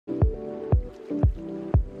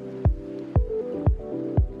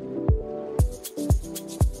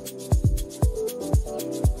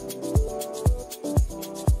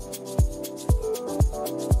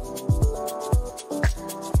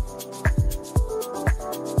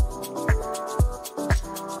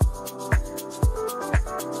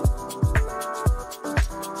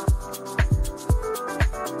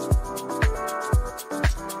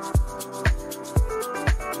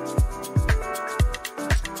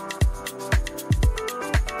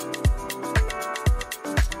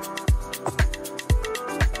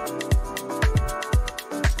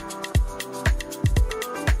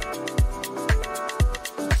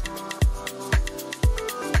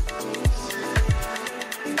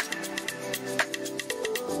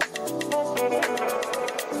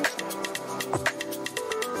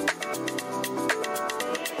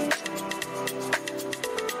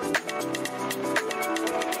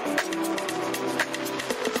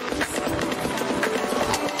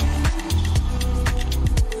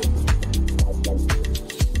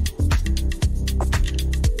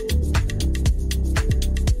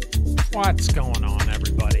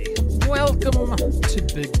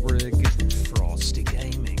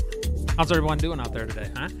How's everyone doing out there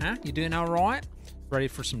today? Huh? You doing all right? Ready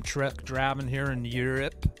for some truck driving here in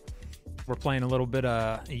Europe? We're playing a little bit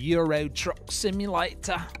of Euro Truck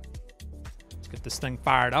Simulator. Let's get this thing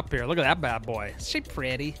fired up here. Look at that bad boy. Is she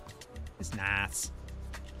pretty? It's nice.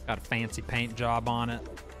 Got a fancy paint job on it.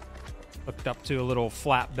 Hooked up to a little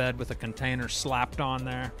flatbed with a container slapped on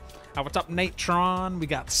there. What's up, Natron? We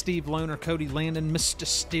got Steve Loner, Cody Landon, Mr.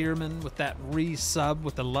 Stearman with that resub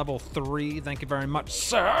with the level 3. Thank you very much,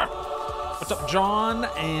 sir. What's up, John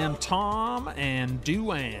and Tom and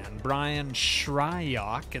Duan, Brian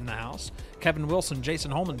Shryock in the house, Kevin Wilson, Jason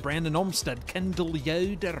Holman, Brandon Olmstead, Kendall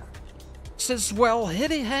Yoder. Says, well,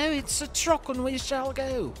 hitty-ho, it's a truck and we shall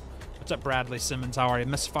go. What's up, Bradley Simmons? How are you?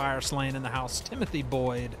 Miss Fire Slane in the house, Timothy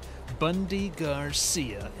Boyd, Bundy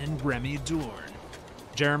Garcia, and Remy Dorn.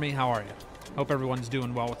 Jeremy, how are you? Hope everyone's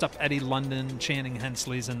doing well. What's up, Eddie London? Channing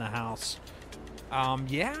Hensley's in the house.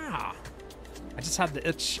 Yeah. I just had the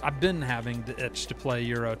itch. I've been having the itch to play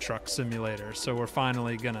Euro Truck Simulator, so we're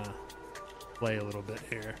finally gonna play a little bit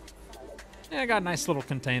here. Yeah, I got a nice little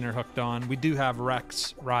container hooked on. We do have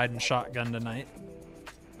Rex riding shotgun tonight.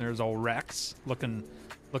 There's old Rex, looking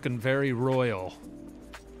very royal.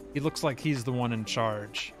 He looks like he's the one in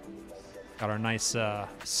charge. Got our nice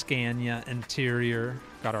Scania interior.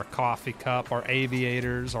 Got our coffee cup, our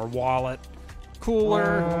aviators, our wallet,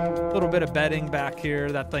 cooler, a little bit of bedding back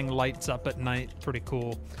here. That thing lights up at night. Pretty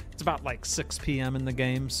cool. It's about like 6 p.m. in the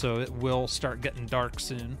game, so it will start getting dark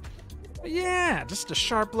soon. But yeah, just a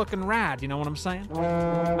sharp-looking ride, you know what I'm saying? We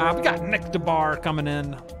got Nick DeBar coming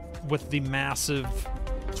in with the massive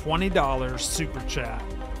 $20 super chat.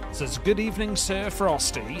 It says, good evening, Sir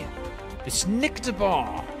Frosty. It's Nick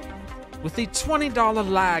DeBar with the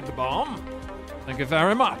 $20 lag bomb. Thank you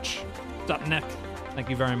very much. What's up, Nick? Thank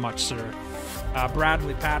you very much, sir.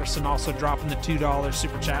 Bradley Patterson also dropping the $2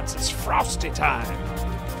 super chats. It's Frosty time.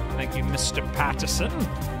 Thank you, Mr. Patterson.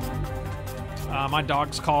 My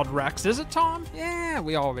dog's called Rex. Is it, Tom? Yeah,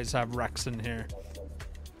 we always have Rex in here.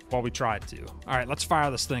 Well, we tried to. All right, let's fire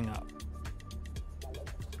this thing up.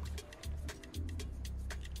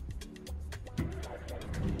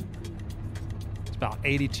 About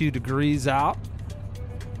 82 degrees out.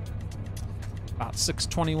 About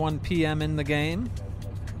 6:21 p.m. in the game.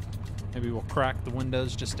 Maybe we'll crack the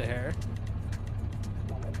windows just a hair.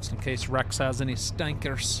 Just in case Rex has any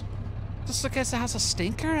stinkers. Just in case it has a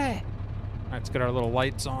stinker, eh? All right, let's get our little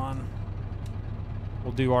lights on.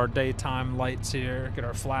 We'll do our daytime lights here. Get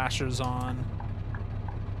our flashers on.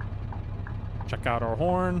 Check out our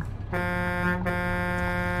horn.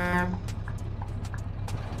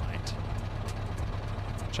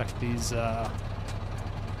 Check these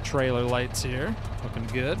trailer lights here. Looking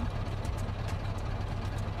good.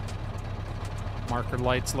 Marker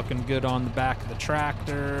lights looking good on the back of the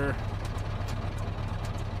tractor.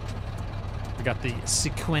 We got the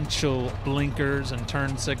sequential blinkers and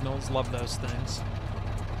turn signals. Love those things.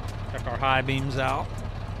 Check our high beams out.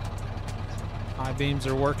 High beams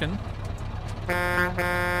are working.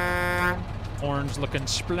 Horns looking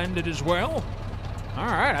splendid as well. All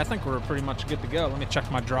right, I think we're pretty much good to go. Let me check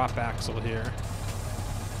my drop axle here.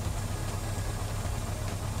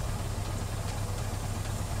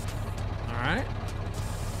 All right,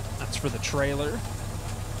 that's for the trailer.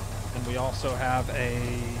 And we also have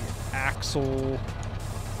a axle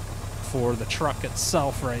for the truck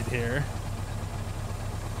itself right here.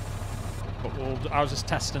 But I was just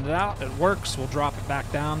testing it out. It works. We'll drop it back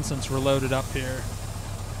down since we're loaded up here.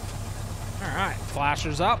 All right,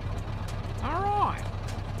 flashers up. All right.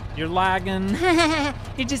 You're lagging.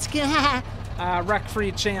 You're just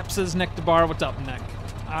Wreck-Free Champ says Nick DeBar. What's up, Nick?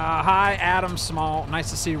 Hi, Adam Small. Nice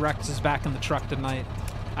to see Rex is back in the truck tonight.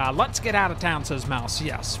 Let's get out of town, says Mouse.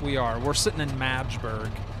 Yes, we are. We're sitting in Magdeburg.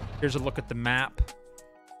 Here's a look at the map.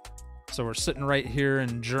 So we're sitting right here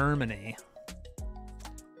in Germany.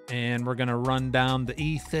 And we're going to run down the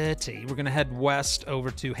E30. We're going to head west over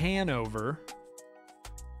to Hanover.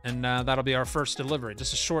 And that'll be our first delivery.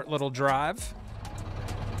 Just a short little drive.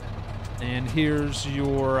 And here's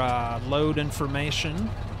your load information.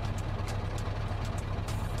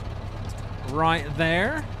 Right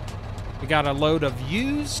there. We got a load of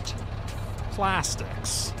used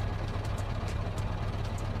plastics.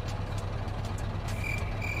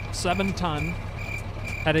 7 ton.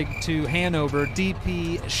 Heading to Hanover.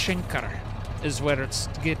 DP Schenker is where it's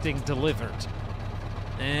getting delivered.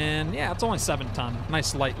 And yeah, it's only 7 ton.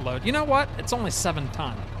 Nice light load. You know what? It's only 7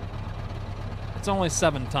 ton. It's only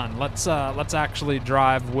 7 ton. Let's actually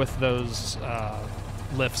drive with those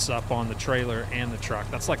lifts up on the trailer and the truck.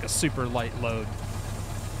 That's like a super light load.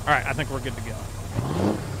 All right, I think we're good to go.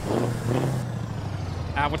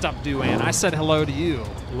 What's up, Duane? I said hello to you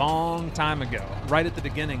long time ago, right at the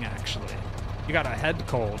beginning, actually. You got a head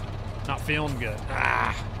cold, not feeling good.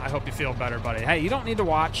 I hope you feel better, buddy. Hey, you don't need to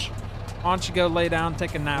watch. Why don't you go lay down,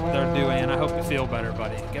 take a nap there, Duane? I hope you feel better,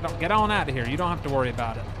 buddy. Get on out of here. You don't have to worry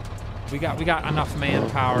about it. We got enough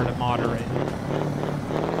manpower to moderate.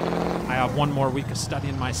 I have one more week of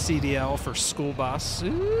studying my CDL for school bus.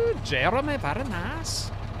 Ooh, Jeremy, very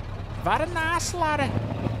nice. Very nice, laddie.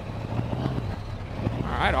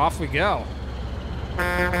 All right, off we go. All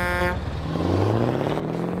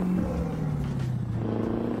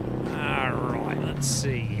right, let's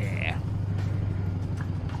see. Yeah.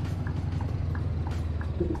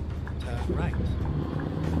 Turn right.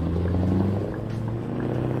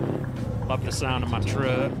 Love the sound of my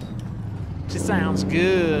truck. She sounds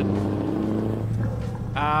good.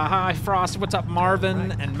 Hi, Frost. What's up,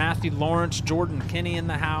 Marvin and Matthew Lawrence, Jordan Kinney in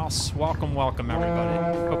the house. Welcome, welcome, everybody.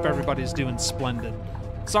 Hope everybody's doing splendid.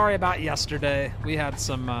 Sorry about yesterday. We had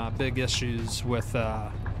some big issues with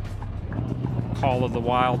Call of the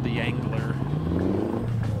Wild, the Angler.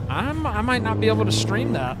 I might not be able to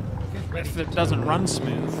stream that if it doesn't run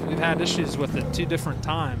smooth. We've had issues with it 2 different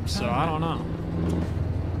times, so I don't know.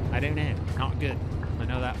 I don't know. Not good. I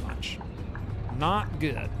know that much. Not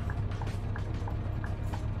good.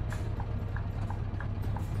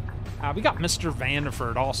 We got Mr.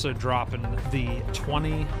 Vanderford also dropping the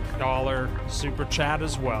 $20 super chat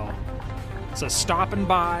as well. So stopping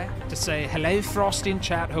by to say hello, Frosty in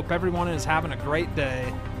chat. Hope everyone is having a great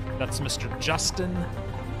day. That's Mr. Justin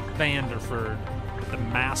Vanderford with the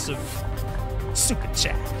massive super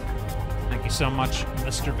chat. Thank you so much,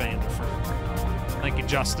 Mr. Vanderford. Thank you,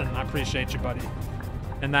 Justin. I appreciate you, buddy.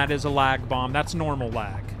 And that is a lag bomb. That's normal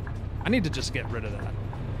lag. I need to just get rid of that.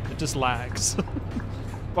 It just lags.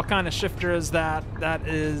 What kind of shifter is that? That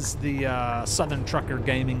is the Southern Trucker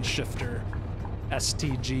Gaming shifter.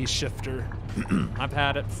 STG shifter. I've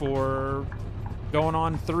had it for going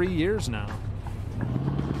on 3 years now.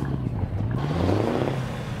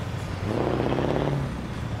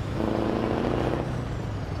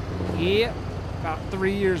 Yeah, about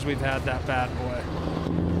 3 years we've had that bad boy.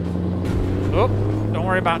 Oh, don't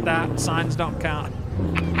worry about that. Signs don't count.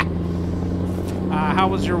 How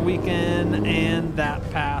was your weekend and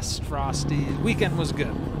that past, Frosty? Weekend was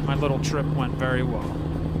good. My little trip went very well.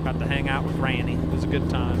 Got to hang out with Granny. It was a good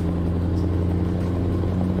time.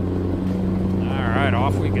 All right,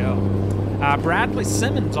 off we go. Bradley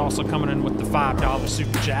Simmons also coming in with the $5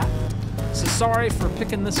 super chat. So sorry for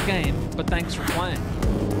picking this game, but thanks for playing.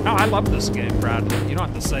 No, I love this game, Bradley. You don't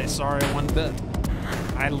have to say sorry one bit.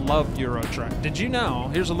 I love Euro Truck. Did you know,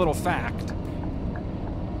 here's a little fact,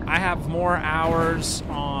 I have more hours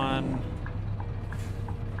on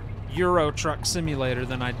Euro Truck Simulator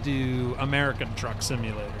than I do American Truck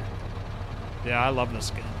Simulator. Yeah, I love this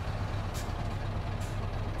game.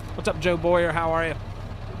 What's up, Joe Boyer? How are you?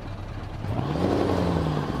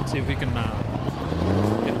 Let's see if we can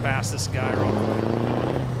get past this guy real quick.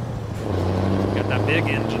 Got that big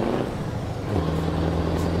engine.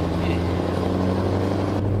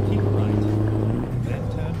 Keep right, then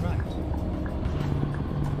turn right.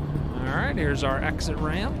 All right, here's our exit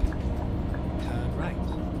ramp. Turn right.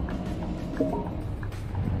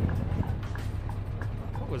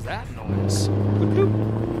 What was that noise? Boop.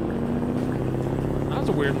 That was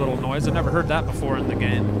a weird little noise. I never heard that before in the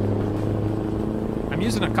game. I'm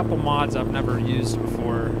using a couple mods I've never used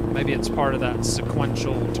before. Maybe it's part of that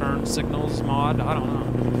sequential turn signals mod. I don't know.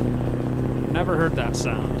 Never heard that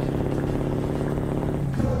sound.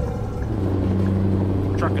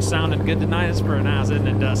 Truck is sounding good tonight. It's pretty nice, isn't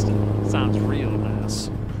it, Dustin? Sounds real nice.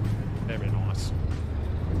 Very nice.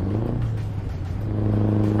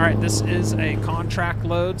 All right, this is a contract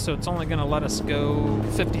load, so it's only going to let us go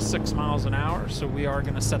 56 miles an hour. So we are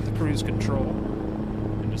going to set the cruise control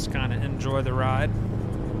and just kind of enjoy the ride.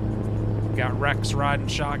 Got Rex riding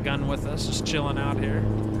shotgun with us, just chilling out here.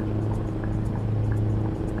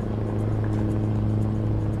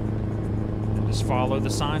 And just follow the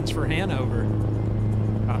signs for Hanover.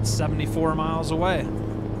 About 74 miles away.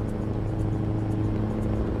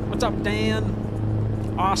 What's up, Dan?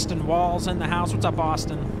 Austin Walls in the house. What's up,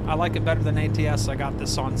 Austin? I like it better than ATS. I got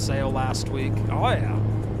this on sale last week. Oh, yeah.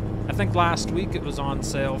 I think last week it was on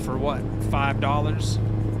sale for, what, $5?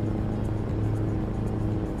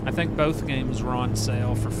 I think both games were on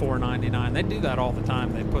sale for $4.99. They do that all the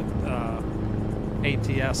time. They put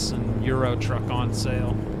ATS and Euro Truck on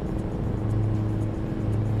sale.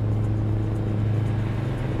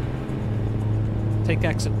 Take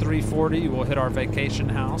exit 340. You will hit our vacation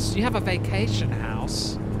house. You have a vacation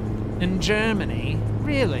house in Germany?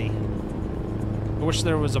 Really? I wish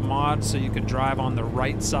there was a mod so you could drive on the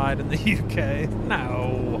right side in the UK.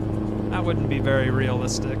 No, that wouldn't be very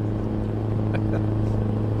realistic.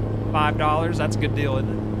 $5, that's a good deal, isn't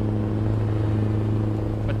it?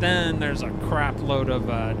 But then there's a crap load of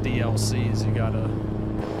DLCs you gotta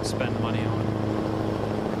spend money on.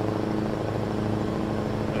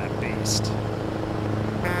 That beast.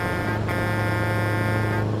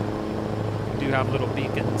 We do have little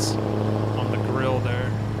beacons on the grill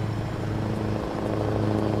there.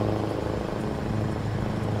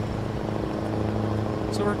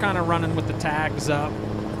 So we're kind of running with the tags up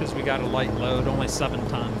because we got a light load, only 7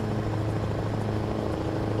 ton.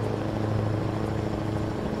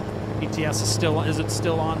 ETS is it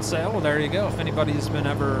still on sale? Well, there you go. If anybody's been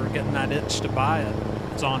ever getting that itch to buy it,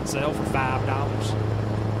 it's on sale for $5.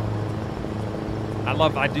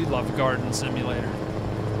 I do love Garden Simulator.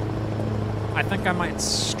 I think I might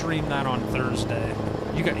stream that on Thursday.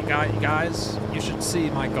 You guys, you should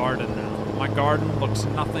see my garden now. My garden looks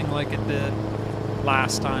nothing like it did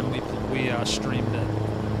last time we streamed it.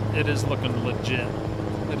 It is looking legit.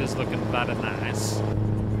 It is looking very nice.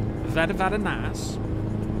 Very, very nice.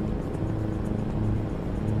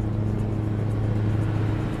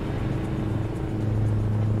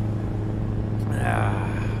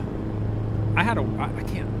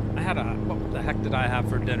 What the heck did I have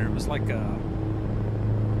for dinner? It was like a,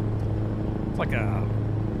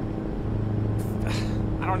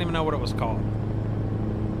 I don't even know what it was called.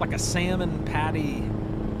 Like a salmon patty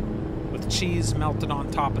with cheese melted on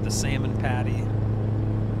top of the salmon patty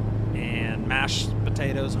and mashed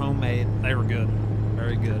potatoes, homemade. They were good,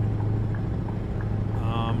 very good.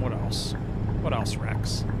 What else? What else,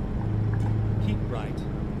 Rex? Keep right.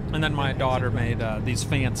 And then my daughter made these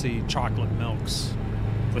fancy chocolate milks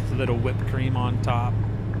with a little whipped cream on top.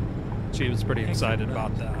 She was pretty excited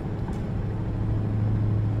about that.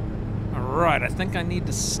 All right, I think I need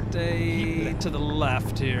to stay to the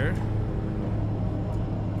left here.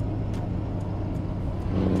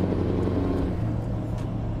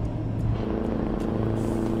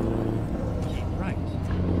 Keep right.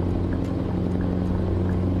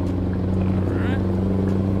 All right.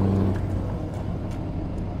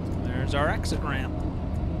 There's our exit ramp.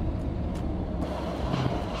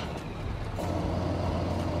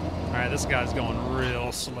 Alright, this guy's going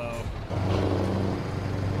real slow.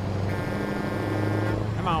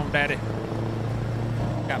 Come on, Daddy.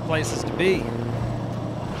 Got places to be.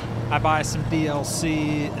 I buy some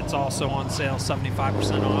DLC. It's also on sale,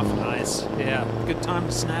 75% off. Nice. Yeah, good time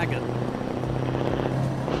to snag it.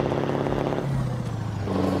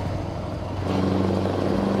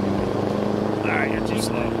 Alright, you're too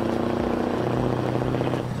slow.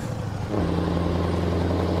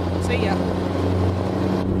 See ya.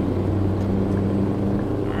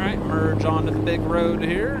 Merge onto the big road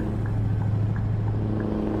here.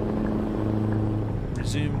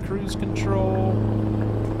 Resume cruise control.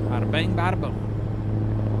 Bada bang, bada boom.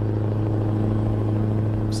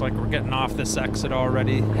 Looks like we're getting off this exit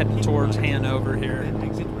already, heading towards Hanover here.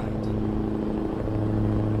 Exit right.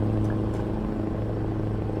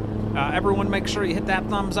 Everyone make sure you hit that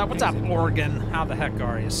thumbs up. What's up, Oregon? How the heck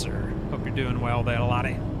are you, sir? Hope you're doing well there,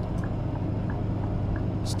 laddie.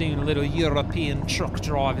 Just doing a little European truck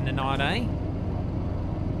driving tonight, eh?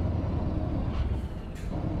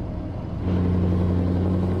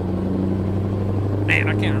 Man,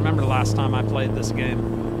 I can't remember the last time I played this game.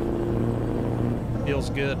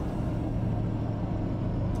 Feels good.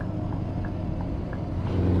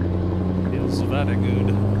 Feels very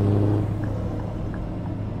good.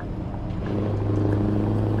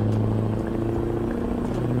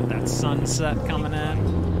 With that sunset coming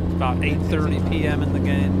in. About 8:30 p.m. in the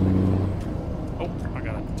game. Oh, I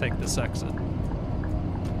gotta take this exit.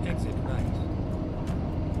 Exit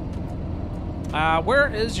right. Where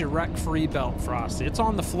is your wreck-free belt, Frosty? It's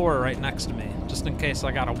on the floor right next to me, just in case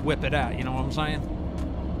I gotta whip it out, you know what I'm saying?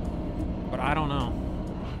 But I don't know.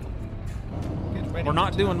 We're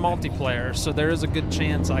not doing multiplayer, so there is a good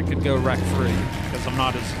chance I could go wreck-free, because I'm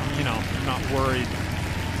not worried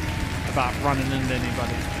about running into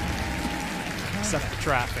anybody. Except the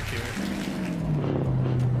traffic here.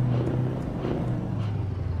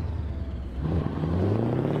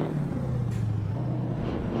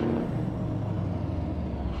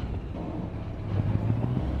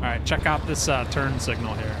 All right, check out this turn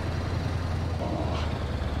signal here.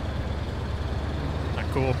 Isn't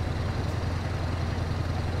that cool?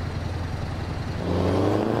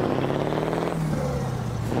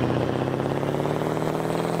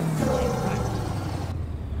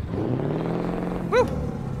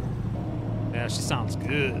 She sounds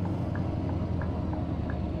good.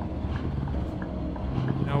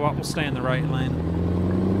 You know what? We'll stay in the right lane.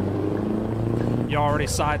 You already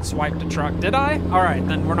sideswiped a truck. Did I? All right,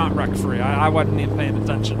 then we're not wreck-free. I wasn't even paying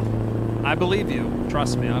attention. I believe you.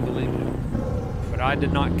 Trust me, I believe you. But I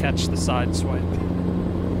did not catch the side swipe.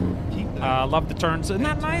 Love the turns. Isn't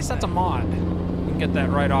that nice? That's a mod. You can get that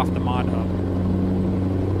right off the mod hub.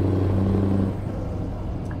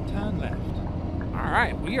 Turn left. All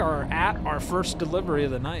right, we are at our first delivery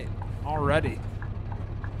of the night already.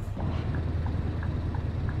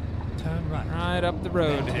 Turn right. Right up the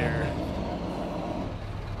road Then turn here. left.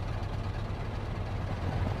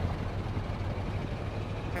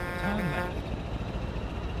 Turn left.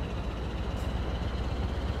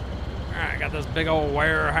 All right, got this big old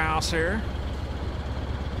warehouse here.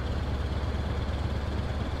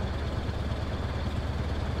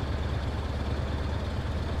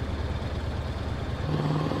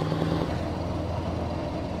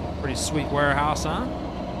 Pretty sweet warehouse, huh?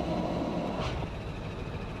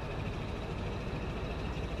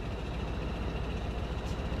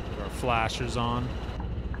 Put our flashers on.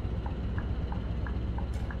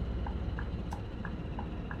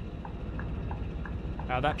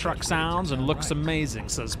 That truck sounds and looks amazing,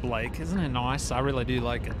 says Blake. Isn't it nice? I really do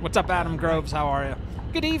like it. What's up, Adam Groves? How are you?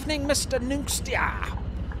 Good evening, Mr. Nunkstia.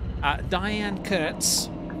 Diane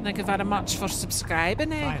Kurtz, thank you very much for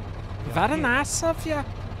subscribing. Very nice of you.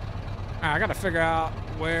 I gotta figure out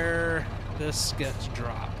where this gets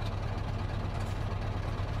dropped.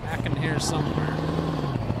 Back in here somewhere.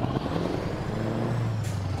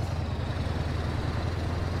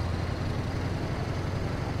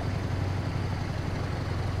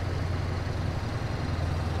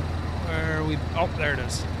 Oh, there it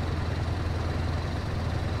is.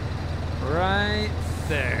 Right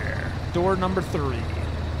there. Door number 3.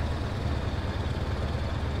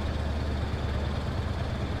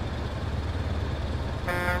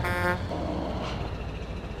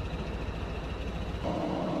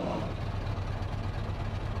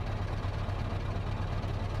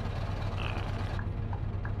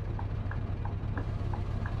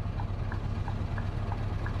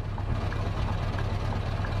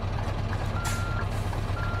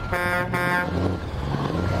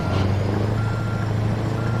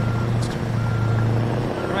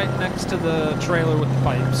 Right next to the trailer with the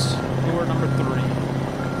pipes. Door number 3.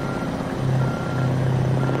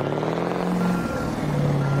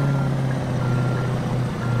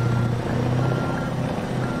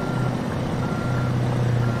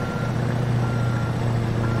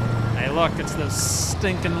 Hey, look, it's those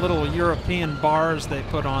stinking little European bars they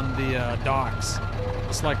put on the docks.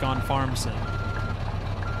 Just like on Farm Sim.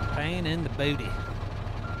 Pain in the booty.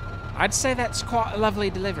 I'd say that's quite a lovely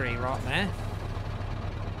delivery right there.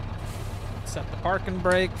 Set the parking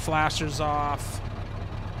brake, flashers off,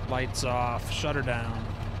 lights off, shutter down,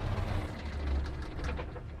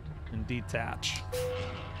 and detach.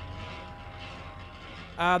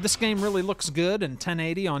 This game really looks good in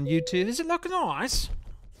 1080 on YouTube. Is it looking nice?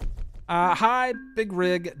 Hi, Big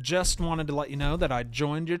Rig. Just wanted to let you know that I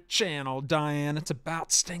joined your channel, Diane. It's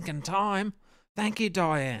about stinking time. Thank you,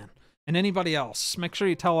 Diane. And anybody else, make sure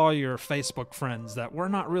you tell all your Facebook friends that we're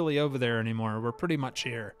not really over there anymore. We're pretty much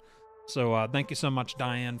here. So thank you so much,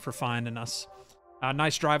 Diane, for finding us.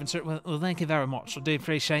 Nice driving, sir. Well, thank you very much. I do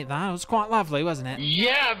appreciate that. It was quite lovely, wasn't it?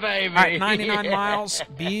 Yeah, baby. All right, 99 miles.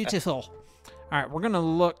 Beautiful. All right, we're going to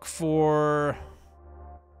look for...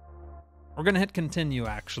 We're going to hit continue,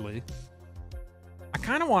 actually. I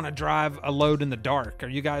kind of want to drive a load in the dark. Are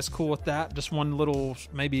you guys cool with that? Just one little,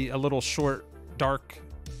 maybe a little short, dark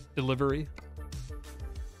delivery.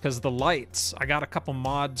 Because the lights, I got a couple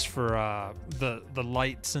mods for the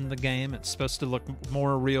lights in the game. It's supposed to look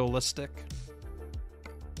more realistic.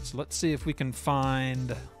 So let's see if we can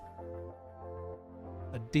find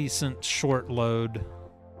a decent short load.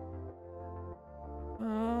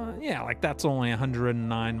 Yeah, like that's only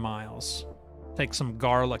 109 miles. Take some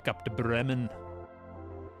garlic up to Bremen.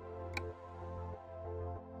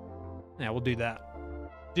 Yeah, we'll do that.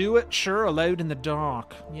 Do it, sure, a load in the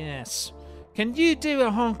dark. Yes. Can you do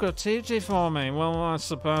a honk or two for me? Well, I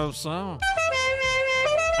suppose so. All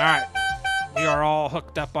right. We are all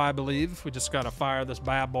hooked up, I believe. We just got to fire this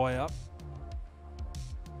bad boy up.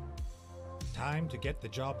 Time to get the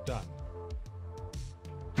job done.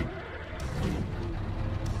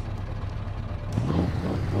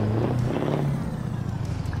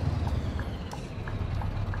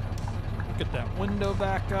 Get that window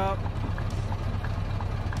back up.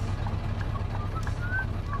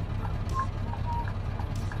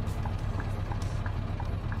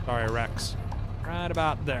 Sorry, Rex. Right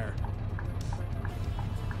about there.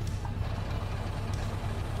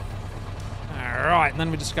 Alright, and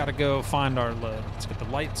then we just gotta go find our load. Let's get the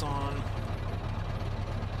lights on.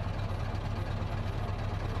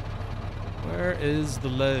 Where is the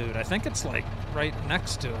load? I think it's like right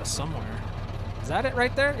next to us somewhere. Is that it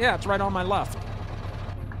right there? Yeah, it's right on my left.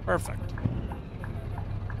 Perfect.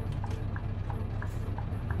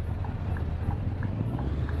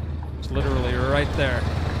 It's literally right there.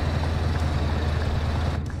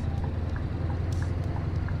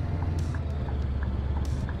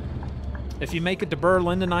 If you make it to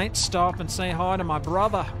Berlin tonight, stop and say hi to my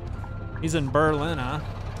brother. He's in Berlin, huh?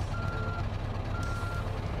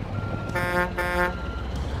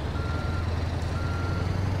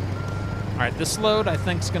 Alright, this load I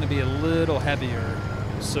think is going to be a little heavier,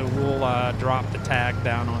 so we'll drop the tag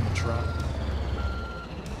down on the truck.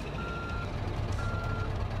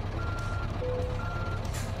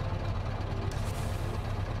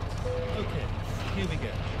 Okay, here we go.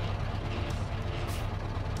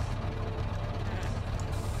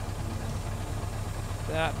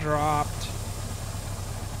 That dropped.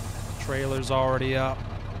 Trailer's already up.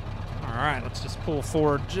 Alright, let's just pull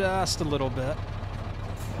forward just a little bit.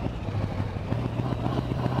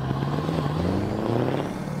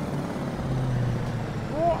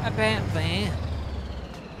 What about that?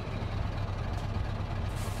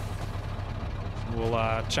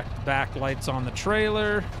 We'll check the back lights on the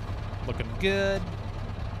trailer. Looking good.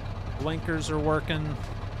 Blinkers are working.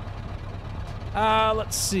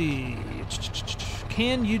 Let's see.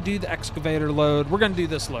 Can you do the excavator load? We're going to do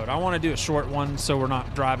this load. I want to do a short one so we're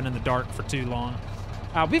not driving in the dark for too long.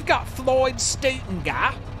 We've got Floyd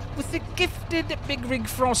Stoutenga with the gifted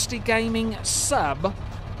Bigrigfrosty Gaming sub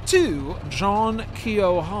to John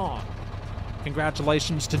Keohan.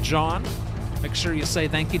 Congratulations to John. Make sure you say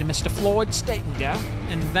thank you to Mr. Floyd Stoutenga,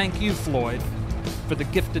 and thank you, Floyd, for the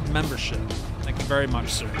gifted membership. Thank you very much,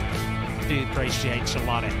 sir. Do appreciate you a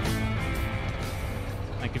lot.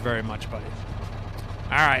 Thank you very much, buddy.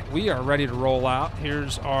 All right, we are ready to roll out.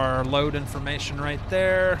 Here's our load information right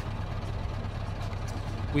there.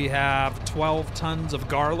 We have 12 tons of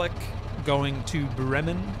garlic going to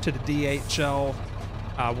Bremen to the DHL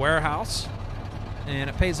warehouse, and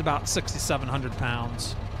it pays about 6,700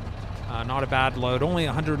 pounds. Not a bad load, only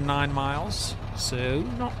 109 miles, so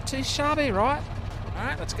not too shabby, right? All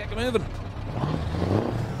right, let's get moving.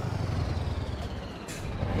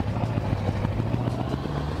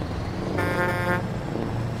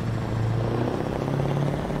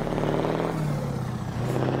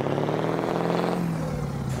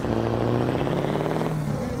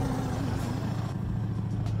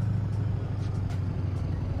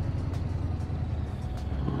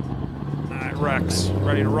 Rex,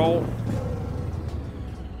 ready to roll.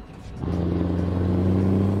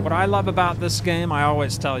 What I love about this game, I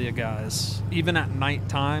always tell you guys, even at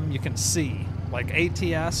nighttime, you can see. Like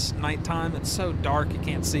ATS, nighttime, it's so dark you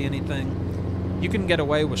can't see anything. You can get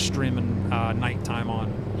away with streaming nighttime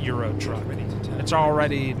on Euro Truck. It's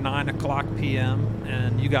already 9 o'clock p.m.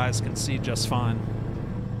 and you guys can see just fine.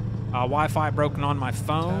 Wi-Fi broken on my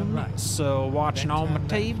phone, right. So watching on my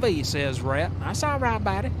TV, says Rhett. That's all right,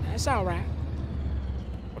 buddy. That's all right.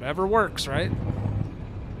 Whatever works, right?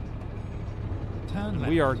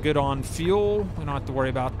 We are good on fuel. We don't have to worry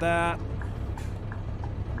about that.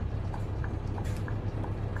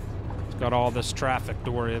 It's got all this traffic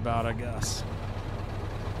to worry about, I guess.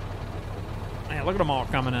 Man, look at them all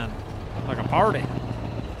coming in. Like a party.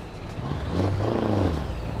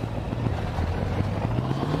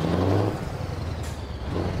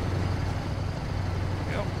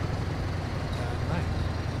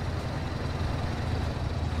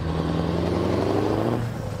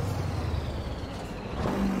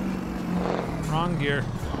 Wrong gear.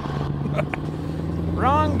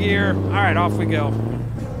 Wrong gear. All right, off we go.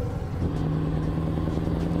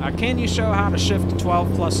 Can you show how to shift a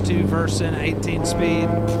 12 plus 2 versus an 18 speed?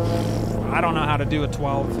 I don't know how to do a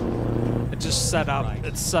 12. It's just set up.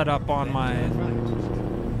 It's set up on my...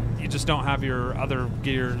 You just don't have your other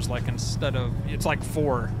gears, like instead of... It's like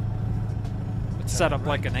 4. It's set up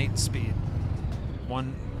like an 8 speed.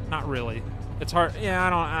 One, not really. It's hard. Yeah,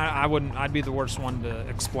 I wouldn't. I'd be the worst one to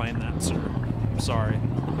explain that, sir. I'm sorry.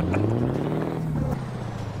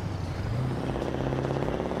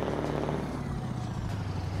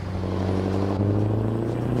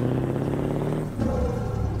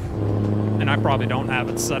 And I probably don't have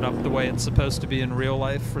it set up the way it's supposed to be in real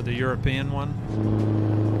life for the European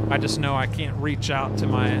one. I just know I can't reach out to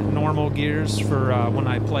my normal gears for when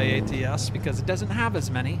I play ATS because it doesn't have as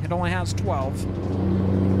many. It only has 12.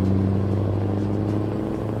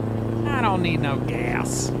 I don't need no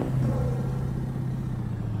gas.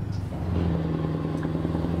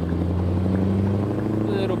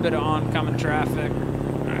 Little bit of oncoming traffic.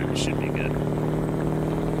 Alright, we should be good.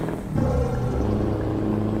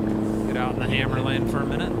 Get out in the hammer lane for a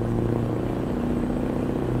minute.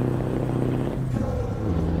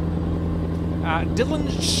 Dylan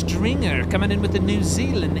Stringer coming in with the New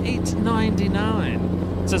Zealand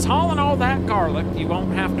 8.99. Says, hauling all that garlic, you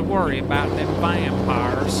won't have to worry about them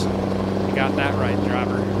vampires. You got that right,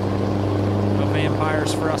 driver. No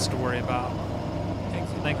vampires for us to worry about.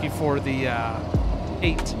 Thank you for the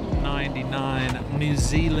 $8.99 New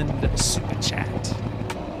Zealand super chat.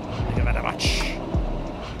 Thank you very much.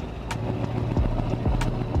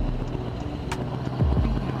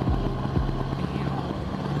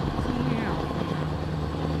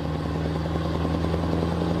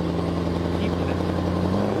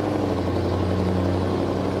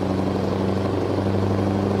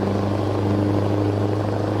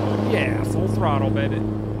 Yeah, full throttle, baby.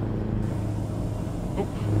 Oh,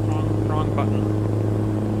 wrong button.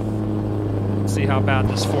 See how bad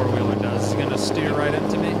this four-wheeler does. Is he gonna steer right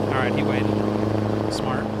into me? All right, he waited.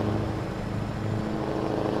 Smart. All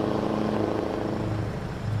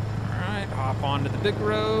right, hop onto the big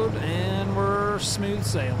road, and we're smooth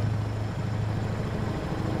sailing.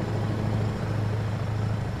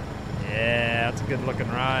 Yeah, that's a good-looking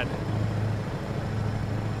ride.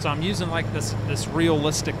 So I'm using like this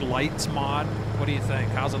realistic lights mod. What do you think?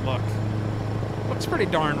 How's it look? Looks pretty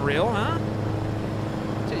darn real, huh?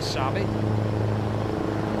 Jay Shabby.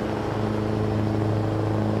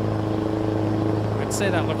 I'd say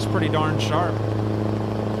that looks pretty darn sharp.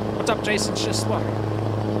 What's up, Jason Schisler?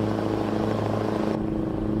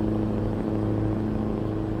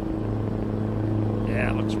 Yeah,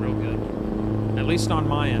 it looks real good. At least on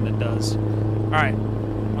my end it does. All right.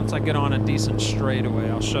 Once I get on a decent straightaway,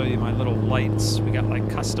 I'll show you my little lights. We got like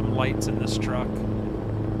custom lights in this truck.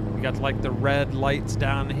 We got like the red lights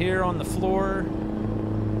down here on the floor.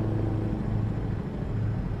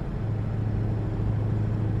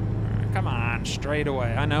 Right, come on,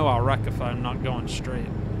 straightaway. I know I'll wreck if I'm not going straight.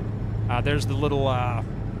 There's the little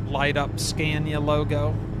light up Scania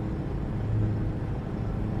logo.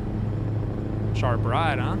 Sharp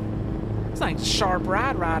ride, huh? It's like sharp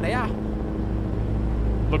ride right there.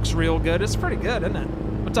 Looks real good. It's pretty good, isn't it?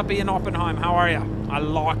 What's up, Ian Oppenheim? How are you? I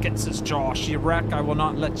like it, says Josh. You wreck, I will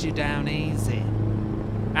not let you down easy.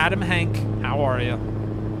 Adam Hank, how are you?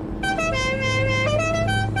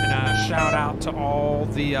 And shout out to all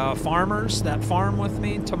the farmers that farm with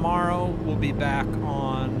me. Tomorrow we'll be back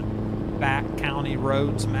on Back County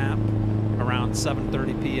Roads map around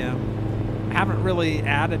 7:30 p.m. I haven't really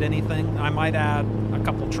added anything. I might add a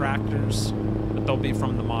couple tractors, but they'll be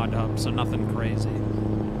from the mod hub, so nothing crazy.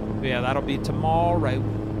 But yeah, that'll be tomorrow.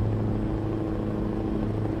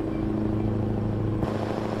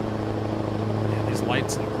 Yeah, these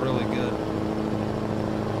lights look really good.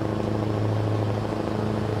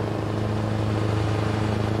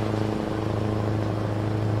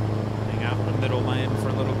 Hang out in the middle lane for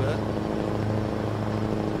a little bit.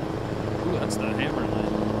 Ooh, that's the hammer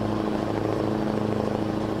lane.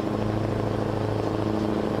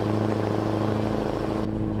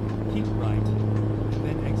 Keep right, and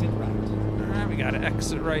then exit right. Alright, we got to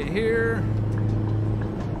exit right here.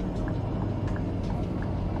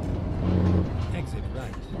 Exit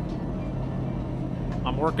right.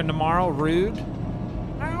 I'm working tomorrow, rude.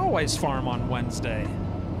 I always farm on Wednesday.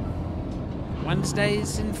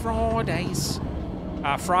 Wednesdays and Fridays.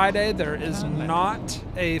 Friday, there is not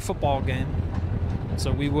a football game.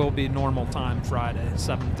 So we will be normal time Friday,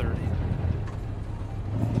 7:30.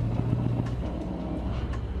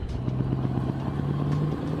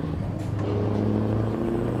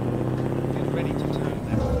 Get ready to turn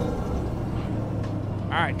left.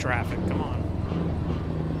 Alright, traffic, come on.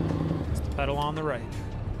 It's the pedal on the right.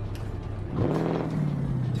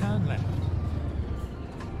 Turn left.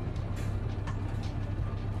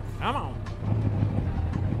 Come on.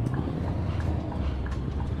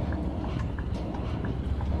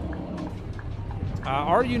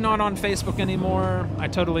 Are you not on Facebook anymore? I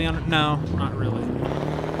totally no, not really.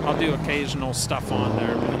 I'll do occasional stuff on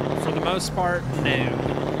there, but for the most part, no.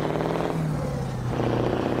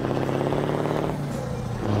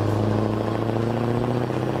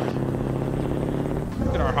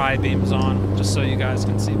 Get our high beams on, just so you guys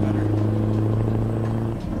can see better.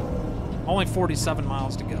 Only 47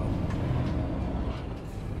 miles to go.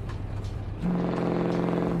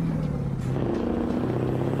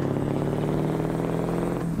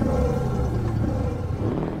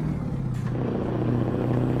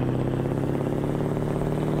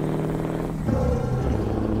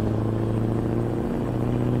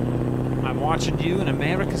 Watching you in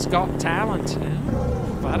America's Got Talent.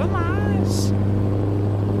 Oh, very nice.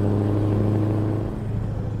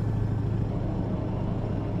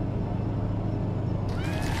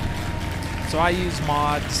 So I use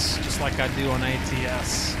mods just like I do on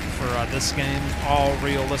ATS for this game. All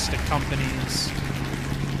realistic companies.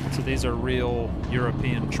 So these are real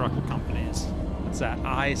European truck companies. What's that?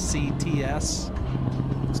 ICTS?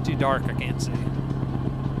 It's too dark, I can't see.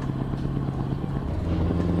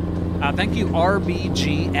 Thank you,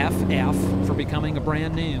 RBGFF, for becoming a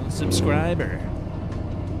brand new subscriber.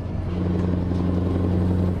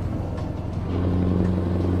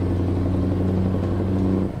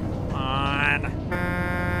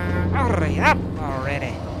 Hurry up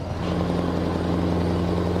already.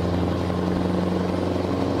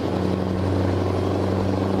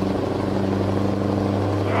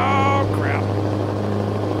 Oh, crap.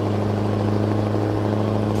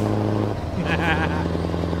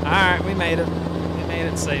 Alright, we made it. We made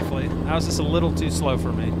it safely. That was just a little too slow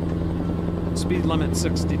for me. Speed limit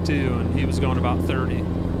 62, and he was going about 30.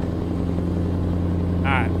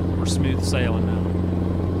 Alright, we're smooth sailing now.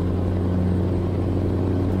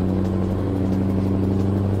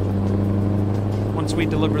 Once we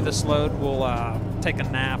deliver this load, we'll take a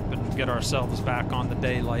nap and get ourselves back on the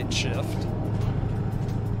daylight shift.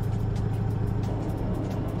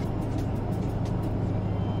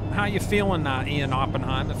 How you feeling, Ian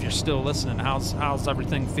Oppenheim? If you're still listening, how's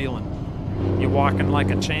everything feeling? You walking like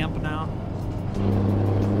a champ now?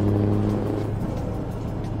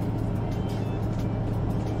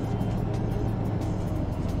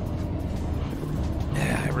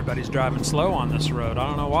 Yeah, everybody's driving slow on this road. I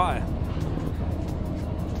don't know why.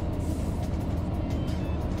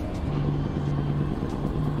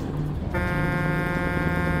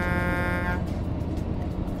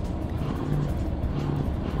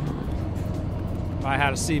 If I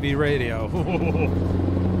had a CB radio,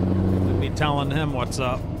 I'd be telling him what's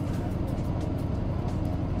up.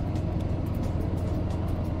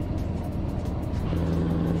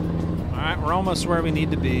 Alright, we're almost where we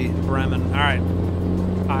need to be, Bremen. Alright,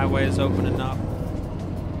 highway is opening up.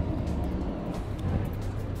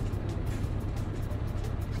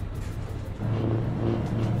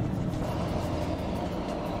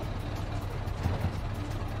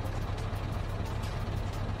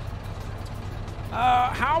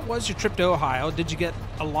 How was your trip to Ohio? Did you get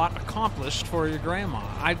a lot accomplished for your grandma?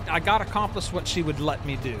 I got accomplished what she would let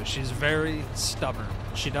me do. She's very stubborn.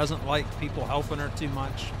 She doesn't like people helping her too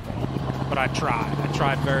much. But I tried. I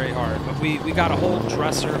tried very hard. But we got a whole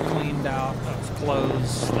dresser cleaned out of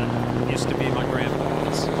clothes that used to be my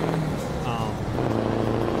grandpa's.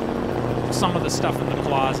 Some of the stuff in the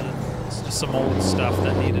closet is just some old stuff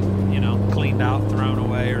that needed, you know, cleaned out, thrown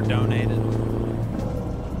away, or donated.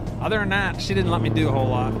 Other than that, she didn't let me do a whole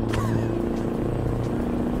lot.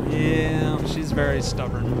 Yeah, she's very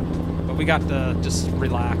stubborn. But we got to just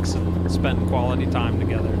relax and spend quality time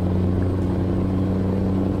together.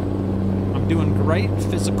 I'm doing great.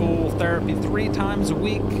 Physical therapy 3 times a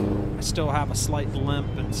week. I still have a slight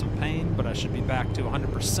limp and some pain, but I should be back to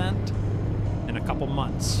 100% in a couple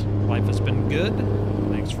months. Life has been good.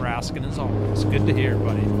 Thanks for asking as always. Good to hear,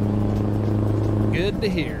 buddy. Good to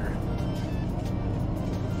hear.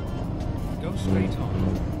 Straight on.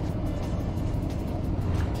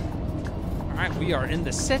 All right, we are in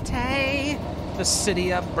the city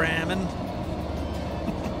of Bremen.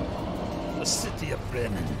 The city of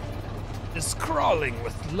Bremen is crawling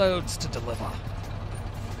with loads to deliver.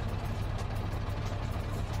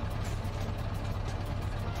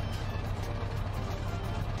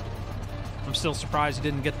 I'm still surprised you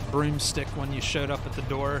didn't get the broomstick when you showed up at the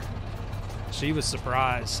door. She was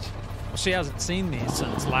surprised. Well, she hasn't seen me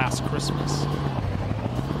since last Christmas, so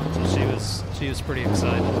she was pretty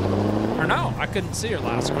excited. Or no, I couldn't see her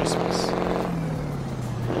last Christmas.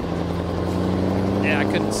 Yeah,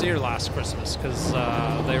 I couldn't see her last Christmas because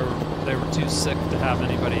they were too sick to have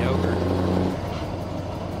anybody over.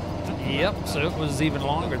 Yep, so it was even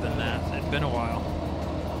longer than that. It'd been a while.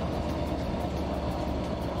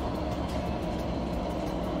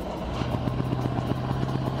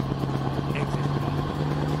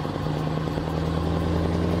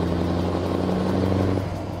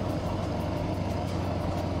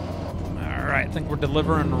 I think we're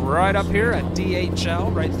delivering right up here at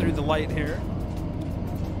DHL, right through the light here.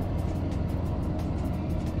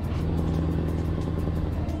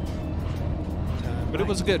 But it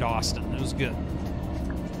was good, Austin. It was good.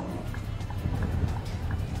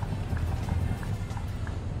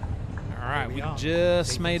 All right, we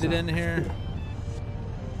just made it in here.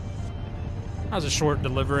 That was a short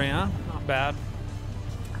delivery, huh? Not bad.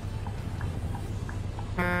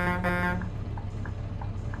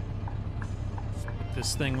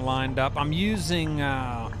 This thing lined up. I'm using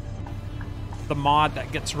the the mod that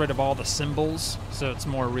gets rid of all the symbols, so it's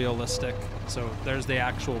more realistic. So there's the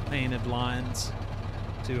actual painted lines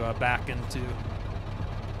to back into.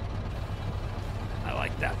 I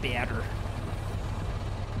like that better.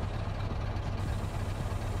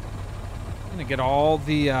 I'm gonna get all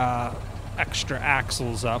the extra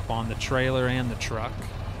axles up on the trailer and the truck,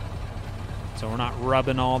 so we're not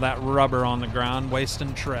rubbing all that rubber on the ground,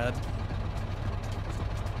 wasting tread.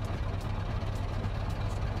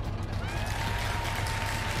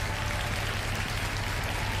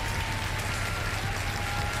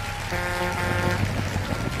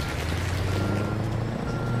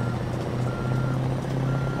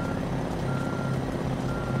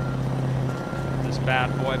 This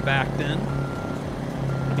bad boy backed in.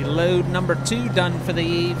 Be load number 2 done for the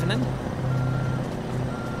evening.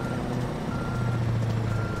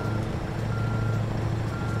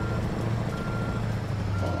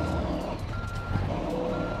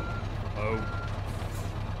 Oh.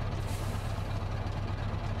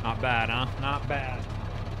 Not bad, huh? Not bad.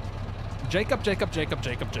 Jacob. What'd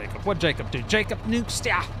Jacob do? Jacob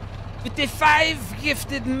Nukestia with the 5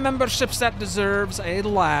 gifted memberships that deserves a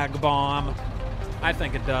lag bomb. I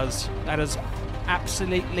think it does. That is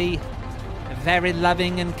absolutely very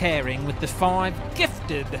loving and caring with the 5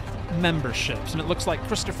 gifted memberships. And it looks like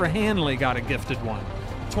Christopher Hanley got a gifted one.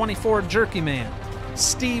 24 Jerky Man,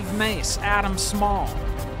 Steve Mace, Adam Small,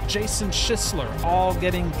 Jason Schisler, all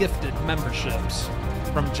getting gifted memberships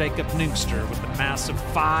from Jacob Nukester with the massive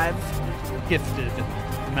 5 gifted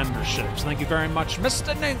memberships. Thank you very much,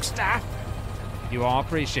 Mr. Nukester. You all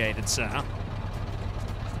appreciate it, sir.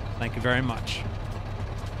 Thank you very much.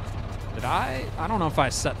 Did I don't know if I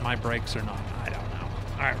set my brakes or not. I don't know.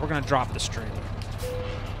 All right, we're gonna drop this trailer.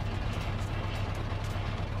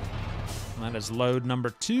 And that is load number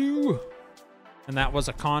 2. And that was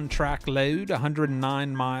a contract load,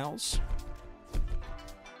 109 miles.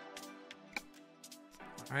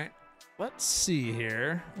 All right, let's see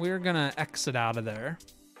here. We're gonna exit out of there.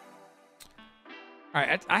 All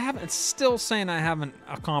right, it's still saying I haven't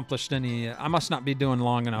accomplished any. I must not be doing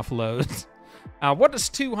long enough loads. What does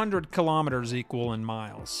 200 kilometers equal in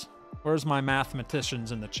miles? Where's my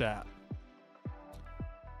mathematicians in the chat?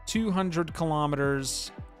 200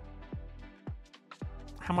 kilometers.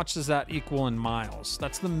 How much does that equal in miles?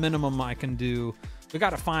 That's the minimum I can do. We got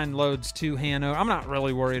to find loads to Hanover. I'm not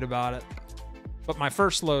really worried about it. But my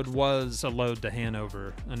first load was a load to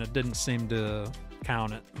Hanover, and it didn't seem to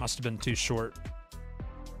count it. Must have been too short.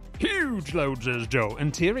 Huge load, says Joe.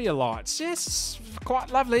 Interior lights. Yes, quite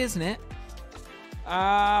lovely, isn't it?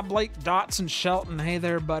 Blake Dotson Shelton. Hey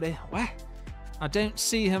there, buddy. What? I don't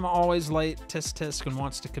see him always late. Tisk tisk and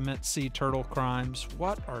wants to commit sea turtle crimes.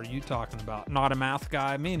 What are you talking about? Not a math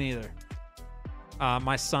guy. Me neither.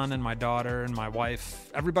 My son and my daughter and my wife,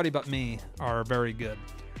 everybody but me, are very good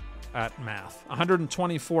at math.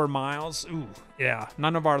 124 miles. Ooh, yeah.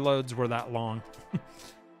 None of our loads were that long.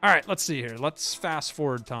 All right, let's see here. Let's fast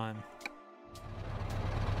forward time.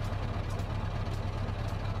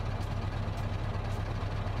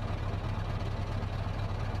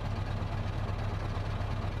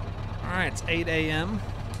 All right, it's 8 a.m.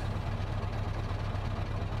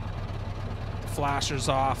 Flashers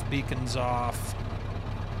off, beacons off.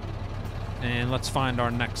 And let's find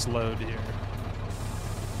our next load here.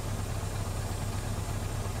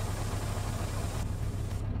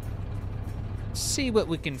 See what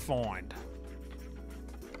we can find.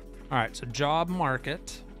 All right, so job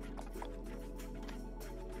market.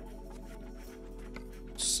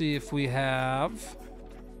 See if we have.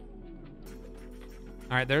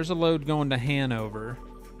 All right, there's a load going to Hanover.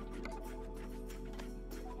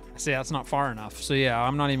 See, that's not far enough. So yeah,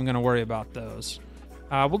 I'm not even going to worry about those.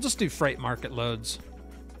 We'll just do freight market loads.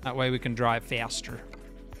 That way we can drive faster.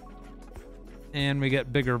 And we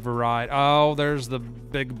get bigger variety. Oh, there's the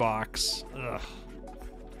big box. Ugh.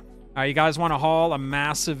 All right, you guys want to haul a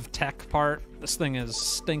massive tech part? This thing is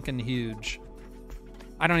stinking huge.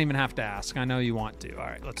 I don't even have to ask. I know you want to. All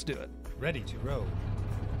right, let's do it. Ready to roll.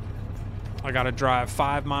 I got to drive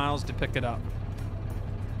 5 miles to pick it up.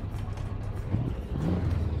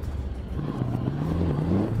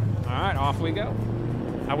 All right, off we go.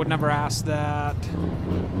 I would never ask that.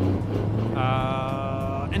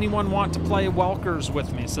 Anyone want to play Welkers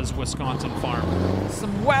with me, says Wisconsin Farmer.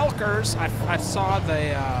 Some Welkers. I saw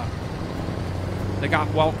they got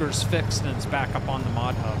Welkers fixed and it's back up on the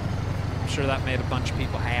Mod Hub. I'm sure that made a bunch of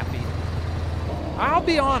people happy. I'll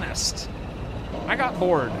be honest. I got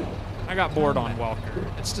bored. I got bored on Welker.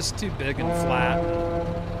 It's just too big and flat.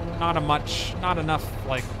 Not enough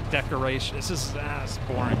like decoration. It's just it's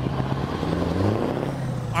boring.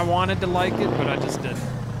 I wanted to like it, but I just didn't.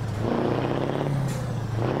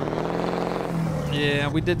 Yeah,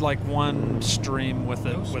 we did like one stream with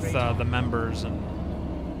it with the members, and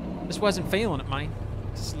just wasn't feeling it, man.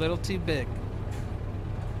 Just a little too big.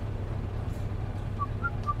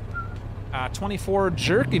 24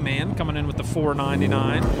 Jerky Man coming in with the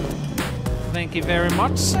 $4.99. Thank you very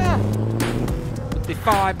much, sir. With the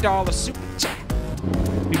 $5 super chat.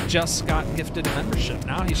 We just got gifted a membership.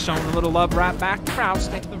 Now he's showing a little love right back to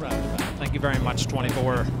Frosty. Thank you very much,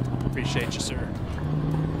 24. Appreciate you, sir.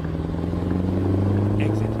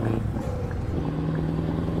 Exit.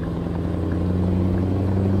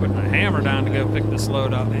 Putting a hammer down to go pick this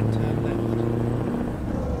load up. Then turn left.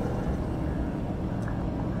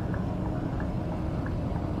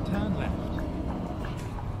 Turn left.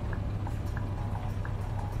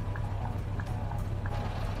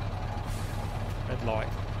 Red light.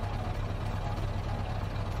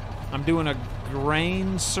 I'm doing a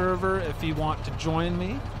grain server if you want to join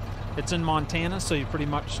me. It's in Montana, so you pretty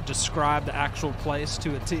much describe the actual place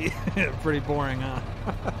to a T. Pretty boring, huh?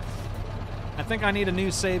 I think I need a new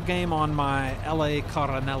save game on my LA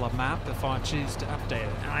Coronella map if I choose to update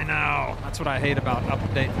it. I know. That's what I hate about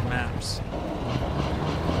updating maps.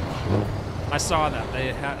 I saw that.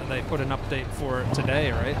 They put an update for it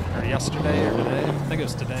today, right? Or yesterday or today? I think it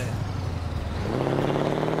was today.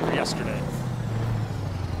 Or yesterday.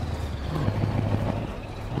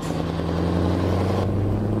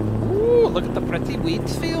 Ooh, look at the pretty wheat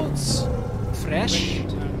fields. Fresh.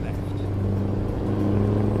 Turn left.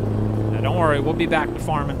 Now, don't worry, we'll be back to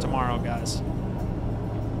farming tomorrow, guys.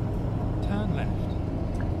 Turn left.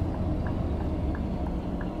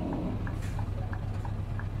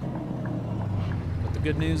 But the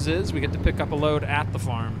good news is we get to pick up a load at the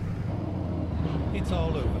farm. It's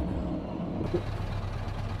all over.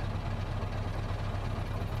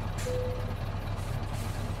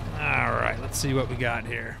 All right, let's see what we got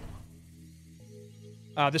here.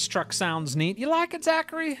 This truck sounds neat. You like it,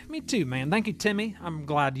 Zachary? Me too, man. Thank you, Timmy. I'm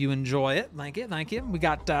glad you enjoy it. Thank you, thank you. We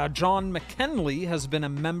got John McKinley has been a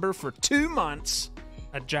member for 2 months.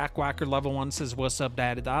 Jack Whacker level 1 says, "What's up,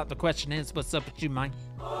 Daddy?" The question is, what's up with you, man?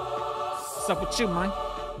 What's up with you, man?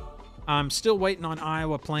 I'm still waiting on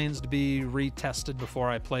Iowa Plains to be retested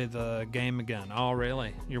before I play the game again. Oh,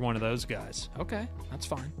 really? You're one of those guys. Okay, that's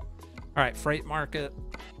fine. All right, freight market.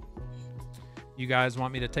 You guys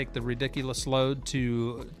want me to take the ridiculous load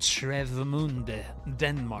to Travemünde,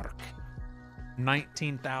 Denmark.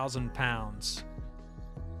 19,000 pounds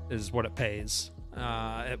is what it pays.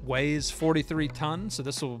 It weighs 43 tons, so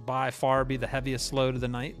this will by far be the heaviest load of the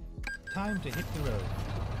night. Time to hit the road.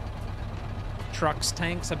 Truck's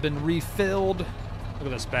tanks have been refilled. Look at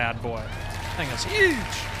this bad boy. This thing is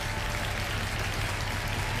huge.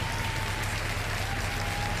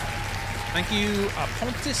 Thank you,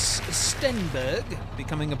 Pontus Stenberg,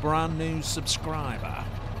 becoming a brand new subscriber.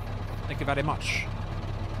 Thank you very much.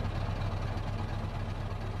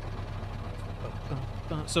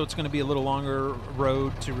 So it's going to be a little longer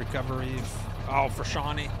road to recovery. Oh, for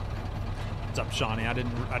Shawnee. What's up, Shawnee?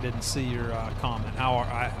 I didn't see your comment. How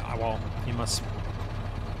are well, you must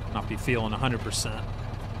not be feeling 100%,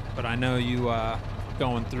 but I know you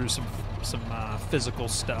going through some physical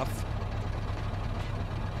stuff.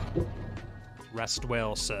 Rest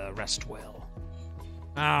well, sir. Rest well.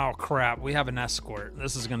 Oh, crap. We have an escort.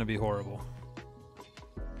 This is going to be horrible.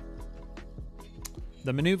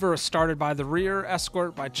 The maneuver is started by the rear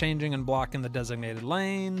escort by changing and blocking the designated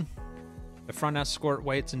lane. The front escort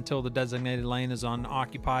waits until the designated lane is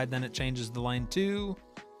unoccupied. Then it changes the lane too.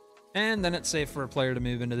 And then it's safe for a player to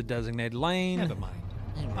move into the designated lane. Never mind.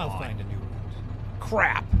 I'll find a new route.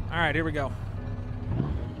 Crap. All right, here we go.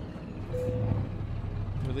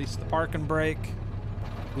 Release the parking brake.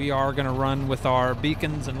 We are going to run with our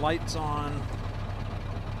beacons and lights on.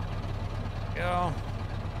 Go.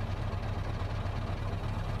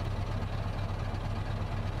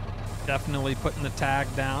 Definitely putting the tag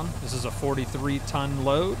down. This is a 43-ton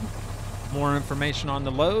load. More information on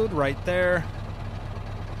the load right there.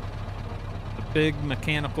 The big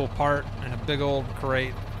mechanical part and a big old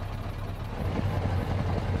crate.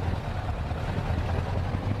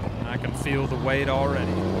 I can feel the weight already.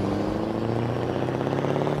 Turn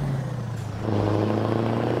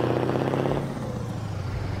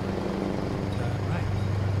right.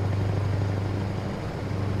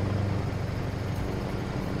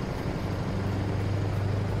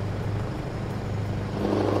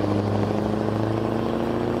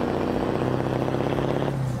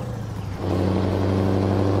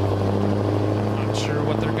 Not sure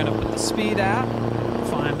what they're going to put the speed at. We'll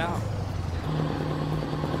find out.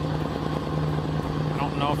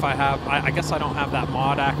 Know if I have, I guess I don't have that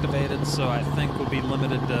mod activated, so I think we'll be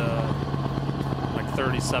limited to like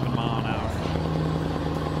 37 mile an hour.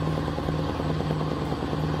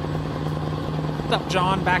 What's up,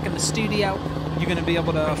 John? Back in the studio. You gonna be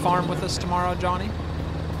able to farm with us tomorrow, Johnny?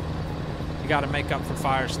 You gotta make up for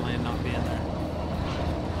Fireslane not being there.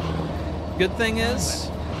 Good thing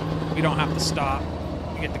is, we don't have to stop.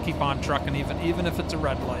 You get to keep on trucking even if it's a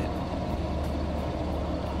red light.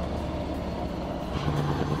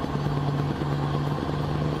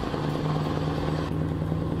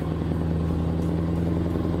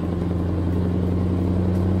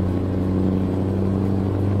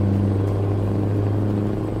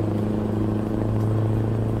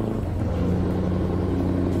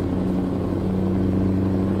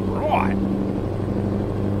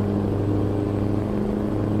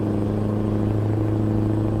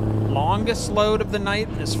 Longest load of the night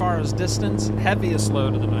as far as distance, heaviest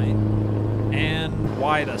load of the night, and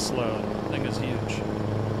widest load. Thing is huge.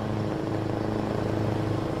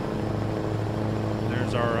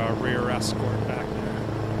 There's our rear escort back there.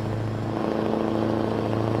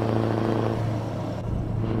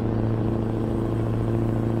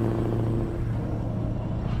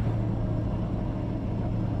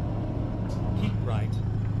 Keep right,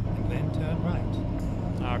 and then turn right.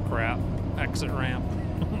 Oh crap. Exit ramp.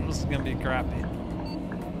 This is gonna be crappy.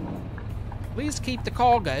 Please keep the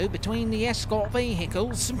cargo between the escort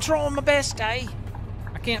vehicles. I'm trying my best, eh?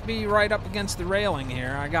 I can't be right up against the railing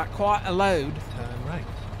here. I got quite a load. Turn right.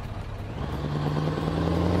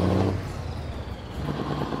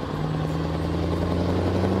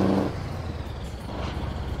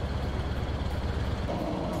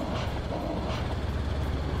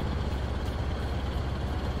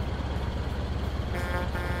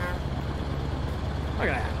 Look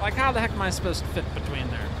at that. Like, how the heck am I supposed to fit between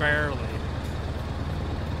there? Barely.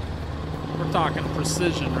 We're talking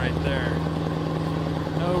precision right there.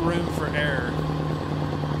 No room for error.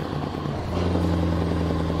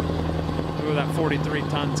 Ooh, that 43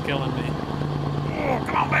 tons killing me. Oh,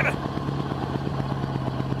 come on, baby!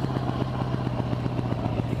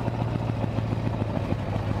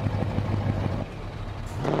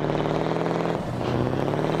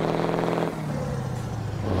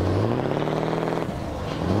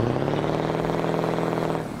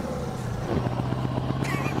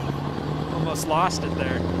 Lost it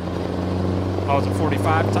there. Oh, is it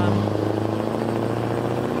 45 ton?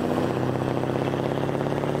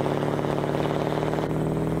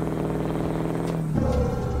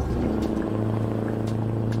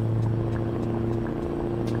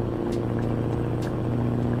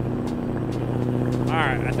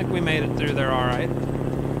 Alright, I think we made it through there alright.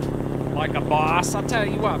 Like a boss. I'll tell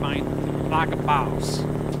you what, man. Like a boss.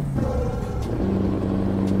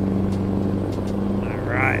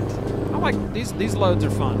 Alright. Like these loads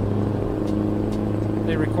are fun.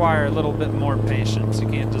 They require a little bit more patience. You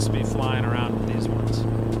can't just be flying around with these ones.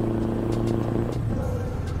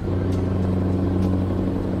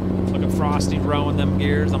 Look at Frosty rowing them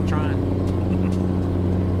gears. I'm trying.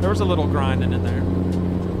 There was a little grinding in there.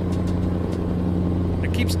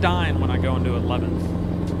 It keeps dying when I go into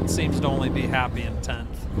 11th. It seems to only be happy in 10th.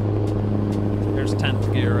 There's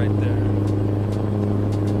 10th gear right there.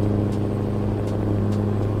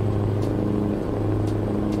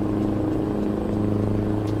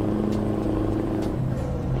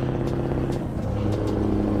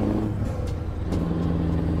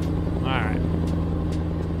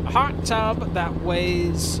 Tub that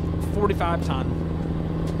weighs 45 ton.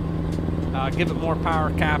 Give it more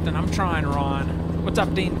power, Captain. I'm trying, Ron. What's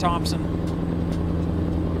up, Dean Thompson?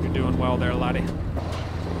 You're doing well there, laddie.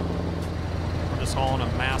 We're just hauling a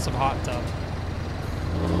massive hot tub.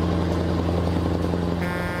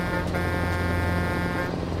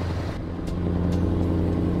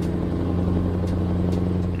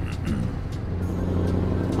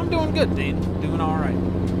 I'm doing good, Dean. Doing all right.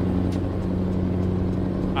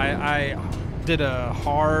 I did a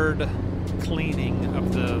hard cleaning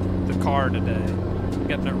of the car today,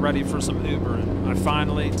 getting it ready for some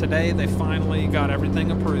Ubering. Today they finally got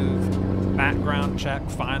everything approved. Background check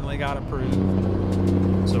finally got approved.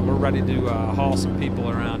 So we're ready to haul some people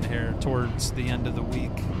around here towards the end of the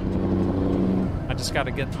week. I just got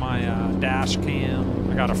to get my dash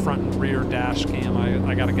cam. I got a front and rear dash cam.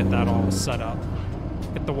 I got to get that all set up.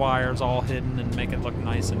 Get the wires all hidden and make it look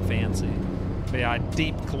nice and fancy. But yeah, I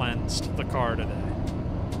deep cleansed the car today.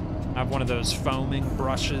 I have one of those foaming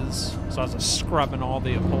brushes, so I was just scrubbing all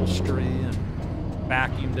the upholstery and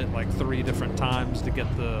vacuumed it like 3 different times to get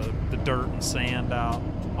the dirt and sand out.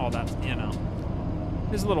 All that, you know.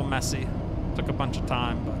 It was a little messy. Took a bunch of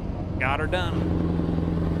time, but got her done.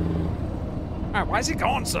 Alright, why is he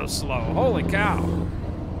going so slow? Holy cow.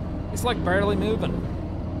 He's like barely moving.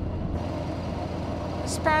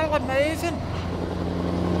 He's barely moving.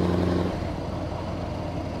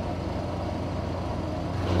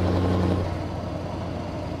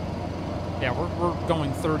 Yeah, we're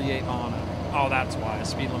going 38 on it. Oh, that's why.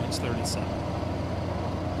 Speed limit's 37.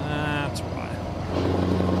 That's why.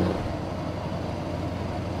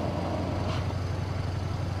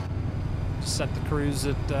 Set the cruise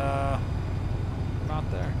at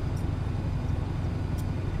about there.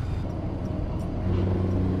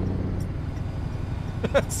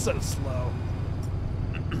 That's so slow.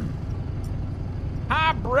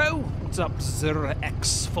 Hi, bro. What's up,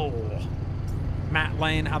 0x4? Matt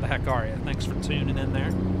Lane, how the heck are you? Thanks for tuning in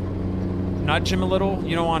there. Nudge him a little.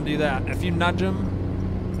 You don't want to do that. If you nudge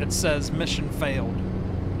him, it says mission failed.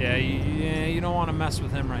 Yeah, you don't want to mess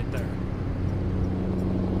with him right there.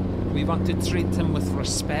 We want to treat him with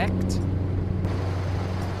respect.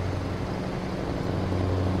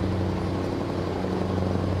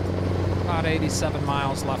 About 87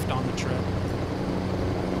 miles left on the trip.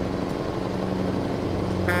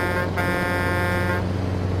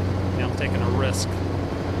 Yeah, I'm taking a risk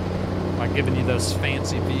by giving you those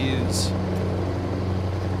fancy views.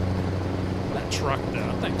 That truck, though,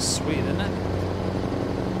 that thing's sweet, isn't it?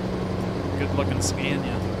 Good looking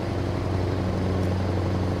Scania.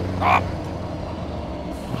 Oh!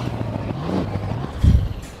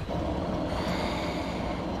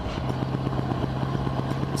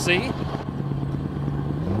 See?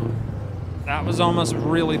 That was almost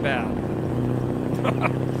really bad. I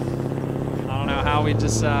don't know how we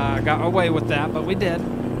just got away with that, but we did.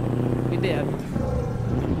 We did.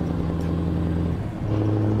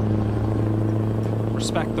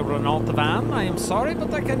 Respect the Renault van. I am sorry,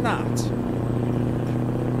 but I cannot.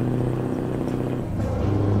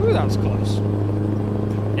 Ooh, that was close.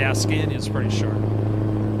 Yeah, Scania's pretty short.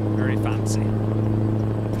 Very fancy.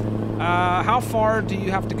 How far do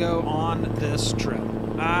you have to go on this trip?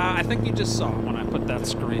 I think you just saw it when I put that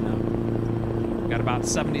screen up. Got about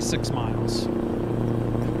 76 miles.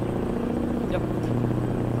 Yep.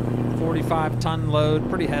 45-ton load,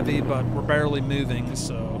 pretty heavy, but we're barely moving,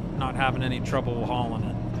 so not having any trouble hauling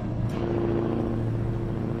it.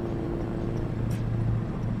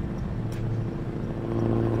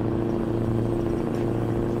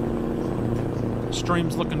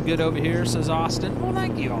 Stream's looking good over here, says Austin. Well,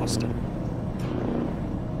 thank you, Austin.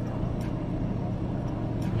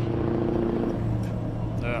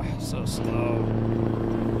 Ugh, so slow.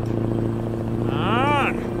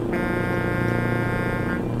 Ah!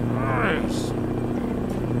 Nice.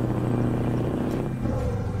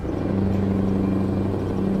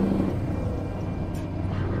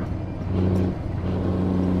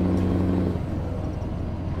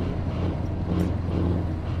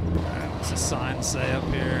 What's the sign say up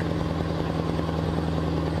here?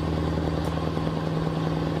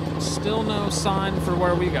 Still no sign for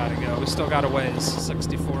where we gotta go. We still got a ways,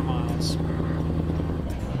 64 miles.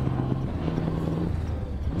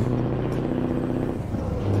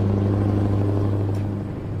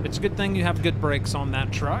 It's a good thing you have good brakes on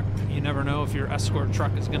that truck. You never know if your escort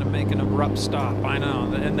truck is gonna make an abrupt stop. I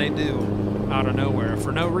know, and they do, out of nowhere,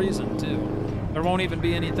 for no reason, too. There won't even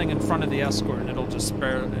be anything in front of the escort, and it'll just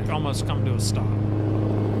almost come to a stop.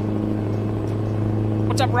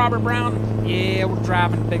 What's up, Robert Brown? Yeah, we're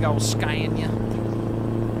driving big old Scania.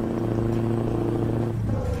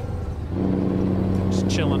 Just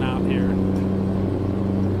chilling out here.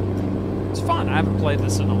 It's fun. I haven't played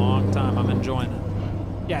this in a long time. I'm enjoying it.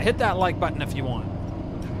 Yeah, hit that like button if you want.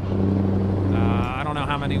 I don't know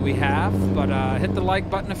how many we have, but hit the like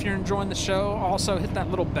button if you're enjoying the show. Also, hit that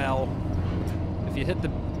little bell. If you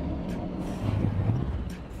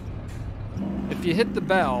hit the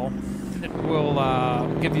bell, it will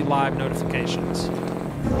give you live notifications.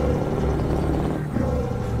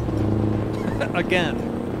 Again,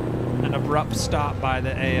 an abrupt stop by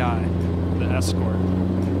the AI, the escort.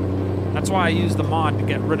 That's why I use the mod to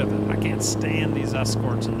get rid of it. I can't stand these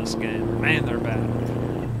escorts in this game. Man, they're bad.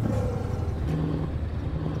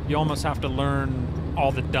 You almost have to learn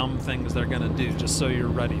all the dumb things they're gonna do just so you're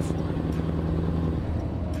ready for it.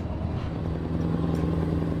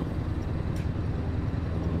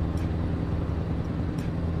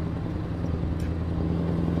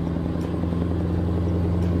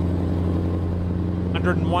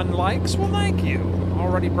 $101 likes? Well, thank you.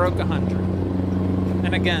 Already broke 100.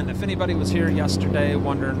 And again, if anybody was here yesterday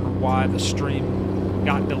wondering why the stream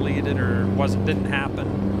got deleted or didn't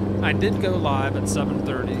happen, I did go live at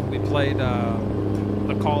 7:30. We played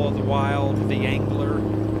The Call of the Wild, The Angler,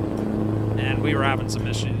 and we were having some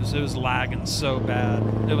issues. It was lagging so bad.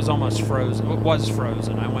 It was almost frozen. It was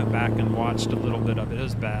frozen. I went back and watched a little bit of it. It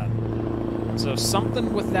was bad. So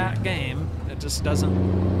something with that game, it just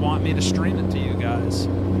doesn't want me to stream it to you guys.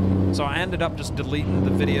 So I ended up just deleting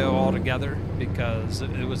the video altogether because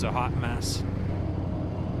it was a hot mess.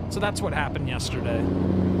 So that's what happened yesterday.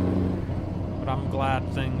 But I'm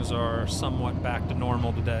glad things are somewhat back to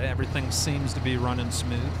normal today. Everything seems to be running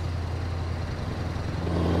smooth.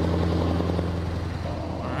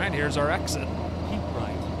 All right, here's our exit. Keep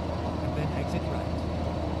right, and then exit right.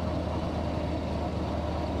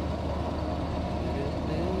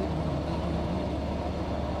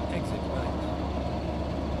 Exit right.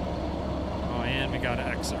 Oh, and we got to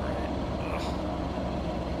exit right. Ugh.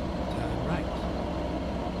 Turn right.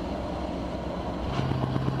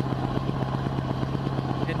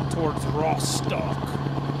 Heading towards Rostock.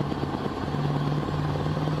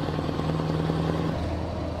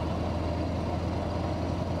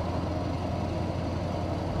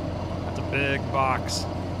 That's a big box.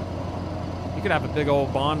 You could have a big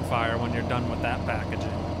old bonfire when you're done with that packaging.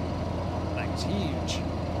 Thing's huge.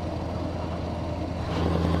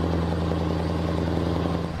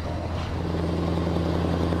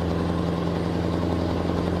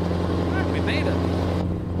 We made it.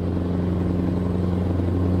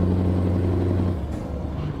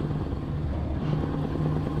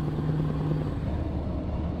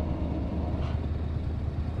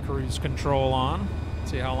 Cruise control on.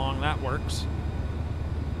 See how long that works.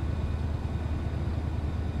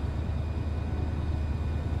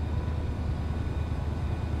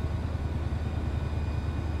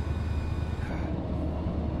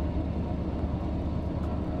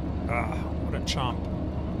 Ah, what a chomp.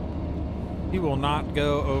 He will not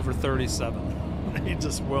go over 37. He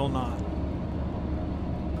just will not.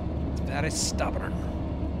 It's very stubborn.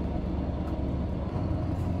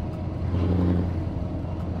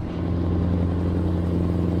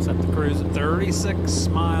 Set the cruise at 36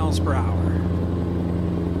 miles per hour.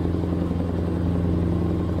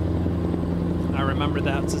 I remember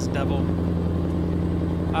that, says Devil.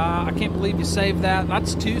 I can't believe you saved that.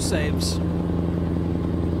 That's 2 saves.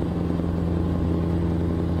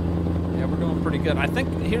 Yeah, we're doing pretty good. I think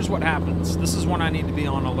here's what happens. This is when I need to be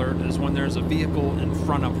on alert, is when there's a vehicle in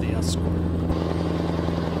front of the Escort.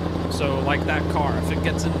 So like that car, if it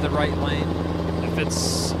gets into the right lane, if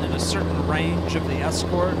it's in a certain range of the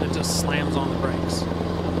Escort, it just slams on the brakes.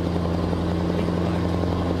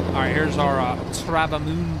 All right, here's our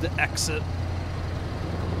Travemünde exit.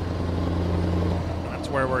 That's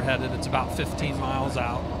where we're headed. It's about 15 miles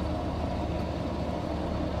out.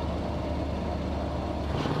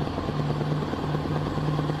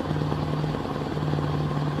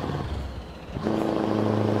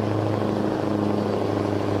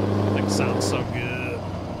 That sounds so good.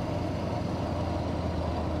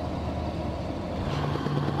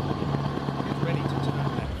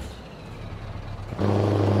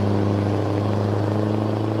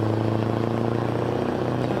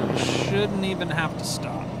 Shouldn't even have to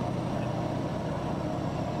stop.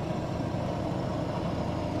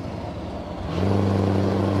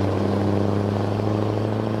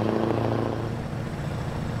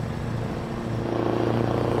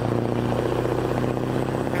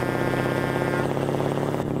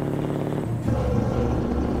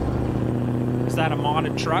 Is that a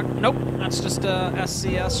modded truck? Nope, that's just a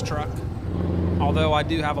SCS truck. Although I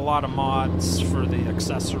do have a lot of mods for the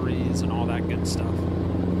accessories and all that good stuff.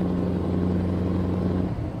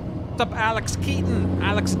 What's up, Alex Keaton?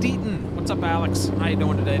 Alex Deaton. What's up, Alex? How you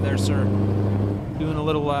doing today there, sir? Doing a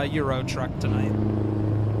little Euro truck tonight.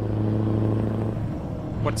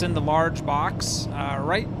 What's in the large box?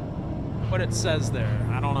 Right what it says there.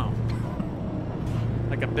 I don't know.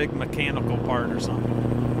 Like a big mechanical part or something.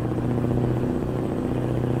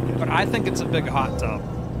 But I think it's a big hot tub.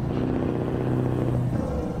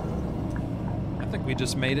 I think we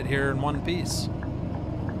just made it here in one piece.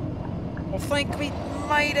 I think we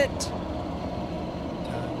made it.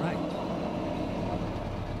 Turn right.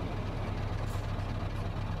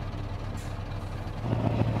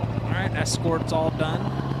 All right, Escort's all done.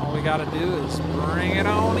 All we got to do is bring it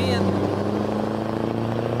on in.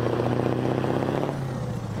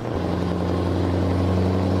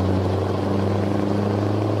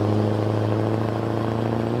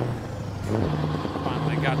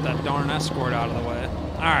 Finally got that darn Escort out of the way.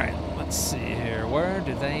 All right, let's see here. Where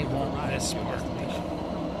do they want this work?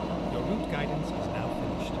 Your route guidance is now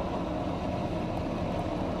finished.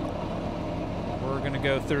 We're going to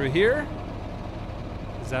go through here,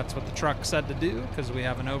 because that's what the truck said to do, because we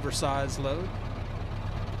have an oversized load.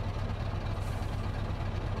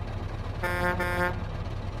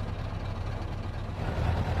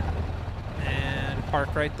 And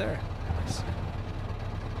park right there. Nice.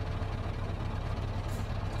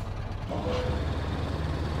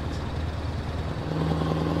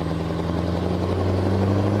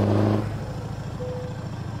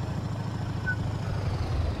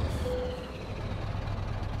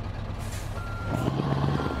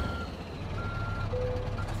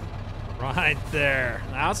 right there.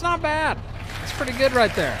 Now, it's not bad. It's pretty good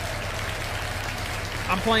right there.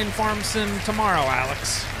 I'm playing Farm Sim tomorrow,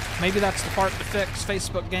 Alex. Maybe that's the part to fix.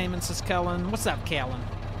 Facebook Gaming says Kellen. What's up, Kellen?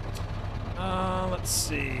 Let's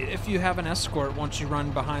see. If you have an escort, once you run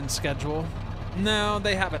behind schedule. No,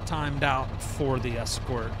 they have it timed out for the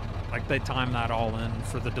escort. Like, they time that all in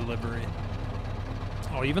for the delivery.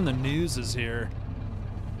 Oh, even the news is here.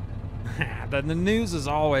 the news is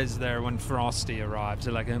always there when Frosty arrives.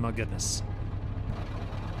 They're like, oh my goodness.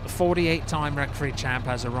 The 48-time Rec-Free champ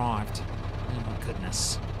has arrived. Oh my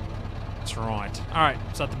goodness. That's right. Alright,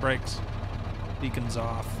 set the brakes. Beacon's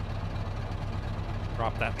off.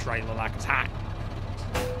 Drop that trailer like it's hot.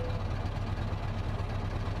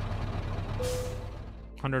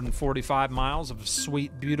 145 miles of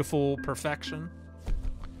sweet, beautiful perfection.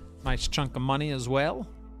 Nice chunk of money as well.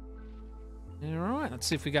 Alright, let's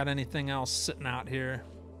see if we got anything else sitting out here.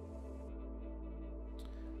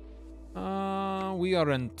 We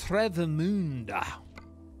are in Travemünde.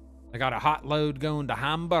 I got a hot load going to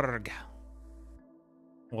Hamburg.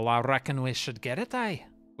 Well, I reckon we should get it, eh?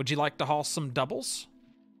 Would you like to haul some doubles?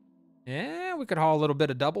 Yeah, we could haul a little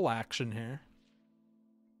bit of double action here.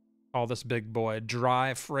 Call this big boy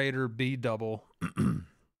Dry Freighter B double. And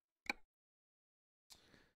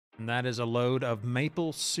that is a load of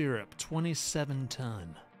maple syrup, 27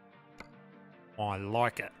 ton. Oh, I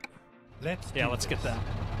like it. Let's get that.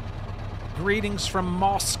 Greetings from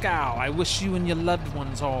Moscow. I wish you and your loved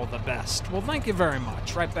ones all the best. Well, thank you very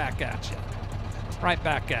much. Right back at you. Right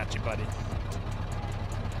back at you, buddy.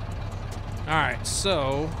 All right,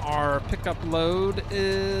 so our pickup load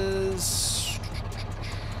is...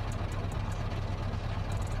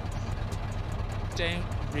 Don't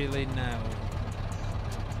really know.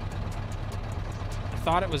 I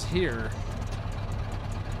thought it was here.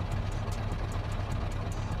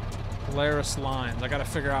 Polaris lines. I gotta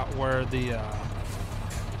figure out where the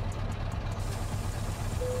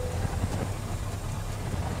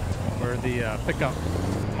pickup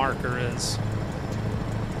marker is.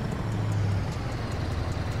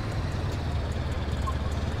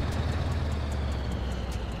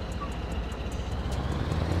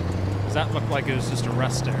 Does that look like it was just a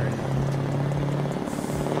rest area?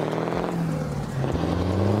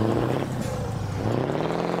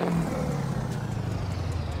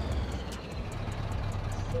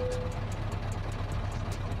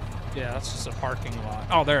 Yeah, that's just a parking lot.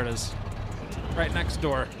 Oh, there it is. Right next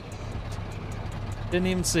door. Didn't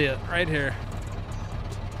even see it. Right here.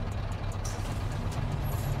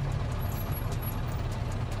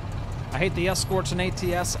 I hate the escorts in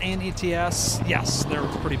ATS and ETS. Yes, they're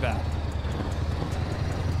pretty bad.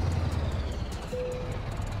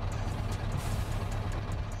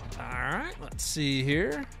 Alright, let's see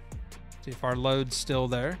here. See if our load's still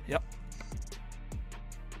there. Yep.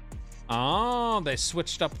 Oh, they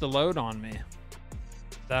switched up the load on me.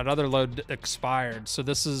 That other load expired. So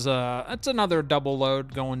this is it's another double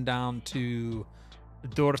load going down to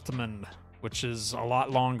Dortmund, which is a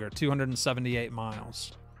lot longer, 278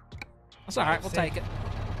 miles. That's all right, we'll take it.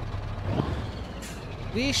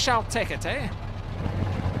 We shall take it, eh?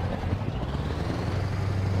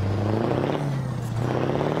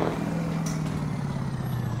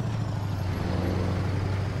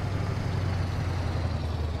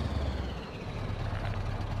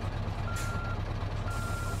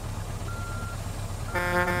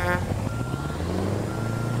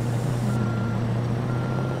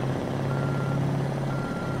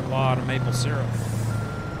 A lot of maple syrup.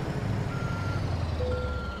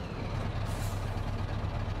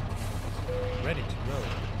 Ready to go.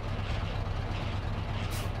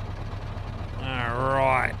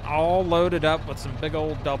 Alright, all loaded up with some big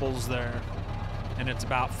old doubles there. And it's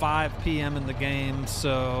about 5 p.m. in the game,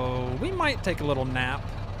 so we might take a little nap.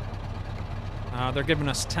 They're giving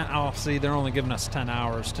us 10, oh, see, they're only giving us 10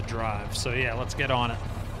 hours to drive. So yeah, let's get on it.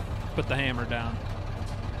 Put the hammer down.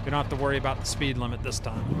 We don't have to worry about the speed limit this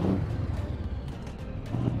time.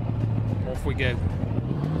 Off we go.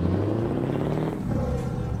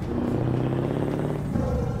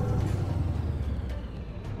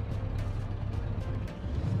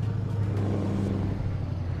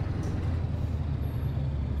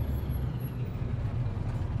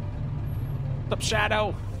 What's up,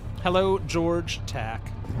 Shadow? Hello, George Tack.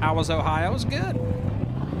 How was Ohio? It was good.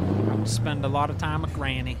 Got to spend a lot of time with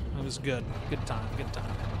Granny. It was good. Good time, good time.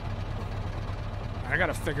 I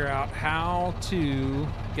gotta figure out how to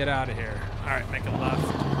get out of here. All right, make a left.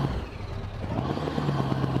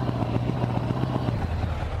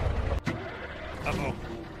 Uh-oh.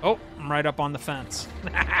 Oh, I'm right up on the fence.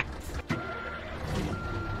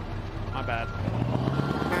 My bad.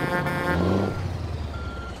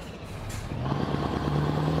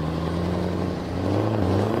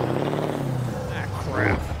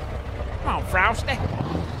 Bigrigfrosty?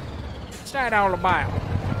 What's that all about?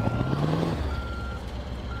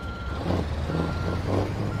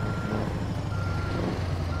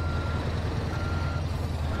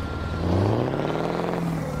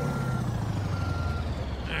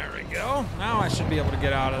 There we go. Now I should be able to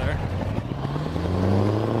get out of there.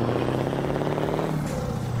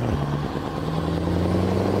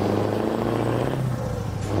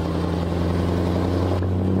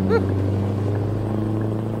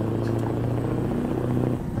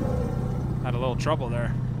 Trouble there.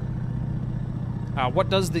 What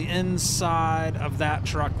does the inside of that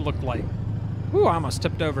truck look like? Ooh, I almost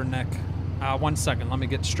tipped over, Nick. 1 second, let me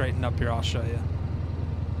get straightened up here. I'll show you.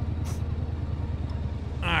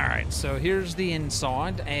 Alright, so here's the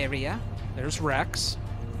inside area. There's Rex.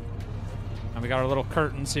 And we got our little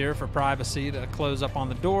curtains here for privacy to close up on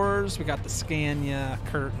the doors. We got the Scania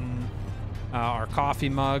curtain, our coffee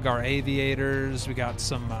mug, our aviators. We got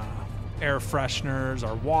some air fresheners,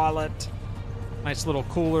 our wallet. Nice little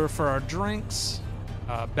cooler for our drinks,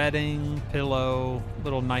 bedding, pillow,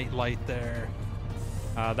 little night light there.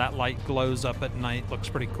 That light glows up at night, looks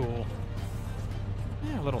pretty cool.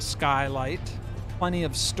 Yeah, a little skylight. Plenty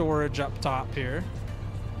of storage up top here.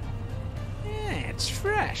 Yeah, it's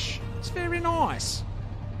fresh. It's very nice.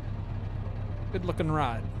 Good looking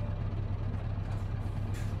ride.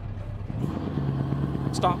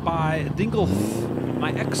 Stop by Dingle.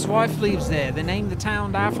 My ex-wife lives there. They named the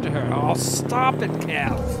town after her. Oh, stop it,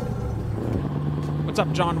 Kev. What's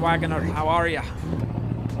up, John Wagoner? How are ya?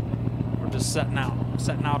 We're just setting out.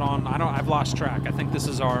 Setting out on, I've lost track. I think this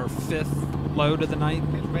is our 5th load of the night.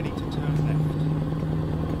 Get ready to turn left.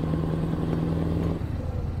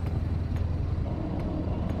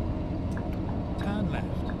 Turn left.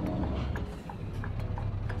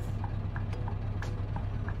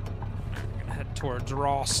 We're gonna head towards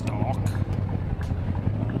Rawstock.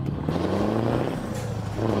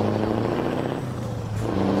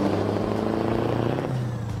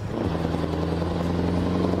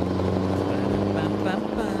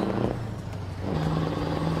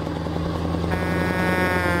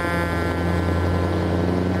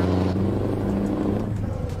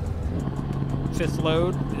 Fifth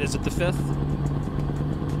load. Is it the 5th?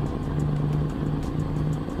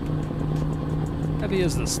 How heavy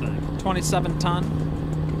is this thing? 27 ton?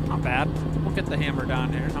 Not bad. We'll get the hammer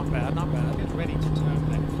down here. Not bad, not bad. Get ready to turn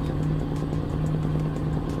left.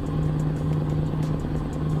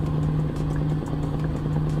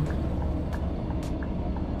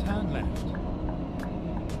 Turn left.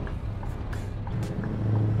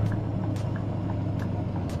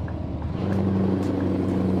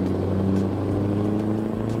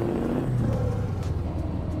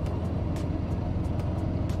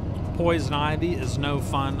 Poison ivy is no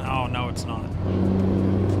fun. Oh, no, it's not.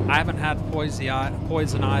 I haven't had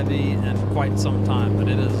poison ivy in quite some time, but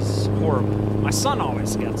it is horrible. My son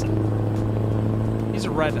always gets it. He's a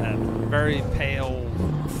redhead, very pale,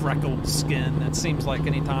 freckled skin. It seems like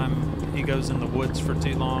anytime he goes in the woods for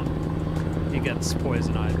too long, he gets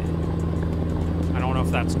poison ivy. I don't know if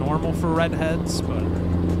that's normal for redheads, but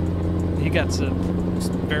he gets it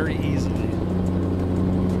very easily.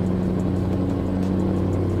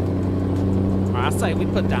 I say we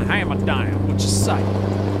put the hammer down. What you say?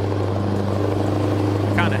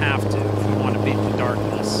 We kind of have to if we want to beat the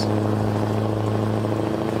darkness.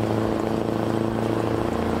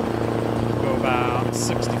 Go about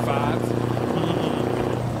 65.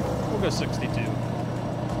 We'll go 62.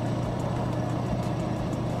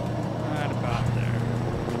 Right about there.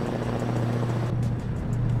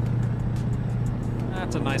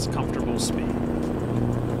 That's a nice, comfortable speed.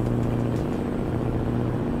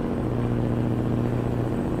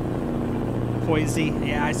 Poisey.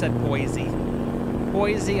 Yeah, I said poisey.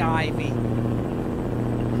 Poisey ivy.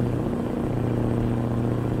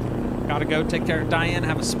 Gotta go. Take care. Diane,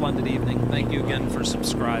 have a splendid evening. Thank you again for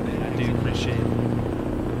subscribing. I do appreciate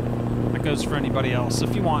it. That goes for anybody else.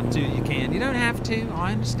 If you want to, you can. You don't have to.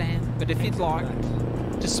 I understand. But if you'd like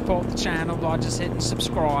to support the channel by just hitting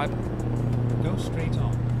subscribe. Go straight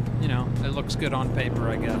on. You know, it looks good on paper,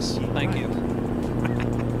 I guess. Thank you.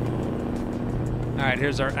 All right,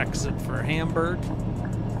 here's our exit for Hamburg.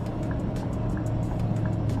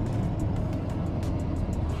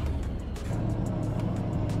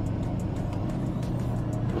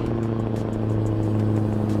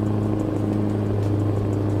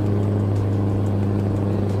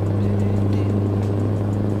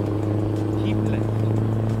 Keep left.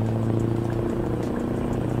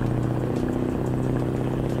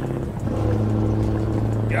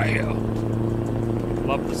 Yeah.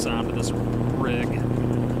 Love the sound of this rig.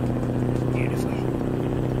 Beautifully.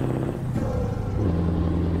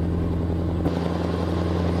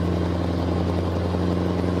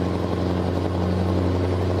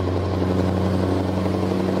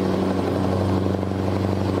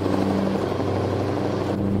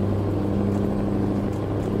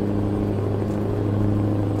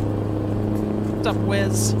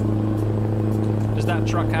 whiz. Does that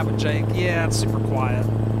truck have a Jake? Yeah, it's super quiet.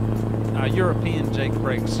 European Jake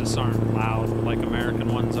brakes just aren't loud like American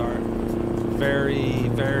ones are. Very,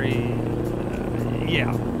 very,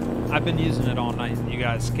 yeah. I've been using it all night and you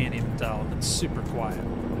guys can't even tell. It's super quiet.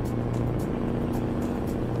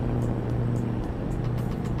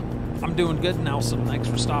 I'm doing good, Nelson. Thanks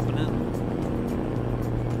for stopping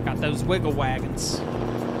in. Got those wiggle wagons.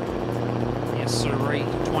 Yes, sirree.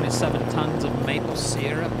 27 tons of maple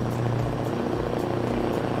syrup.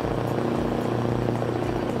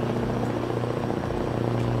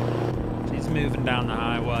 She's moving down the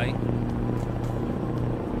highway.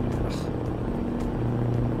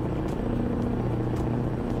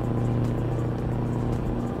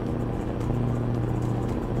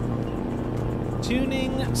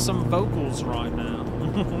 Tuning some vocals right now.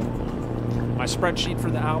 My spreadsheet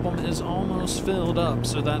for the album is almost filled up,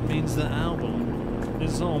 so that means the album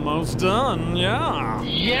is almost done. Yeah.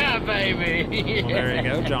 Yeah, baby. Well, there you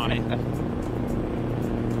go, Johnny.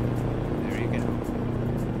 There you go.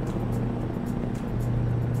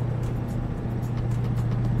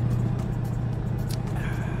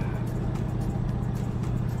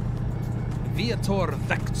 Viator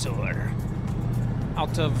Vector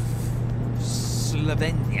out of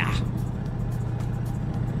Slovenia.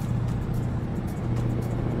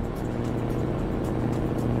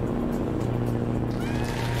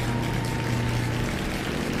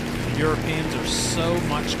 The Europeans are so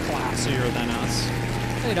much classier than us.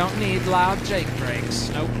 They don't need loud Jake brakes.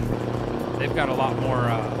 Nope. They've got a lot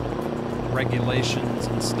more regulations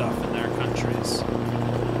and stuff in their countries.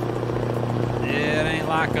 It ain't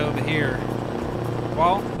like over here.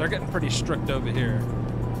 Well, they're getting pretty strict over here.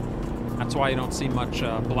 That's why you don't see much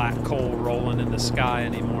black coal rolling in the sky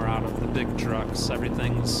anymore out of the big trucks.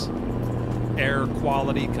 Everything's air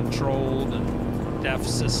quality controlled and DEF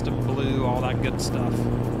system blue, all that good stuff.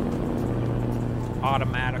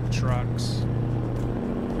 Automatic trucks.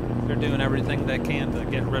 They're doing everything they can to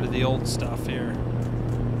get rid of the old stuff here.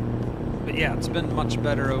 But yeah, it's been much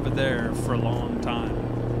better over there for a long time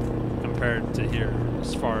compared to here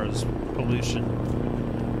as far as pollution.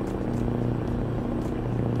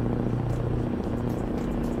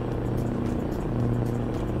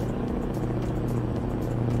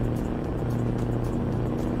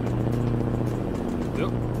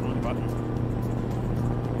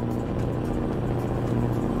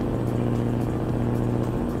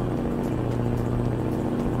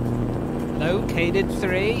 Located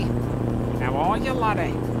 3. How are you,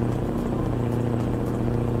 laddie?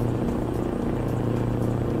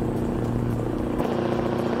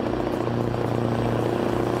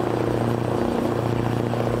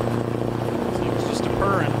 Seems just a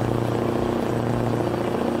purring.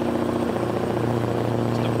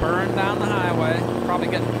 Just a purring down the highway. Probably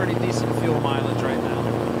getting pretty decent fuel mileage right now.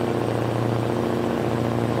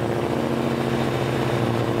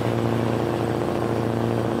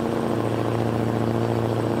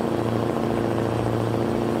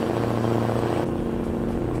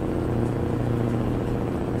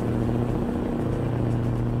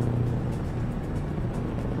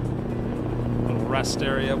 Rest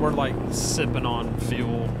area. We're like sipping on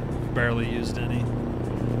fuel. Barely used any.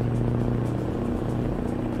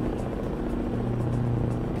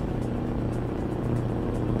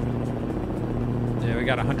 Yeah, we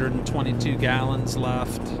got 122 gallons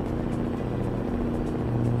left.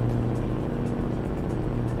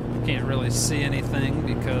 Can't really see anything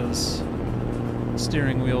because the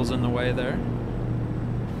steering wheel's in the way there.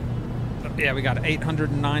 But yeah, we got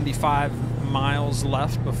 895 miles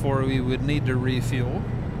left before we would need to refuel.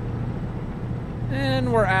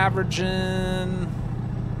 And we're averaging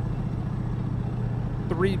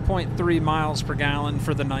 3.3 miles per gallon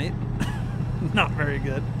for the night. Not very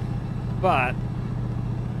good. But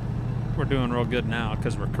we're doing real good now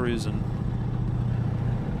because we're cruising.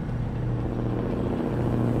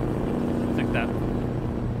 I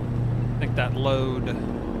think that load,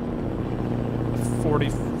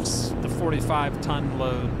 the 45 ton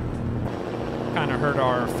load, kind of hurt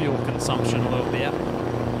our fuel consumption a little bit.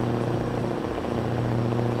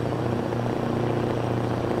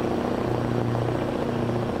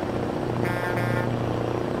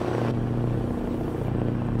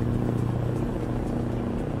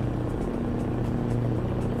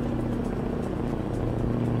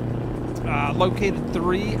 Located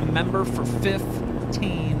 3, a member for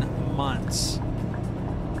 15 months.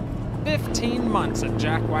 15 months at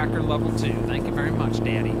Jack Whacker level 2. Thank you very much,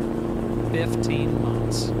 Daddy. 15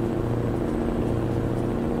 months.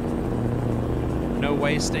 No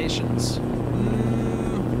way stations?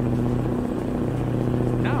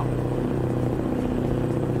 No.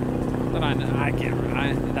 But I can't remember.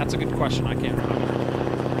 That's a good question. I can't remember.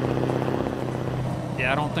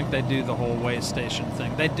 Yeah, I don't think they do the whole weigh station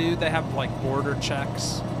thing. They do. They have like border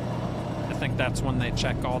checks. I think that's when they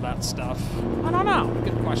check all that stuff. I don't know.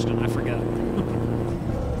 Good question. I forget.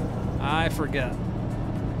 I forget.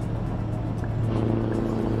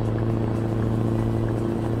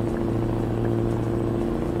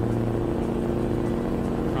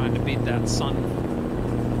 Trying to beat that sunset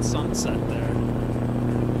there.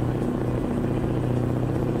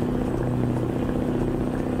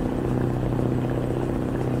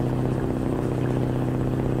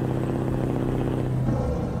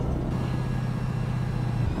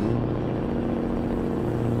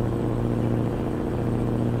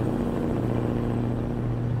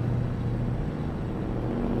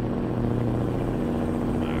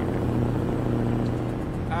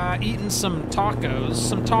 Eating some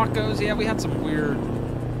tacos. Yeah, we had some weird.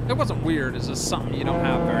 It wasn't weird. It's just something you don't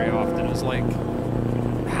have very often. It was like,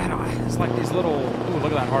 I don't know. It's like these little. Ooh,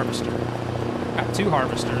 look at that harvester. Got 2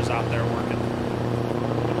 harvesters out there working.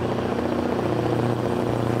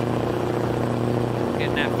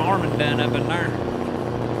 Getting that farming done up in there.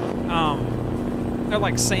 They're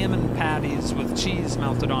like salmon patties with cheese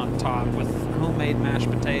melted on top with homemade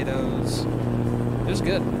mashed potatoes. It was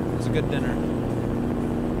good. It was a good dinner.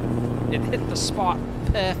 It hit the spot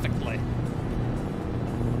perfectly.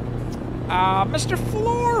 Mr.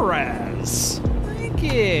 Flores. Thank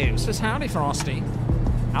you. Says, howdy, Frosty.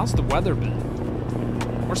 How's the weather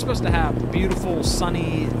been? We're supposed to have beautiful,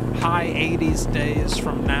 sunny, high 80s days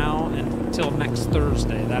from now until next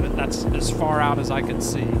Thursday. That's as far out as I can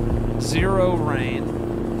see. 0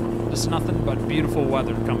 rain. Just nothing but beautiful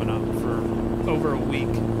weather coming up for over a week.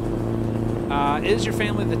 Is your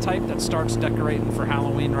family the type that starts decorating for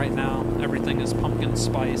Halloween right now? Everything is pumpkin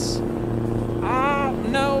spice.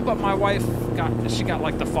 No, but my wife got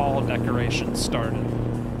like the fall decorations started.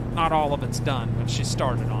 Not all of it's done, but she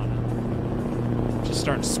started on it. She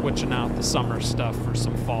started switching out the summer stuff for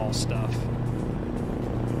some fall stuff.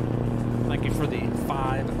 Thank you for the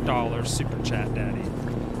 $5 super chat, Daddy.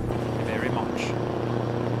 Thank you very much.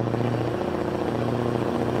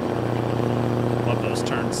 Love those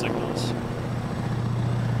turn signals.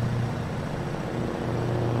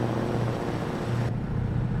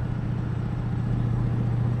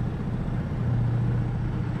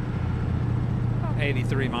 About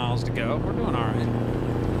 83 miles to go. We're doing all right.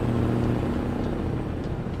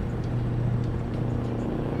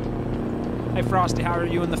 Hey Frosty, how are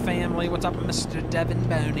you and the family? What's up, Mr. Devin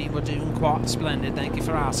Boney? We're doing quite splendid. Thank you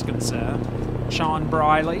for asking, sir. Sean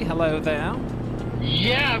Briley, hello there.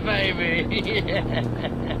 Yeah, baby.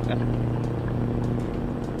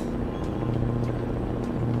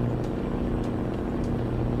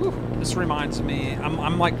 Whew, this reminds me,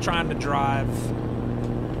 I'm like trying to drive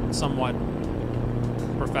somewhat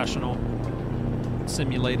professional,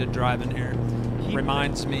 simulated driving here.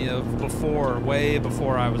 Reminds me of before, way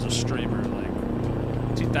before I was a streamer, like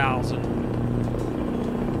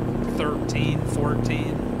 2013,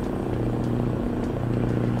 14.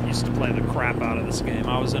 Used to play the crap out of this game.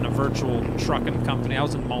 I was in a virtual trucking company. I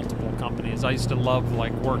was in multiple companies. I used to love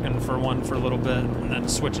like working for one for a little bit and then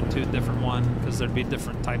switching to a different one because there'd be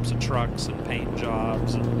different types of trucks and paint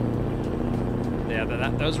jobs. And yeah,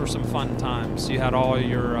 those were some fun times. You had all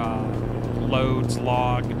your loads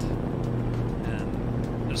logged.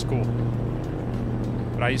 It was cool.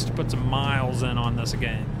 But I used to put some miles in on this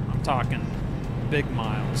game. I'm talking big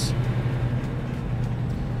miles.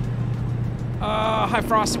 Hi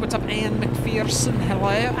Frosty, what's up? Ann McPherson, hello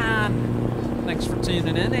Ann. Thanks for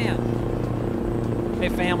tuning in, Ann. Hey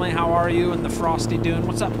family, how are you and the Frosty doing?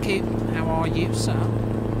 What's up, Coop? How are you, sir?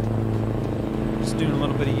 Just doing a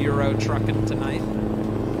little bit of Euro trucking tonight.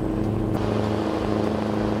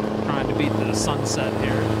 Trying to beat the sunset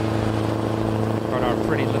here. Got our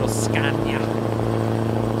pretty little Scania.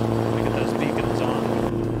 Look at those beacons on.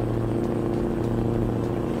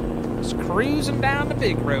 Just cruising down the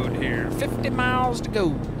big road here. 50 miles to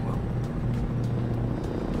go.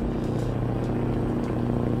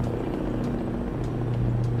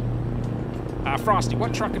 Frosty,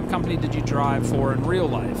 what trucking company did you drive for in real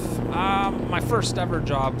life? My first ever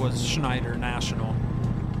job was Schneider National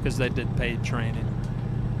because they did paid training.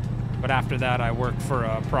 But after that, I worked for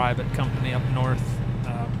a private company up north.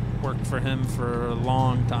 Worked for him for a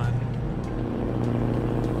long time.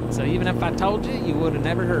 So even if I told you, you would have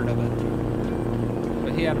never heard of it.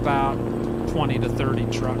 But he had about 20 to 30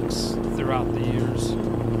 trucks throughout the years.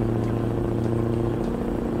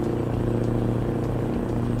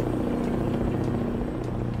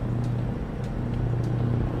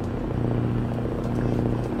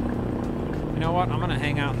 You know what? I'm going to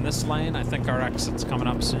hang out in this lane. I think our exit's coming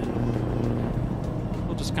up soon.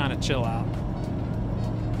 We'll just kind of chill out.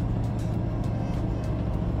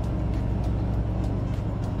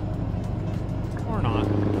 Or not.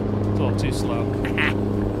 It's a little too slow.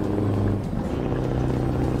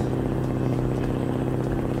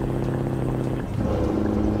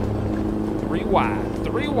 3 wide.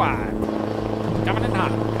 3 wide. Coming in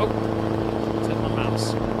hot. Oh. It's hit my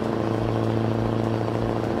mouse.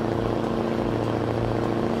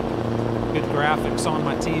 Good graphics on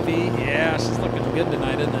my TV. Yeah, she's looking good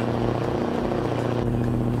tonight, isn't it?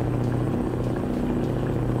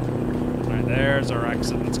 All right, there's our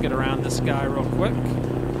exit. Let's get around this guy real quick.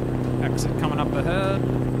 Exit coming up ahead.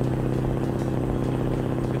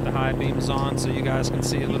 Get the high beams on so you guys can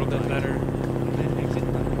see a little bit better. Then exit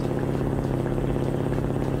right.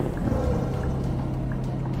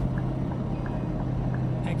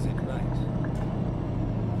 Exit right.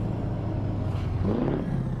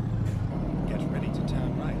 Get ready to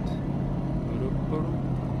turn right.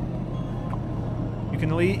 You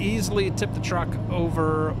can easily tip the truck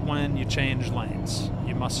over when you change lanes.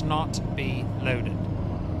 You must not be loaded.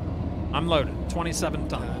 I'm loaded. 27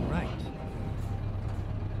 ton. Turn right.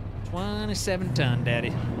 27 ton,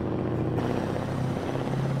 daddy.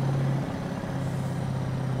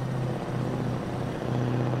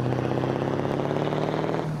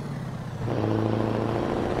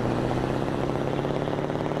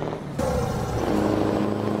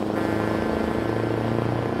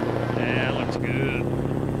 Yeah, looks good.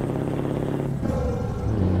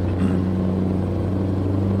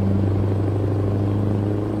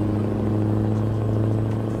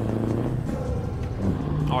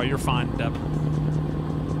 Oh, you're fine, Devin.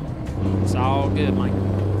 It's all good, Mike.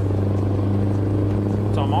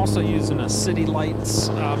 So I'm also using a City Lights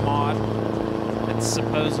mod. It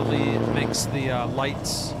supposedly makes the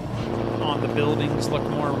lights on the buildings look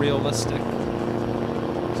more realistic.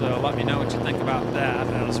 So let me know what you think about that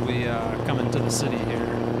as we come into the city here.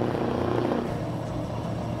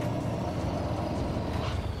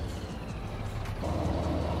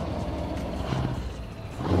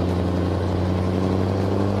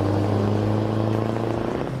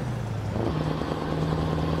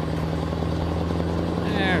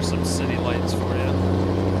 There's some city lights for you.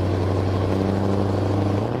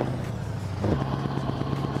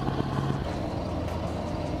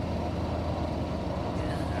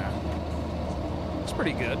 Yeah. It's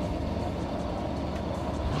pretty good.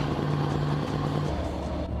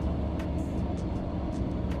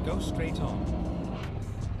 Go straight on.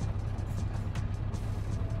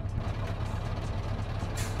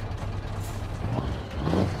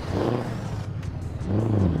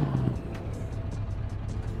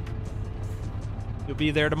 You'll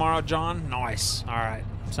be there tomorrow, John? Nice. All right.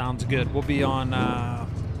 Sounds good. We'll be on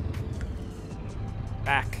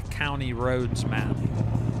back county roads map. Then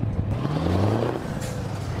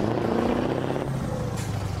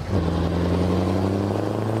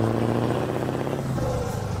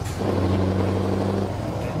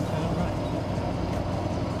turn right.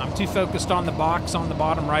 I'm too focused on the box on the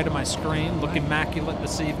bottom right of my screen. Look immaculate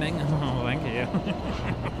this evening. Oh, thank you.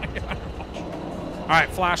 All right,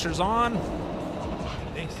 flashers on.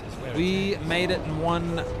 This is where We it ends. made it in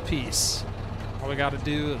one piece. All we got to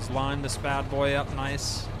do is line this bad boy up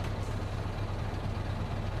nice.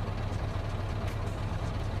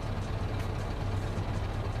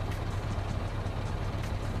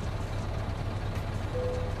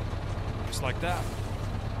 Just like that.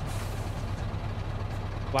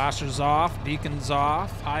 Flashers off, beacons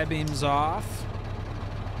off, high beams off,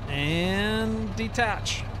 and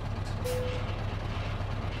detach.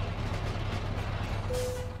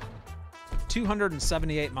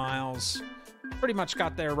 $278 miles. Pretty much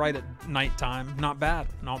got there right at nighttime. Not bad.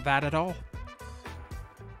 Not bad at all.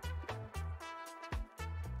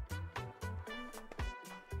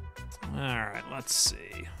 All right, let's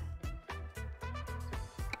see.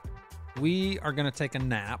 We are going to take a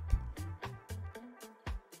nap.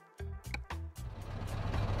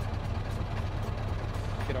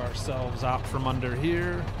 Get ourselves out from under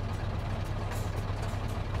here.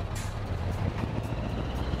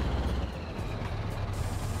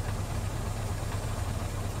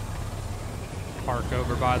 Park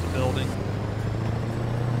over by the building.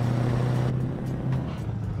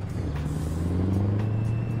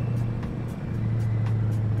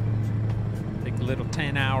 Take a little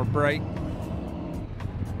 10-hour break.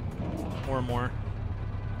 Or more.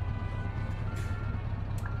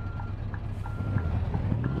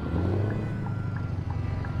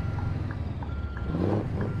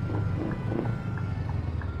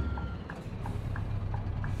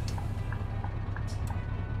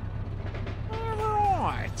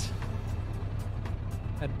 Right.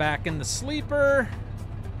 back in the sleeper.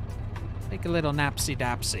 Take a little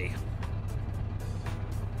napsy-dapsy.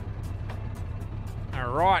 All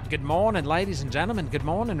right, good morning, ladies and gentlemen. Good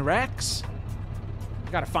morning, Rex.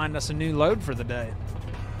 We gotta find us a new load for the day.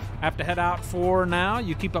 I have to head out for now.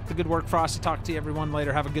 You keep up the good work, Frosty. Talk to you everyone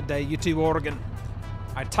later. Have a good day. You too, Oregon.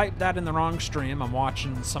 I typed that in the wrong stream. I'm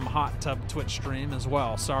watching some hot tub Twitch stream as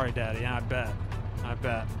well. Sorry, Daddy. I bet. I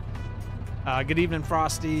bet. Good evening,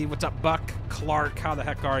 Frosty. What's up, Buck? Clark, how the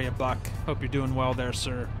heck are you, Buck? Hope you're doing well there,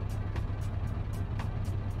 sir.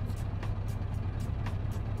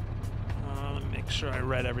 Let me make sure I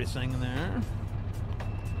read everything there.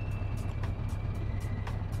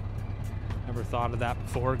 Never thought of that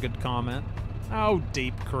before. Good comment. Oh,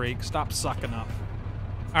 Deep Creek. Stop sucking up.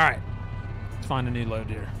 All right. Let's find a new load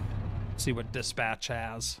here. See what dispatch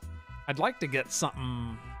has. I'd like to get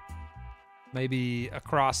something maybe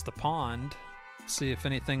across the pond. See if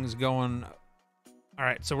anything's going. All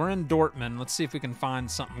right, so we're in Dortmund. Let's see if we can find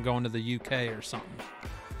something going to the UK or something.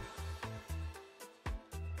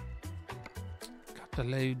 Got the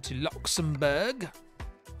load to Luxembourg.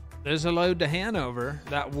 There's a load to Hanover.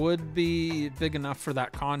 That would be big enough for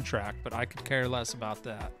that contract, but I could care less about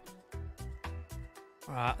that.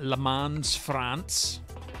 Le Mans, France.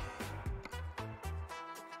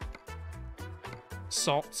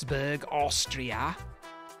 Salzburg, Austria.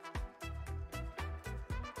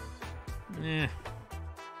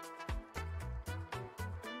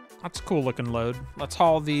 That's a cool looking load. Let's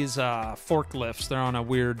haul these forklifts. They're on a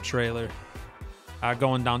weird trailer.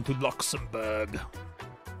 Going down to Luxembourg.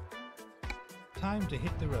 Time to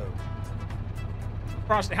hit the road.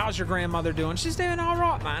 Frosty, how's your grandmother doing? She's doing all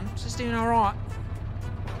right, man. She's doing all right.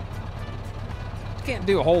 She can't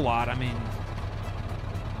do a whole lot. I mean,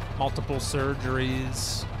 multiple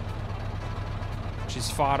surgeries. She's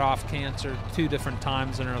fought off cancer 2 different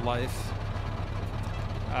times in her life.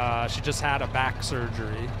 She just had a back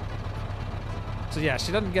surgery. So yeah,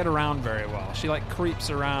 she doesn't get around very well. She like creeps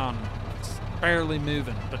around, barely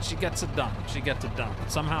moving, but she gets it done. She gets it done.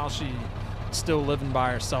 Somehow she's still living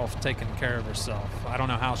by herself, taking care of herself. I don't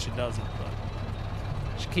know how she does it, but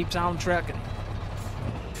she keeps on trekking.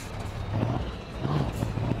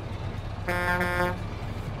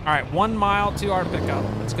 All right, 1 mile to our pickup.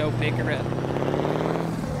 Let's go pick her up.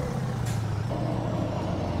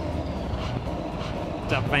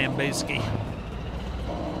 What's up, Van Boosky?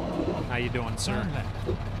 How you doing, sir?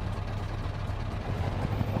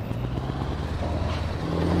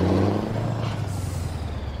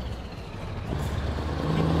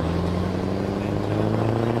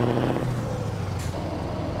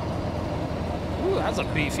 Ooh, that's a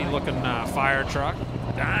beefy looking fire truck.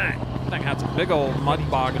 Dang, that thing had some big old mud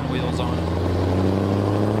boggin wheels on it.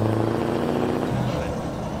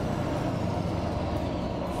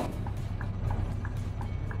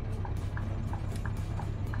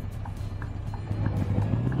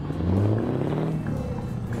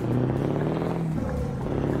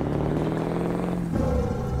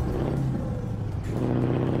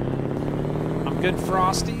 Good,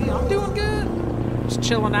 Frosty. I'm doing good. Just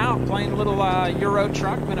chilling out, playing a little Euro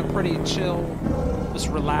Truck. Been a pretty chill, just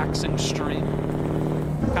relaxing stream.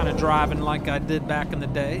 Kind of driving like I did back in the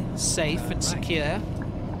day, safe and secure.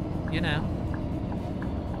 You know.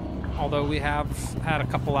 Although we have had a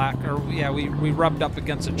couple we rubbed up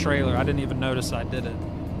against a trailer. I didn't even notice I did it.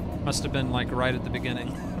 Must have been like right at the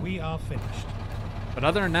beginning. We are finished. But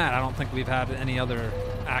other than that, I don't think we've had any other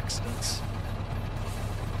accidents.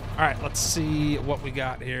 All right, let's see what we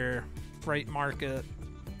got here. Freight market.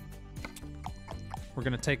 We're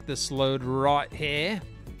gonna take this load right here.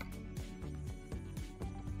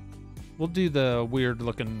 We'll do the weird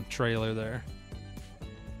looking trailer there.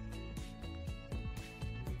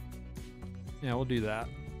 Yeah, we'll do that.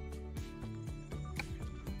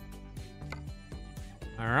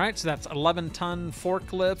 All right, so that's 11-ton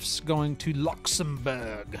forklifts going to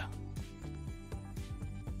Luxembourg.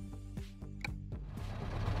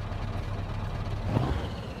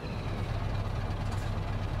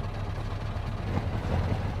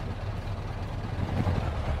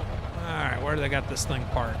 Where do they got this thing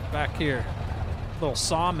parked? Back here. Little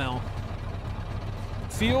sawmill.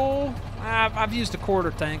 Fuel? I've used a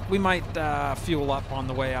quarter tank. We might fuel up on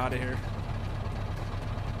the way out of here.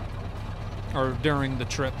 Or during the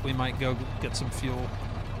trip, we might go get some fuel.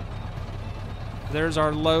 There's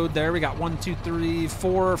our load there. We got 1, 2, 3,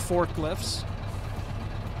 4 forklifts.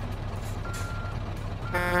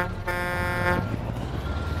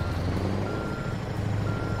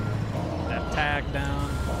 That tag down.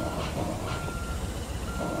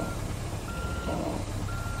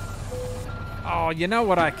 Oh, you know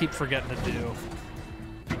what I keep forgetting to do?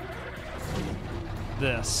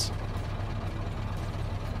 this.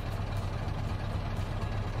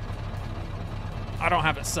 I don't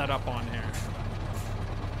have it set up on here.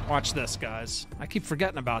 Watch this, guys. I keep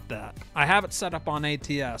forgetting about that. I have it set up on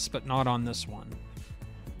ATS, but not on this one.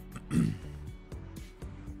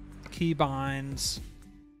 Keybinds.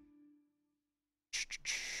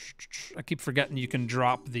 I keep forgetting you can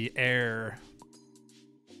drop the air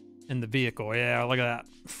in the vehicle. Yeah, look at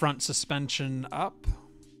that. Front suspension up.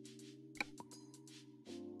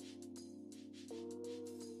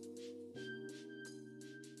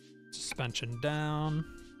 Suspension down.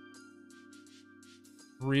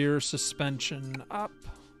 Rear suspension up.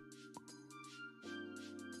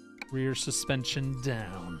 Rear suspension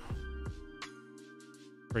down.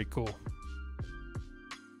 Very cool.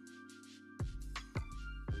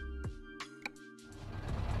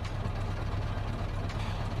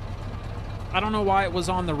 I don't know why it was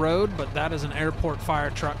on the road, but that is an airport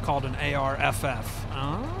fire truck called an ARFF.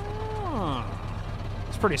 Oh,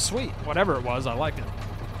 it's pretty sweet. Whatever it was, I like it.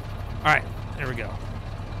 All right, here we go.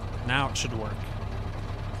 Now it should work.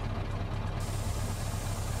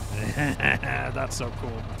 That's so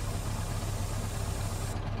cool.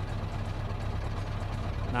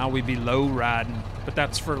 Now we be low riding, but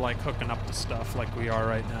that's for like hooking up to stuff like we are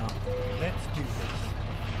right now. Let's do this.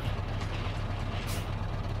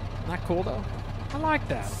 Isn't that cool though? I like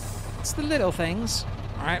that. It's the little things.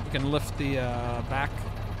 All right, we can lift the back.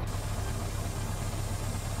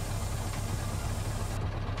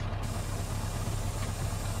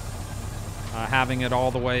 Having it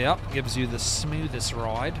all the way up gives you the smoothest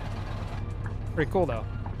ride. Pretty cool though.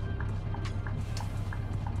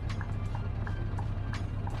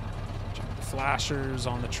 Check the flashers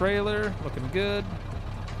on the trailer, looking good.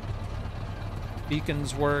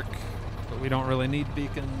 Beacons work, but we don't really need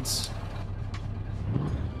beacons.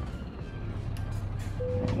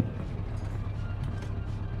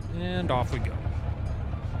 And off we go.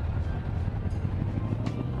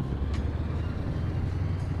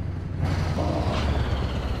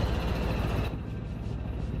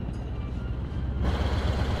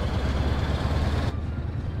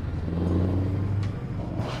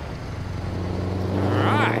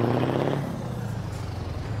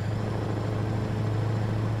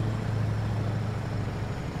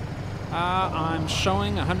 I'm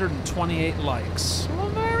showing 128 likes. Well,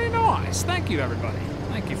 very nice. Thank you, everybody.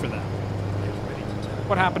 Thank you for that.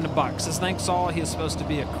 What happened to Buck? Says, thanks all. He is supposed to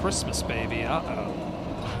be a Christmas baby.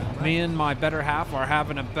 Uh-oh. Me and my better half are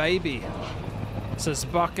having a baby. Says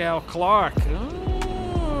Buck L. Clark. Ooh.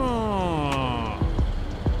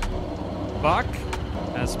 Buck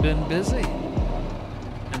has been busy.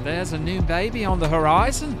 And there's a new baby on the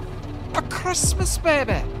horizon. A Christmas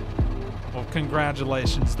baby. Well,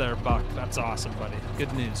 congratulations there, Buck. That's awesome, buddy.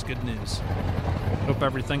 Good news, good news. Hope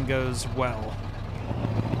everything goes well.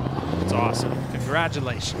 It's awesome.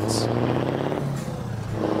 Congratulations.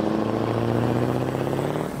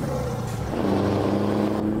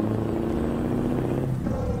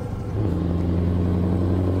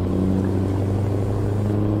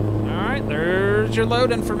 All right, there's your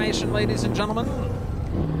load information, ladies and gentlemen.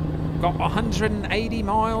 Got 180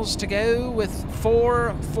 miles to go with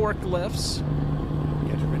 4 forklifts.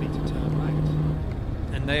 Get ready to turn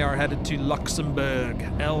right. And they are headed to Luxembourg.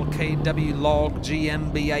 LKW Log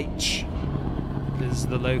GmbH is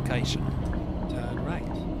the location. Turn right.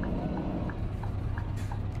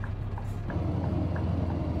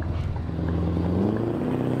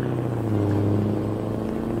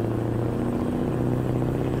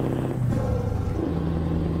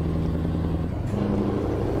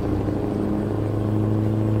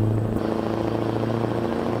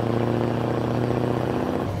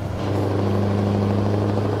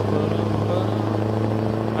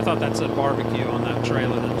 That said barbecue on that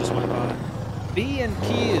trailer that just went by.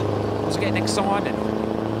 B&Q was getting excited.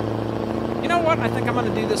 You know what I think I'm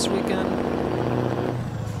going to do this weekend?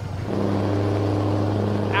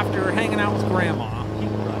 After hanging out with Grandma,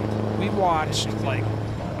 we watched like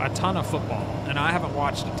a ton of football, and I haven't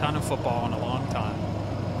watched a ton of football in a long time.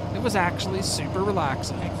 It was actually super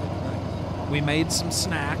relaxing. We made some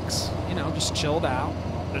snacks, you know, just chilled out.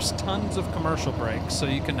 There's tons of commercial breaks, so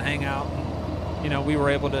you can hang out and, you know, we were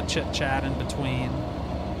able to chit-chat in between.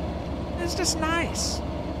 It's just nice.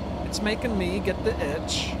 It's making me get the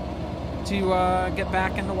itch to get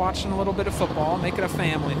back into watching a little bit of football, make it a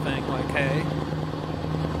family thing, like, hey,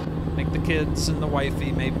 make the kids and the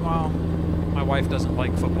wifey maybe, well, my wife doesn't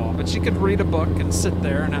like football, but she could read a book and sit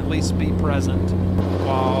there and at least be present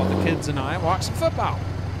while the kids and I watch some football.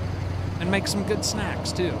 And make some good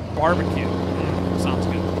snacks, too. Barbecue. Sounds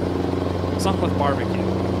good. Something with barbecue.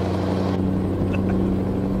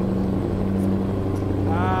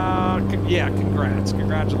 Yeah, congrats.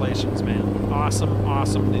 Congratulations, man. Awesome,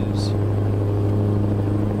 awesome news.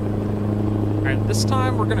 All right, this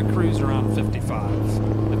time we're going to cruise around 55,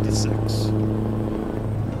 56.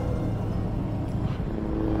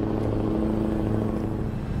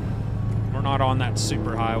 We're not on that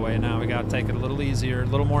super highway now. We got to take it a little easier, a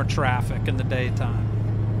little more traffic in the daytime.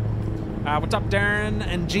 What's up, Darren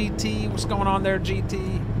and GT? What's going on there,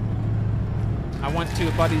 GT? I went to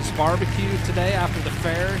a buddy's barbecue today after the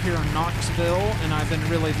fair here in Knoxville, and I've been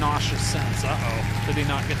really nauseous since. Uh-oh. Did he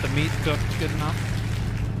not get the meat cooked good enough?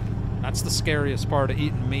 That's the scariest part of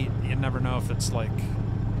eating meat. You never know if it's, like,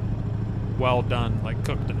 well done, like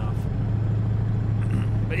cooked enough.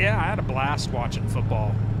 But yeah, I had a blast watching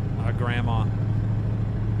football. Grandma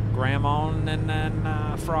and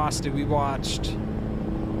then Frosty, we watched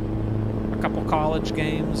a couple college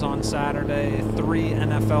games on Saturday, 3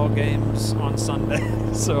 NFL games on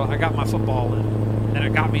Sunday. So I got my football in, and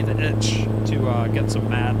it got me the itch to get some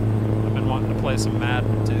Madden. I've been wanting to play some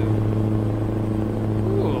Madden too.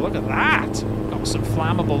 Ooh, look at that! Got some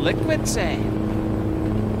flammable liquids, eh?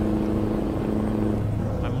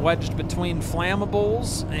 I'm wedged between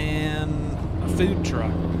flammables and a food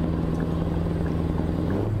truck.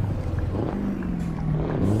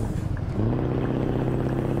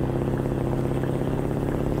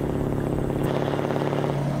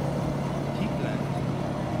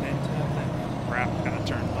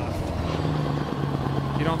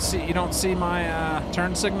 You don't see my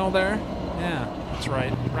turn signal there? Yeah, that's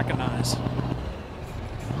right. Recognize.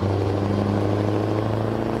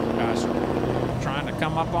 Guys, trying to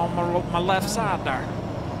come up on my left side there.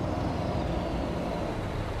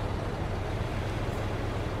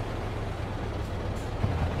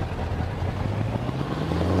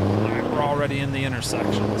 All right, we're already in the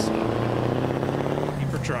intersection, so keep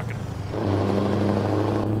her trucking.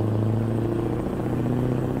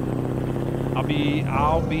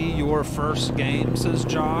 I'll be your first game, says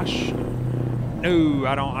Josh. No,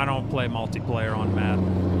 I don't play multiplayer on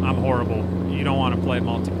Madden. I'm horrible. You don't want to play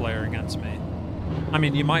multiplayer against me. I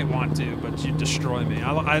mean, you might want to, but you destroy me.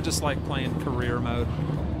 I just like playing career mode.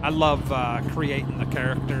 I love creating the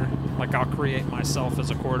character. Like, I'll create myself as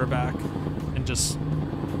a quarterback and just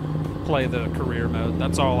play the career mode.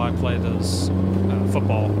 That's all I play, those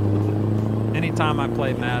football. Anytime I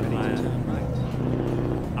play Madden,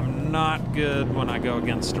 I'm not good when I go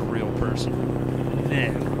against a real person.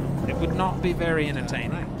 No, it would not be very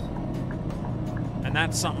entertaining. And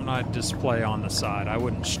that's something I'd just play on the side. I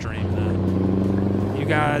wouldn't stream that. You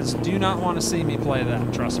guys do not want to see me play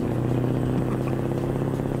that, trust me.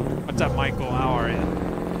 What's up, Michael? How are you?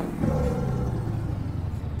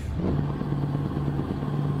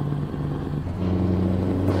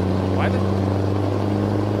 Why did...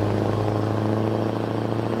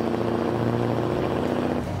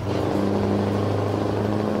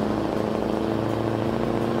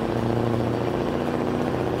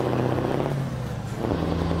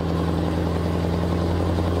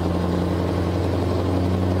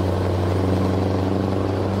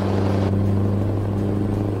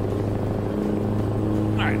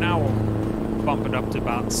 to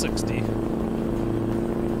about 60.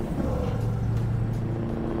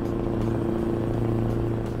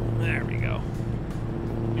 There we go.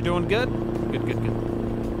 You doing good? Good, good, good.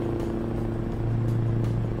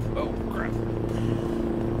 Oh, crap.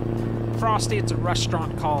 Frosty, it's a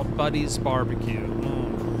restaurant called Buddy's Barbecue.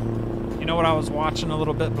 You know what I was watching a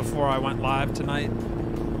little bit before I went live tonight?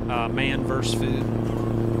 Man vs. Food.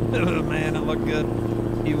 Man, it looked good.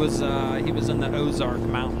 He was in the Ozark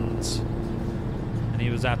Mountains. He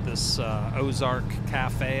was at this Ozark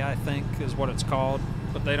Cafe, I think is what it's called,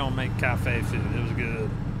 but they don't make cafe food. It was good.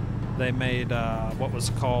 They made what was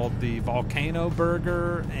called the Volcano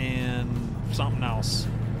Burger and something else,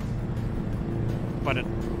 but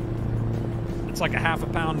it's like a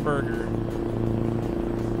half-a-pound burger,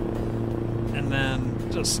 and then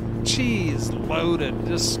just cheese loaded,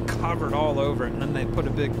 just covered all over it, and then they put a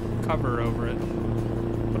big cover over it,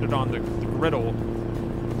 and put it on the griddle.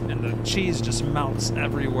 And the cheese just melts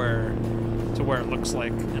everywhere to where it looks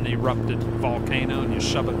like an erupted volcano, and you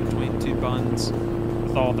shove it between two buns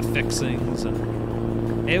with all the fixings,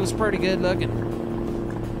 and it was pretty good looking.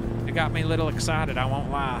 It got me a little excited, I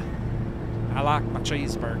won't lie. I like my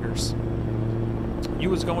cheeseburgers. You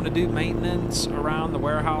was going to do maintenance around the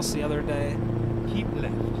warehouse the other day? Keep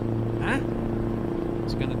left. Huh? I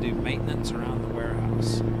was going to do maintenance around the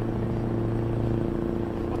warehouse.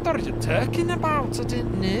 What are you talking about? I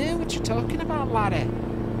didn't know what you're talking about, laddie.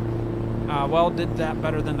 Well, did that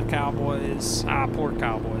better than the Cowboys. Poor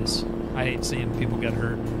Cowboys. I hate seeing people get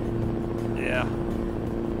hurt. Yeah.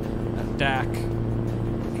 Dak,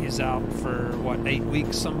 batteries out for, what, 8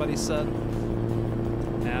 weeks, somebody said?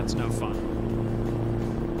 That's no fun.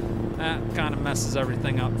 That kind of messes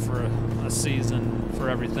everything up for a season, for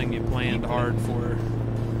everything you planned hard for.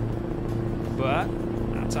 But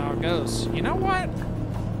that's how it goes. You know what?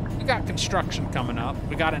 We got construction coming up.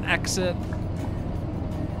 We got an exit.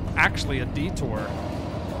 Actually, a detour.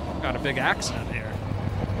 Got a big accident here.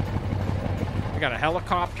 We got a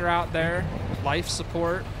helicopter out there. Life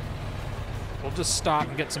support. We'll just stop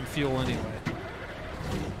and get some fuel anyway.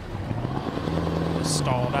 Just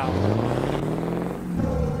stall it out.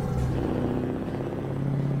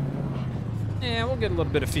 Yeah, we'll get a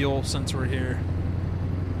little bit of fuel since we're here.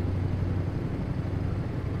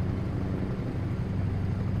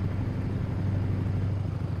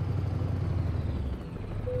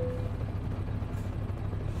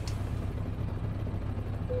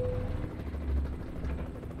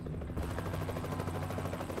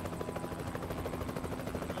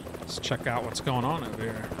 Let's check out what's going on over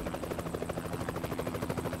here.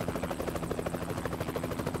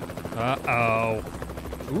 Uh-oh.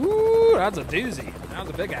 Ooh, that's a doozy. That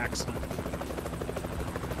was a big accident.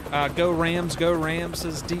 Go Rams,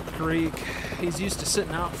 says Deep Creek. He's used to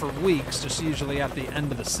sitting out for weeks, just usually at the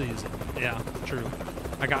end of the season. Yeah, true.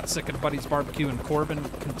 I got sick of Buddy's Barbecue in Corbin,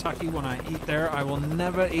 Kentucky. When I eat there, I will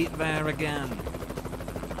never eat there again.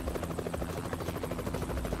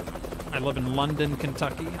 I live in London,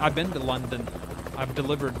 Kentucky. I've been to London. I've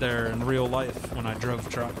delivered there in real life when I drove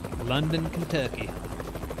truck. London, Kentucky.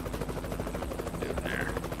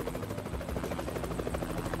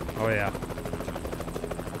 Oh yeah.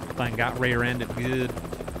 Thing got rear-ended good.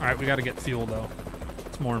 Alright, we gotta get fuel though.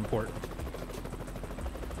 It's more important.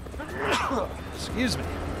 Excuse me.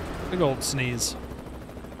 Big old sneeze.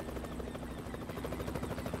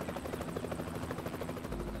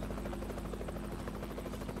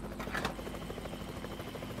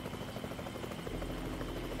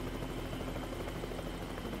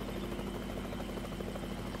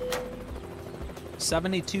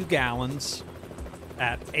 $72 gallons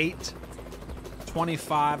at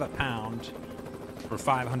 $8.25 a pound for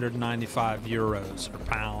 595 euros or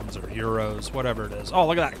pounds or euros, whatever it is. Oh,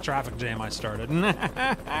 look at that traffic jam I started. All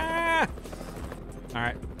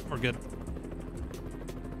right, we're good.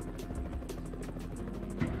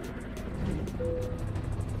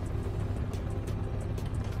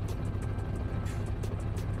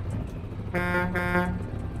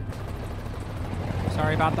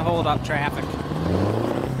 Sorry about the hold-up traffic.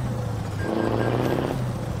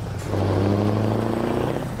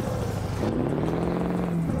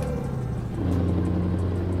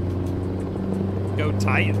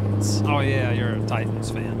 Titans. Oh yeah, you're a Titans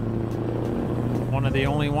fan. One of the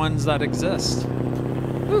only ones that exist.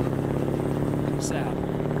 Whew. Sad.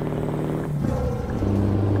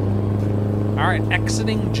 All right,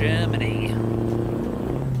 exiting Germany.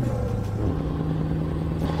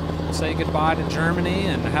 Say goodbye to Germany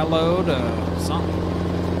and hello to something.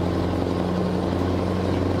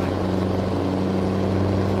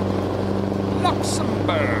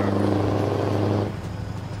 Luxembourg.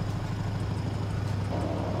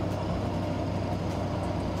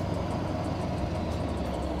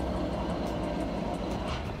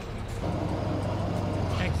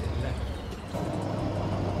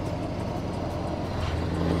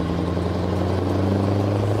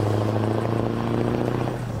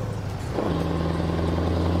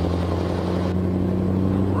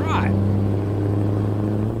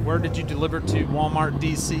 Did you deliver to Walmart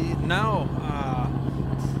DC? No.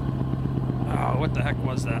 Oh, what the heck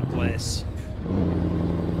was that place?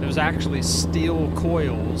 It was actually steel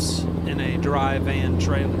coils in a dry van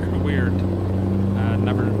trailer. Weird.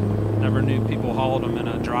 Never knew people hauled them in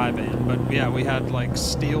a dry van. But yeah, we had like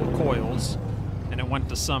steel coils, and it went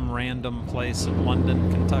to some random place in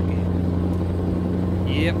London, Kentucky.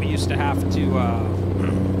 Yep, we used to have to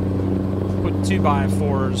put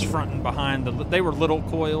 2x4s front and behind. They were little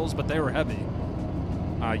coils, but they were heavy.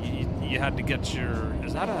 You had to get your...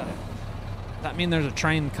 Does that mean there's a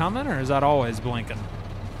train coming, or is that always blinking?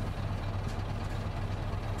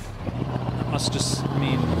 That must just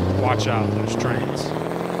mean watch out, there's trains.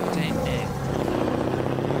 Dang.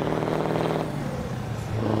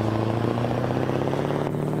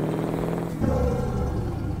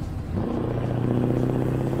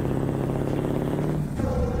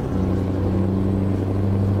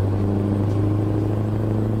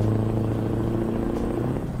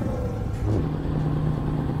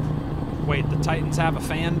 Titans have a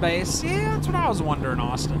fan base? Yeah, that's what I was wondering,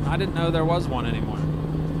 Austin. I didn't know there was one anymore.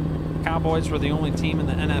 Cowboys were the only team in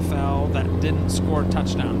the NFL that didn't score a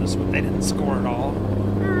touchdown this week. They didn't score at all.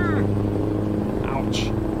 Ouch.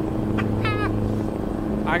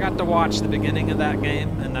 I got to watch the beginning of that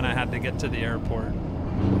game, and then I had to get to the airport.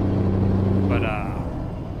 But,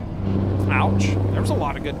 ouch. There was a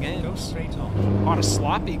lot of good Go games. straight on. A lot of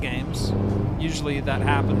sloppy games. Usually that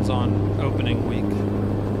happens on opening week.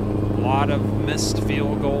 A lot of missed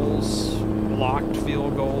field goals, blocked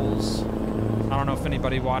field goals. I don't know if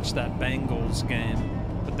anybody watched that Bengals game,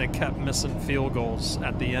 but they kept missing field goals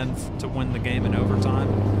at the end to win the game in overtime.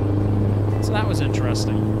 So that was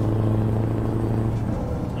interesting.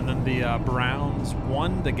 And then the Browns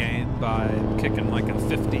won the game by kicking like a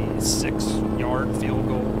 56-yard field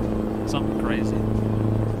goal. Something crazy.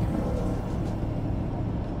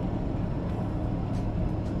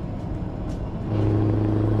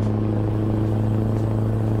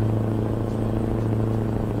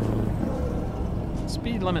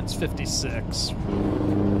 Speed limit's 56.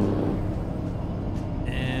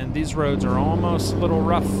 And these roads are almost a little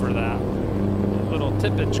rough for that. A little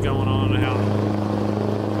tippage going on out.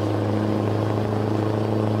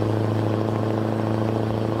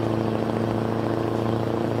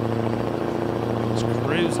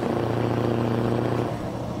 Cruising. Go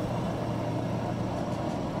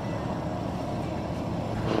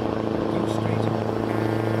straight on.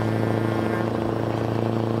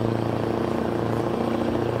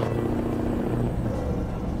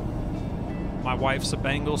 My wife's a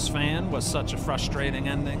Bengals fan. Was such a frustrating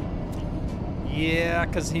ending. Yeah,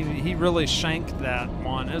 because he really shanked that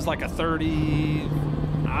one. It was like a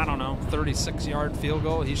 36-yard field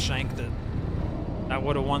goal. He shanked it. That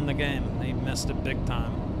would have won the game. He missed it big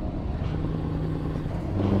time.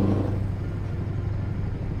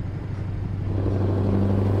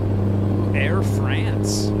 Air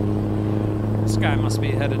France. This guy must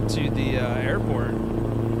be headed to the airport.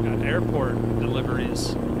 Got airport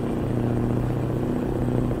deliveries.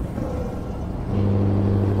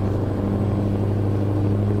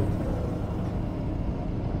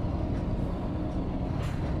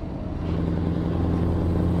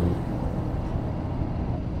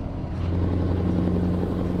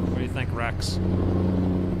 Rex.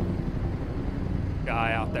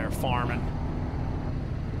 Guy out there farming.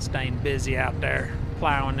 Staying busy out there,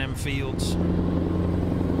 plowing them fields.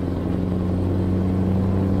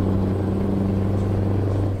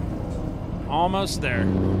 Almost there,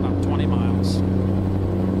 about 20 miles.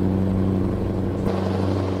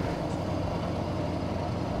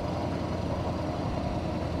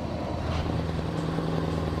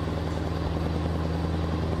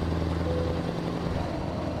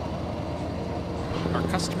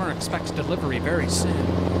 Customer expects delivery very soon.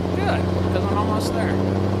 Good, because I'm almost there.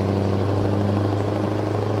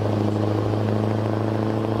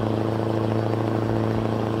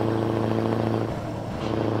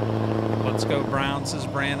 Let's go Browns, says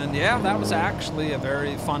Brandon. Yeah, that was actually a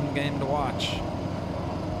very fun game to watch.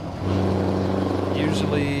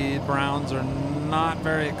 Usually Browns are not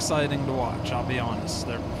very exciting to watch, I'll be honest.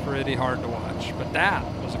 They're pretty hard to watch. But that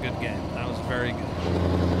was a good game. That was very good.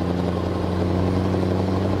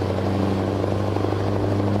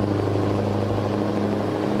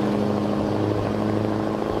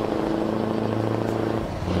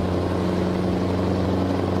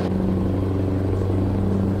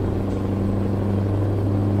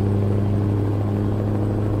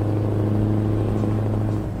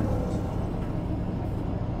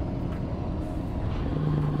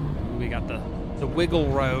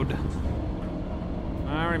 Wiggle Road.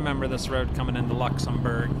 I remember this road coming into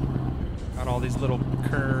Luxembourg. Got all these little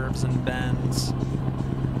curves and bends.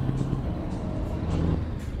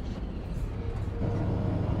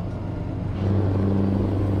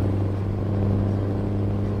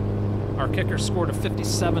 Our kicker scored a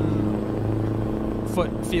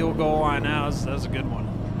 57-foot field goal. I know, that was a good one.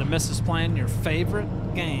 The missus playing your favorite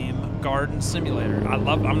game, Garden Simulator.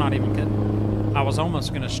 I'm not even kidding. I was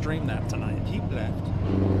almost going to stream that tonight. Keep left,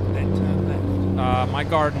 then turn left. My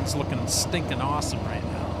garden's looking stinking awesome right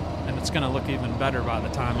now, and it's going to look even better by the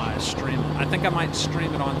time I stream it. I think I might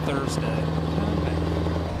stream it on Thursday. Turn left.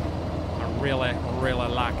 I really, really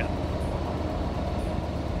like it.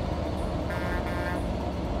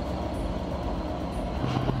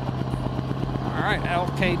 All right,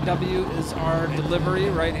 LKW is our delivery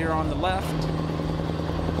right here on the left.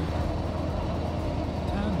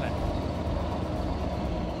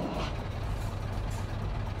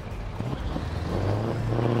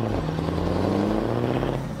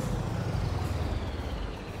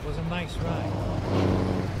 Nice ride.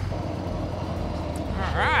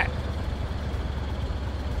 All right.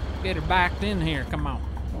 Get her backed in here. Come on.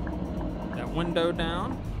 That window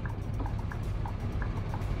down.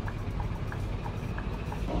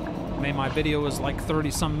 My video was like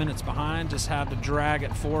 30-some minutes behind. Just had to drag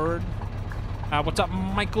it forward. What's up,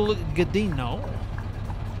 Michael Godino?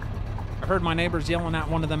 I heard my neighbors yelling at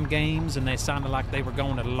one of them games, and they sounded like they were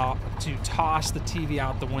going to toss the TV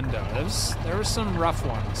out the window. There was some rough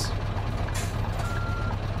ones.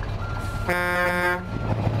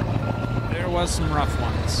 There was some rough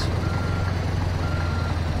ones.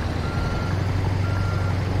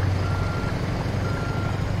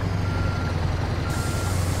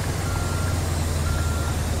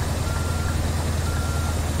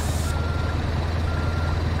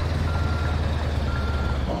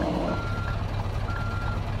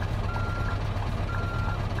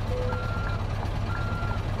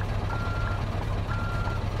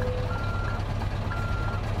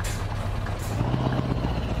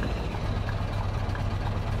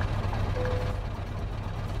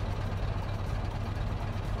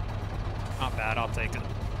 I'll take it.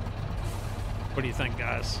 What do you think,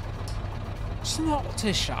 guys? It's not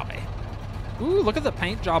too shabby. Ooh, look at the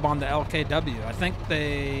paint job on the LKW. I think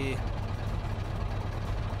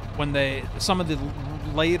some of the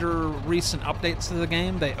later recent updates to the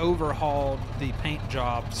game, they overhauled the paint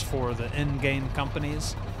jobs for the in-game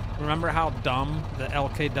companies. Remember how dumb the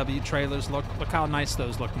LKW trailers look? Look how nice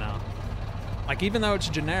those look now. Like, even though it's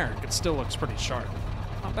generic, it still looks pretty sharp.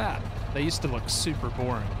 Not bad. They used to look super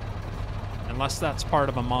boring. Unless that's part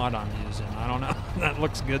of a mod I'm using. I don't know. That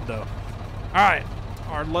looks good, though. All right.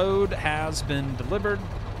 Our load has been delivered.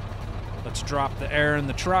 Let's drop the air in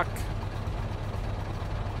the truck.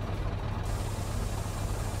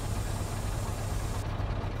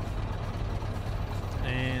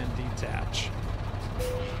 And detach.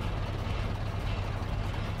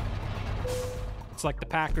 It's like the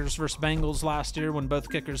Packers versus Bengals last year when both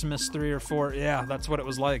kickers missed 3 or 4. Yeah, that's what it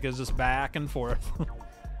was like. It was just back and forth.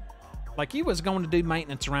 Like he was going to do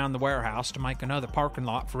maintenance around the warehouse to make another parking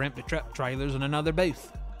lot for empty truck trailers and another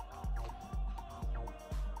booth.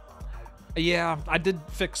 Yeah, I did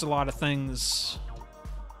fix a lot of things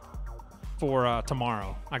for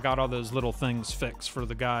tomorrow. I got all those little things fixed for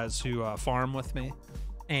the guys who farm with me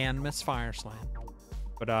and Miss Fireslane.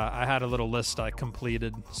 But I had a little list I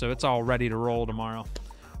completed, so it's all ready to roll tomorrow.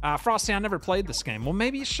 Frosty, I never played this game. Well,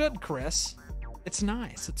 maybe you should, Chris. It's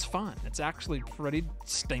nice. It's fun. It's actually pretty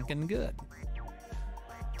stinking good.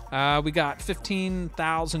 We got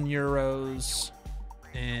 15,000 euros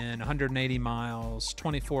and 180 miles,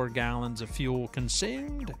 24 gallons of fuel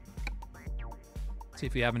consumed. See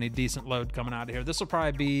if we have any decent load coming out of here. This will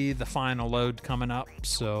probably be the final load coming up,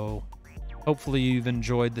 so hopefully you've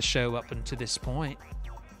enjoyed the show up until this point.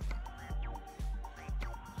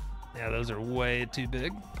 Yeah, those are way too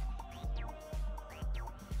big.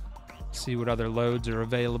 See what other loads are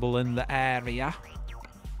available in the area.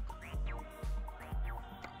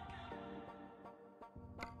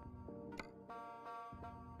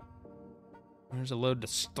 There's a load to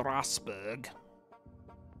Strasbourg,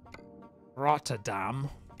 Rotterdam,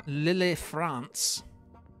 Lille, France.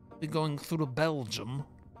 We're going through Belgium.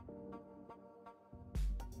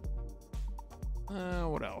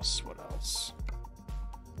 What else? What else?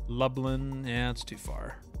 Lublin. Yeah, it's too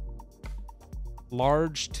far.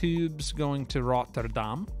 Large tubes going to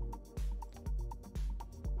Rotterdam.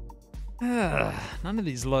 None of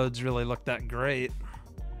these loads really look that great.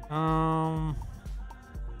 I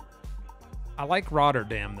like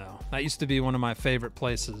Rotterdam, though. That used to be one of my favorite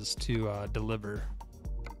places to deliver.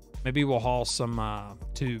 Maybe we'll haul some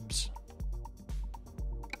tubes.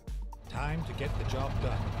 Time to get the job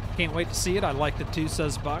done. Can't wait to see it. I liked it too,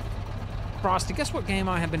 says Buck. Frosty, guess what game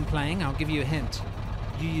I have been playing? I'll give you a hint.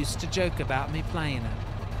 You used to joke about me playing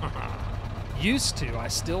it. Used to. I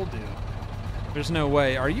still do. There's no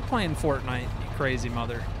way. Are you playing Fortnite, you crazy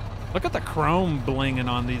mother? Look at the chrome blinging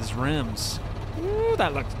on these rims. Ooh,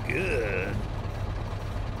 that looks good.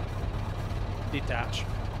 Detach.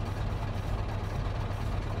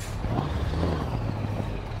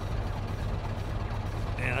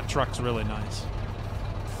 Yeah, that truck's really nice.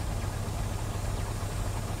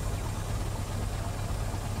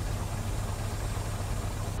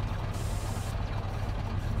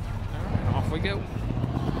 We go.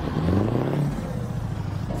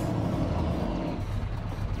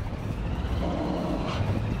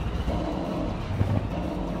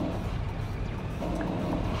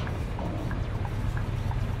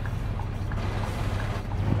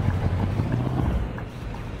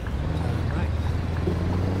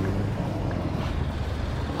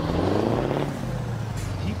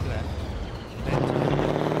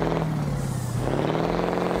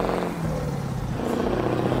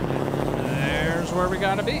 Where we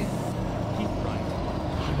gotta be. Keep right,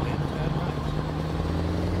 then turn right.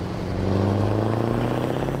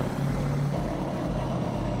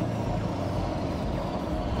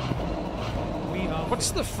 What's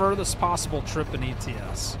the furthest possible trip in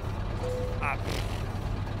ETS? I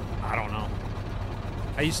don't know.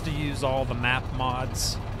 I used to use all the map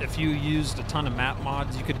mods. If you used a ton of map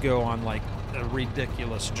mods, you could go on like a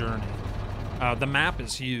ridiculous journey. The map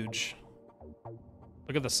is huge.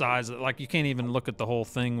 Look at the size of it. Like, you can't even look at the whole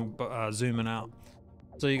thing zooming out.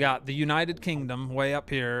 So you got the United Kingdom way up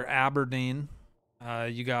here, Aberdeen.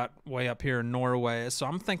 You got way up here in Norway. So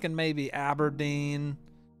I'm thinking maybe Aberdeen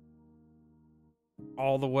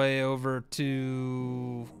all the way over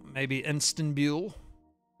to maybe Istanbul.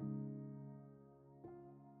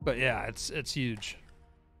 But yeah, it's huge.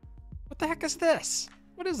 What the heck is this?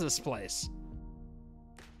 What is this place?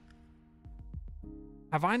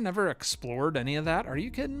 Have I never explored any of that? Are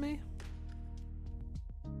you kidding me?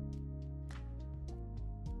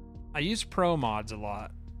 I use pro mods a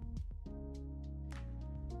lot.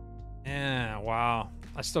 Yeah, wow.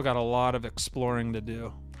 I still got a lot of exploring to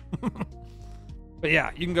do. But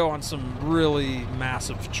yeah, you can go on some really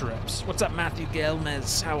massive trips. What's up, Matthew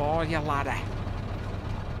Gomez? How are you, laddie?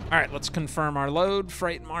 All right, let's confirm our load.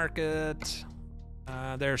 Freight market.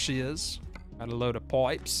 There she is. Got a load of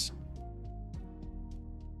pipes.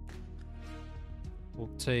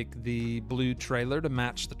 We'll take the blue trailer to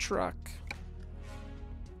match the truck.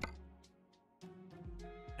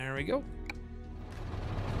 There we go.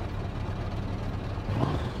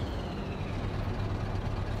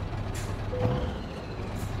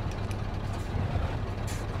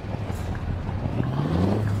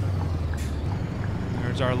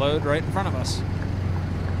 There's our load right in front of us.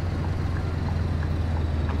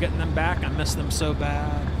 I'm getting them back. I miss them so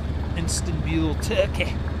bad. Istanbul,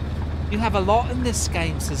 Turkey. You have a lot in this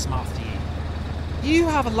game, says Matthew. You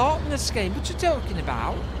have a lot in this game. What you talking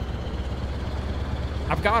about?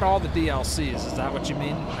 I've got all the DLCs. Is that what you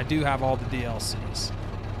mean? I do have all the DLCs.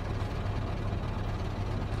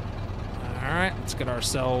 All right, let's get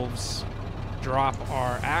ourselves, drop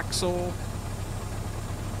our axle.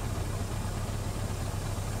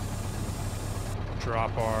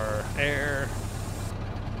 Drop our air.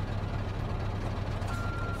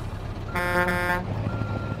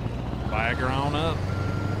 Flag her on up.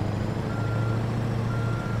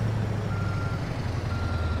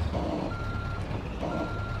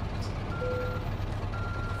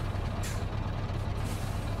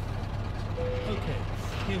 Okay,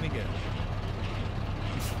 here we go.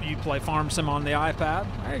 You play Farm Sim on the iPad?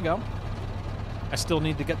 There you go. I still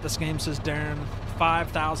need to get this game, says Darren.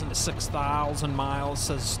 5,000 to 6,000 miles,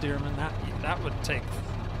 says Steerman. That would take.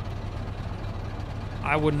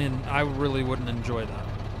 I really wouldn't enjoy that.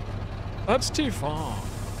 That's too far.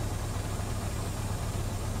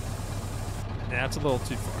 Yeah, it's a little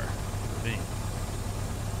too far for me.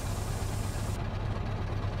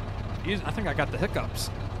 I think I got the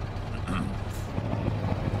hiccups.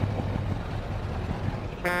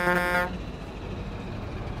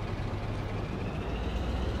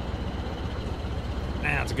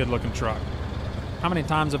 Man, it's a good looking truck. How many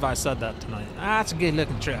times have I said that tonight? That's a good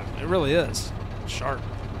looking truck. It really is. It's sharp.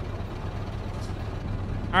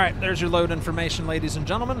 All right, there's your load information, ladies and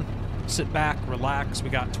gentlemen. Sit back, relax. We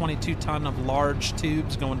got 22 ton of large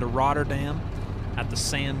tubes going to Rotterdam at the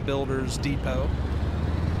Sand Builders Depot.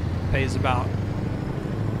 Pays about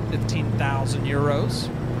 15,000 euros.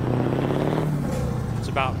 It's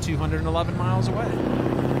about 211 miles away.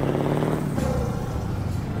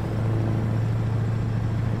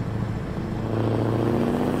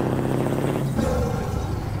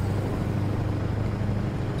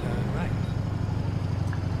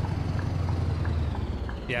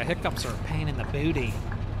 Yeah, hiccups are a pain in the booty.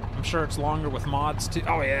 I'm sure it's longer with mods too.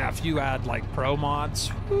 Oh yeah, if you add like pro mods,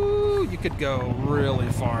 whoo, you could go really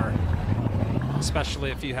far. Especially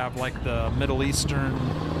if you have like the Middle Eastern,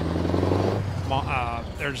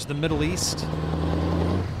 there's the Middle East.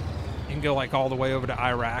 You can go like all the way over to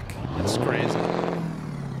Iraq. It's crazy.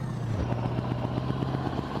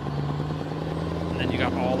 And then you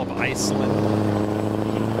got all of Iceland.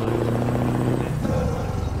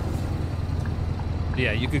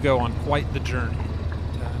 Yeah, you could go on quite the journey.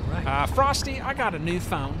 Frosty, I got a new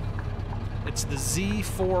phone. It's the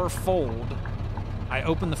Z4 Fold. I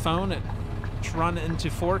opened the phone, it's run into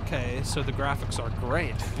 4K, so the graphics are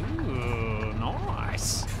great. Ooh,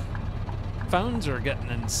 nice. Phones are getting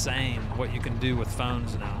insane, what you can do with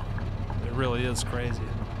phones now. It really is crazy.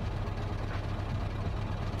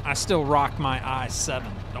 I still rock my i7.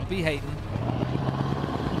 Don't be hating.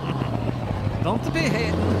 Don't be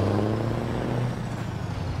hating.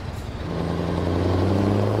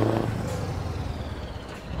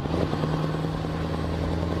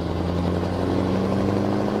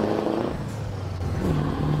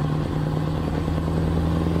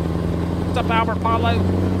 up, Albert Paulo?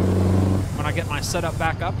 When I get my setup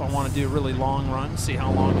back up, I want to do a really long run, see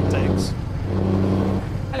how long it takes.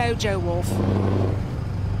 Hello, Joe Wolf.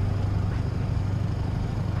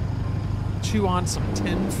 Chew on some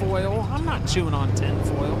tin foil? I'm not chewing on tin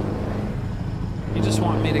foil. You just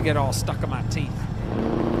want me to get all stuck in my teeth.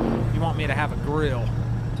 You want me to have a grill.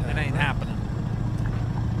 It ain't happening.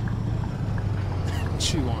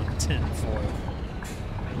 Chew on tin foil.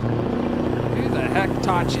 Who the heck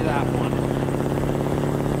taught you that one?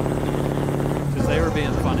 Because they were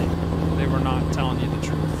being funny. They were not telling you the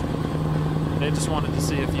truth. They just wanted to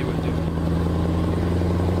see if you would do it.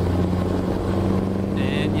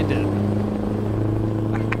 And you did.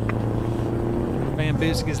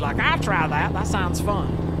 Bambuski's like, I'll try that. That sounds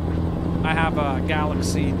fun. I have a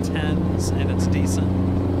Galaxy 10s and it's decent.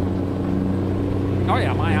 Oh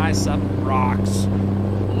yeah, my i7 rocks.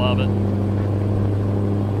 Love it.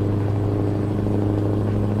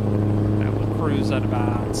 That would cruise at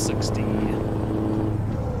about 60.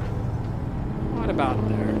 Right about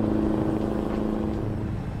there.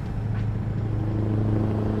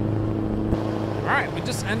 Alright, we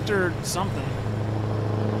just entered something.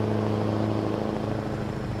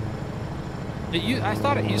 I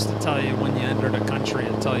thought it used to tell you when you entered a country,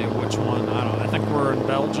 it'd tell you which one. I don't know. I think we're in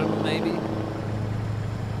Belgium, maybe?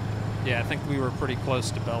 Yeah, I think we were pretty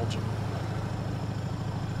close to Belgium.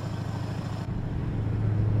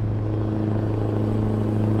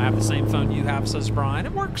 I have the same phone you have, says Brian.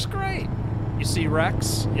 It works great. You see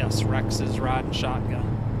Rex? Yes, Rex is riding shotgun.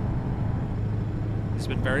 He's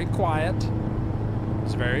been very quiet.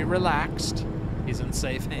 He's very relaxed. He's in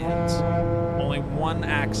safe hands. Only one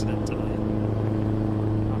accident tonight.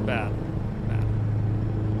 Bad.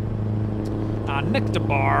 Nick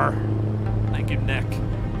DeBar. Thank you, Nick.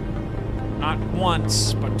 Not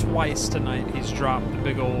once, but twice tonight, he's dropped the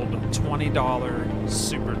big old $20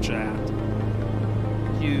 super chat.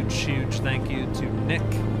 Huge, huge thank you to Nick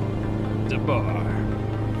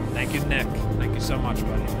DeBar. Thank you, Nick. Thank you so much,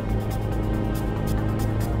 buddy.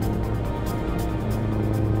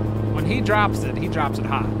 When he drops it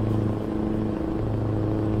hot.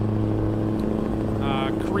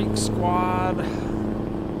 Creek Squad.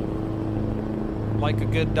 Like a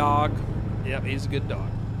good dog. Yep, he's a good dog.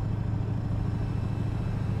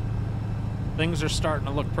 Things are starting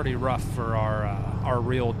to look pretty rough for our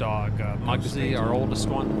real dog, Muggsy, our oldest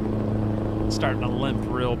one. It's starting to limp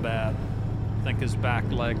real bad. I think his back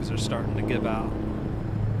legs are starting to give out.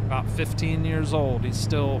 About 15 years old, he's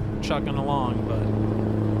still chugging along,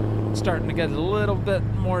 but it's starting to get a little bit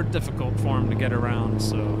more difficult for him to get around,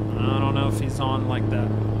 so I don't know if he's on like that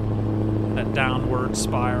downward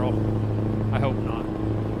spiral. I hope not.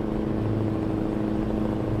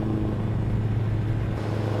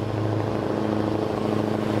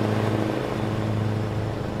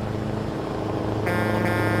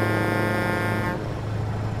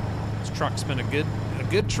 This truck's been a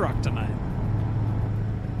good truck tonight.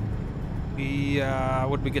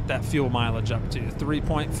 What did we get that fuel mileage up to?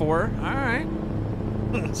 3.4. All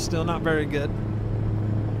right. Still not very good.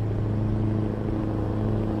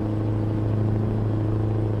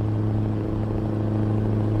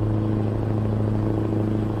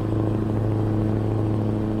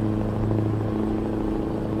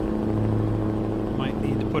 Might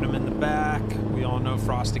need to put him in the back. We all know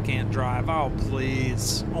Frosty can't drive. Oh,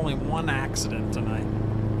 please. Only one accident tonight.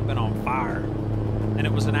 Been on fire. And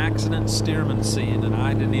it was an accident steerman scene, and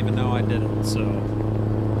I didn't even know I did it, so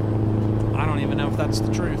I don't even know if that's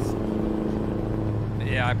the truth. But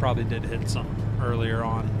yeah, I probably did hit something earlier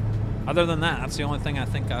on. Other than that, that's the only thing I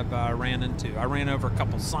think I've ran into. I ran over a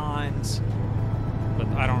couple signs, but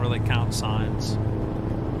I don't really count signs.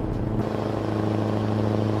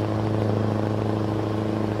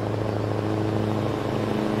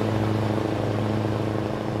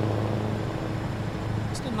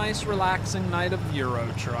 Nice relaxing night of Euro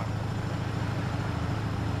Truck.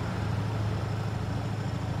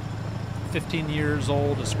 15 years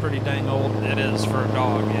old is pretty dang old. It is for a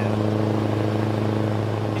dog, yeah.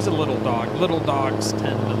 He's a little dog. Little dogs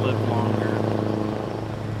tend to live longer.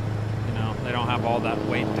 You know, they don't have all that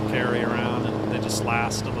weight to carry around and they just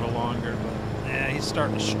last a little longer. But yeah, he's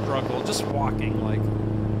starting to struggle. Just walking, like,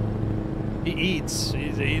 he eats.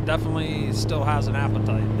 He definitely still has an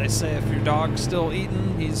appetite. They say if your dog's still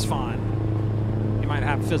eating, he's fine. He might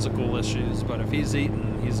have physical issues, but if he's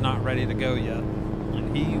eating, he's not ready to go yet.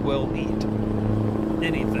 And he will eat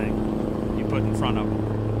anything you put in front of him.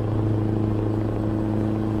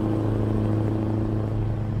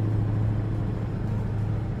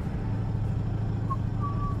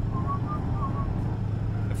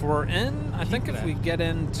 If we're in, I think if we get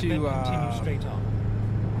into... continue straight on.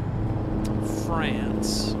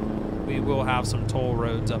 France. We will have some toll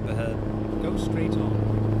roads up ahead. Go straight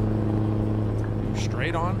on.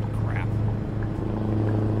 Straight on? Crap.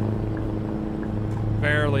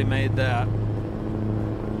 Barely made that.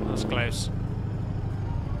 That was close.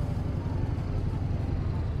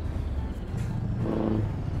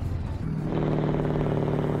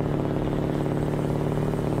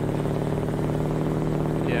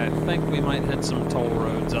 Yeah, I think we might hit some toll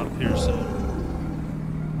roads up here soon.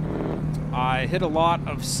 I hit a lot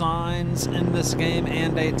of signs in this game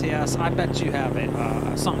and ATS. I bet you have it.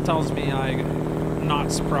 Something tells me I'm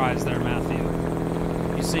not surprised there, Matthew.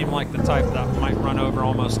 You seem like the type that might run over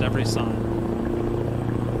almost every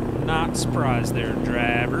sign. Not surprised there,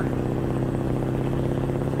 driver.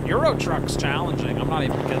 Euro truck's challenging. I'm not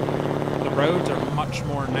even kidding. The roads are much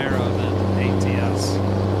more narrow than ATS.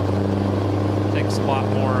 Takes a lot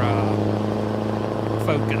more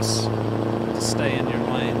focus to stay in your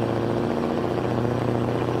lane.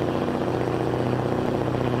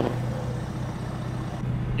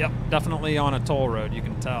 Yep, definitely on a toll road, you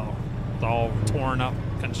can tell. It's all torn up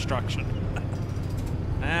construction.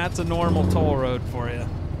 That's a normal toll road for you.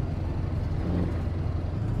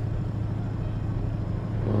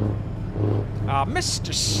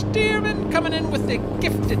 Mr. Stearman coming in with a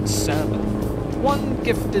gifted sub. One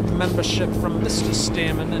gifted membership from Mr.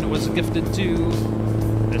 Stearman, and it was gifted to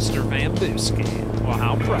Mr. Van Booski. Well,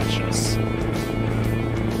 how precious.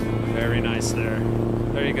 Very nice there.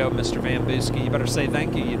 There you go, Mr. Van Booski. You better say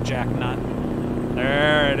thank you, you jacknut.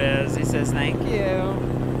 There it is. He says thank you.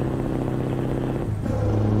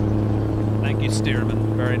 Thank you,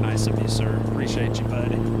 Stearman. Very nice of you, sir. Appreciate you,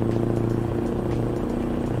 buddy.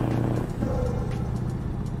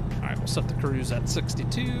 All right, we'll set the cruise at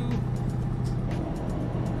 62.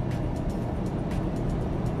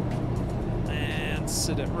 And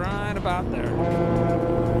sit it right about there.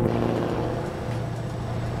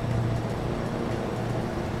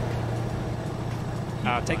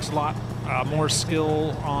 It takes a lot more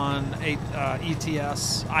skill on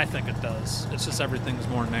ETS. I think it does. It's just everything's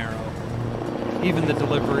more narrow. Even the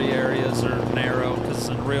delivery areas are narrow because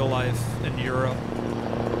in real life in Europe,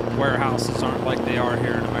 warehouses aren't like they are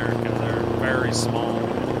here in America. They're very small.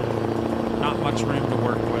 Not much room to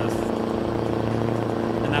work with.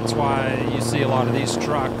 And that's why you see a lot of these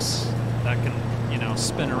trucks that can, you know,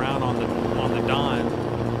 spin around on the dime.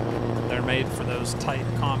 They're made for those tight,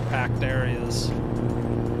 compact areas.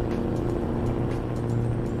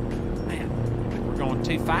 Going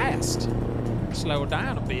too fast. Slow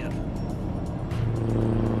down a bit.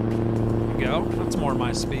 There we go. That's more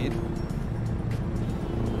my speed.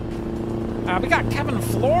 We got Kevin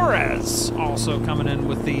Flores also coming in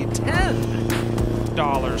with the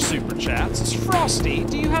 $10 super chats. It's Frosty.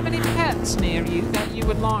 Do you have any pets near you that you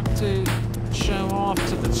would like to show off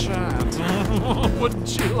to the chat?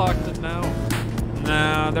 Wouldn't you like to know?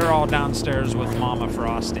 No, they're all downstairs with Mama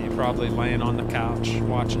Frosty, probably laying on the couch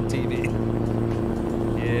watching TV.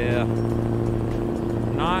 Yeah,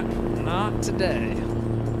 not today.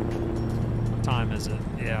 What time is it?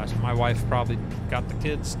 Yeah, my wife probably got the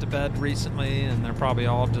kids to bed recently, and they're probably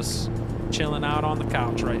all just chilling out on the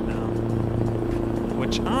couch right now.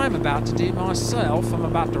 Which I'm about to do myself. I'm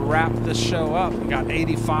about to wrap this show up. We got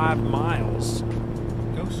 85 miles.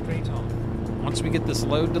 Go straight on. Once we get this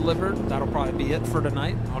load delivered, that'll probably be it for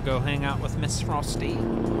tonight. I'll go hang out with Miss Frosty.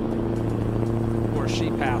 Before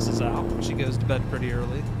she passes out. She goes to bed pretty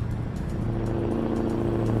early.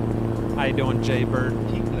 How you doing, Jay Bird?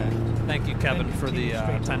 Keep left. Thank you, Kevin, for the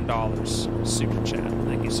 $10 super chat.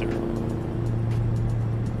 Thank you, sir.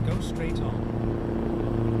 Go straight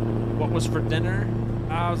on. What was for dinner?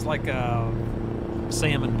 I was like a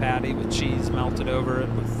salmon patty with cheese melted over it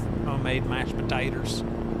with homemade mashed potatoes.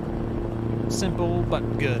 Simple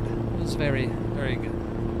but good. It was very, very good.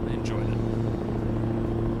 I enjoyed it.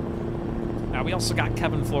 Now we also got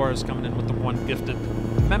Kevin Flores coming in with the one gifted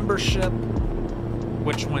membership,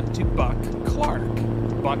 which went to Buck Clark.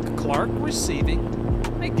 Buck Clark receiving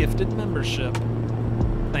a gifted membership.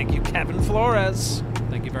 Thank you, Kevin Flores.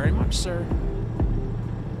 Thank you very much, sir.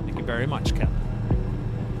 Thank you very much, Kevin.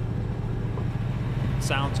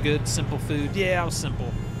 Sounds good. Simple food. Yeah, it was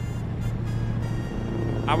simple.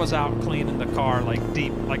 I was out cleaning the car like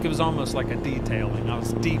deep, like it was almost like a detailing. I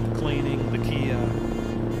was deep cleaning the Kia.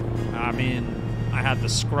 I mean, I had the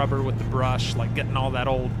scrubber with the brush, like getting all that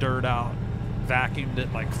old dirt out. Vacuumed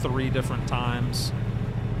it like 3 different times.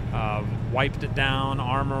 Wiped it down,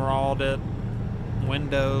 armor-alled it,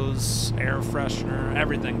 windows, air freshener,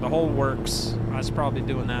 everything, the whole works. I was probably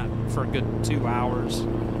doing that for a good 2 hours.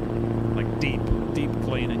 Like deep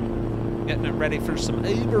cleaning. Getting it ready for some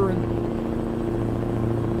Ubering.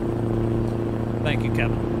 Thank you,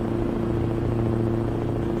 Kevin.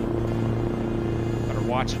 Better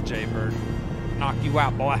watch it, Jaybird. Knock you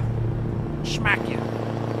out, boy. Smack you.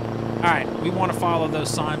 Alright, we want to follow those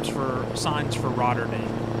signs for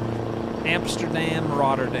Rotterdam. Amsterdam,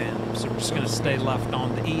 Rotterdam. So we're just going to stay left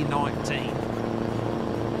on the E19.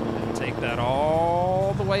 And take that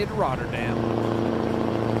all the way to Rotterdam.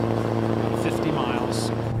 About 50 miles.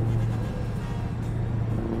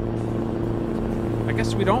 I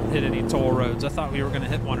guess we don't hit any toll roads. I thought we were going to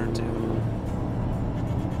hit one or two.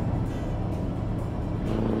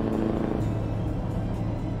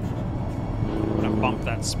 I'm going to bump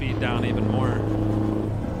that speed down even more.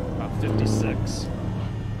 About 56.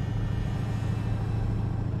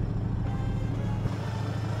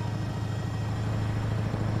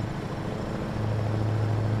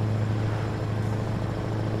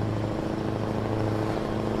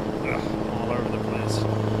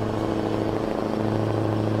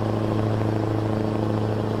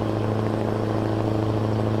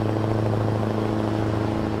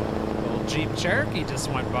 Cherokee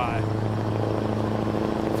just went by. I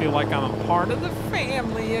feel like I'm a part of the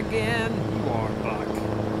family again. You are, Buck.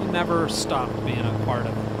 You never stop being a part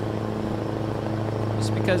of it.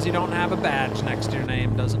 Just because you don't have a badge next to your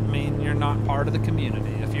name doesn't mean you're not part of the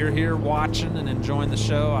community. If you're here watching and enjoying the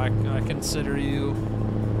show, I consider you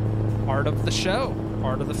part of the show,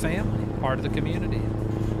 part of the family, part of the community.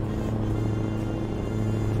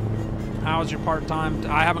 How's your part-time?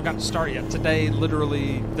 I haven't got to start yet. Today,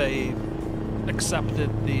 literally, they accepted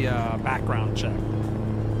the background check.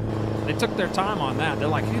 They took their time on that. They're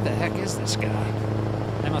like, who the heck is this guy?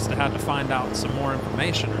 They must have had to find out some more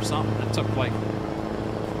information or something. It took like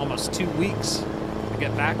almost 2 weeks to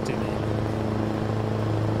get back to me.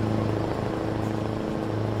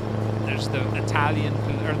 There's the Italian,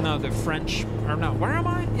 or no, the French, or no, where am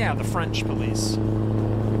I? Yeah, the French police.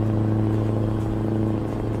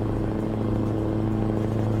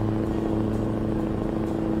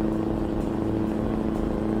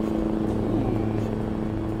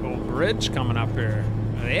 Bridge coming up here.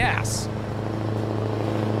 Yes.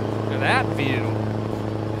 Look at that view.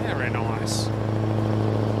 Very nice.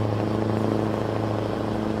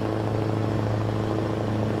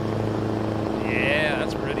 Yeah,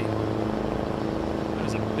 that's pretty.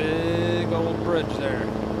 There's a big old bridge there.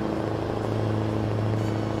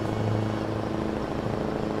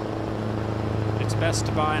 It's best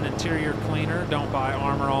to buy an interior cleaner. Don't buy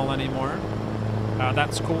Armor All anymore.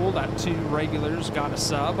 That's cool. That 2 regulars got a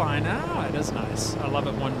sub. I know. It is nice. I love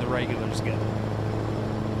it when the regulars get it.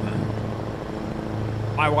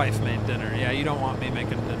 My wife made dinner. Yeah, you don't want me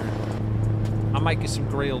making dinner. I'll make you some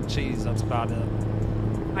grilled cheese. That's about it.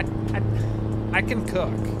 I can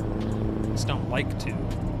cook. Just don't like to.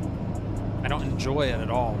 I don't enjoy it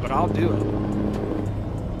at all, but I'll do it.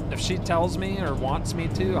 If she tells me or wants me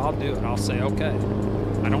to, I'll do it. I'll say, okay.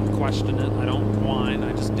 I don't question it. I don't whine.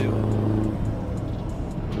 I just do it.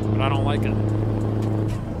 But I don't like it.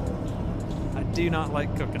 I do not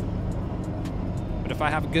like cooking. But if I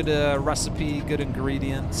have a good recipe, good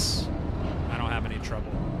ingredients, I don't have any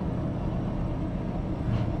trouble.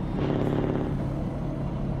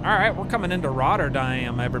 All right, we're coming into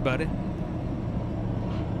Rotterdam, everybody.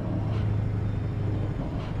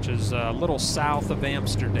 Which is a little south of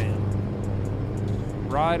Amsterdam.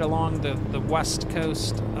 Right along the west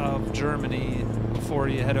coast of Germany before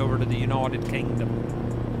you head over to the United Kingdom.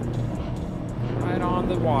 Right on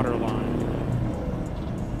the water line.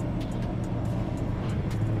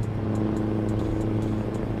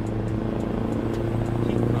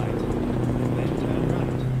 Keep right, then turn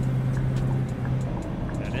right.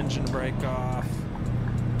 That engine brake off.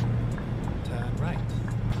 Turn right.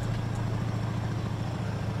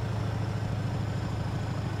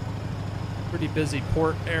 Pretty busy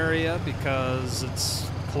port area because it's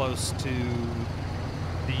close to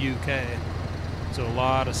the UK. So a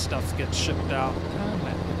lot of stuff gets shipped out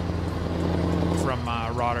from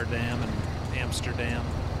Rotterdam and Amsterdam.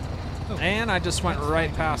 Oh, and I just went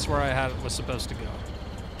right past where I was supposed to go.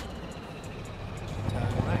 turn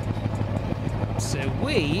right. So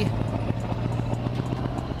we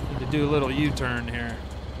need to do a little U-turn here.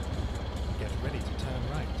 Get ready to turn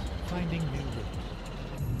right. Finding new route.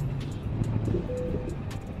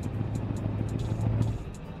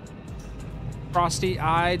 Frosty,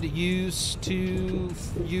 I'd used to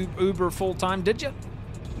Uber full-time, did you?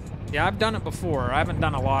 Yeah, I've done it before. I haven't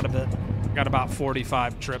done a lot of it. Got about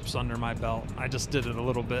 45 trips under my belt. I just did it a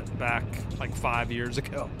little bit back like 5 years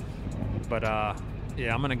ago. But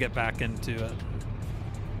yeah, I'm gonna get back into it.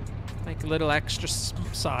 Make a little extra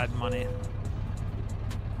side money.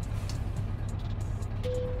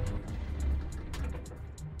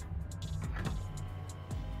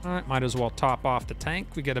 All right, might as well top off the tank.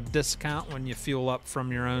 We get a discount when you fuel up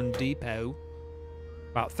from your own depot.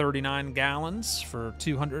 About 39 gallons for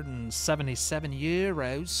 277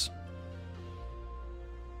 euros.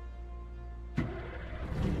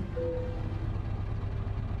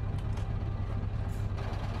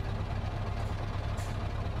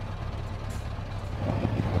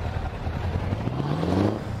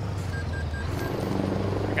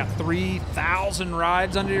 Got 3,000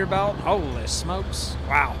 rides under your belt. Holy smokes.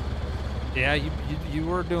 Wow. Yeah, you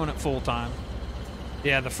were doing it full time.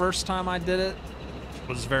 Yeah, the first time I did it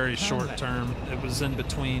was very short term. It was in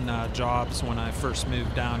between jobs when I first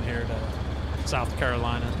moved down here to South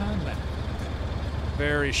Carolina.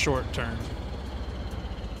 Very short term.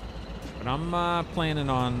 But I'm planning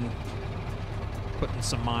on putting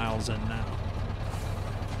some miles in now.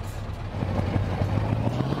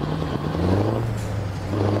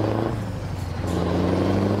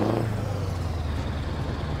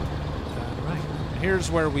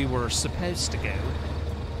 Here's where we were supposed to go.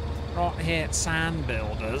 Right here at Sand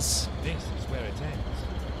Builders. This is where it ends.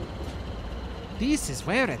 This is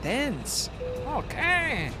where it ends.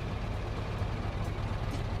 Okay.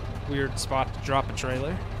 Weird spot to drop a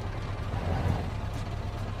trailer.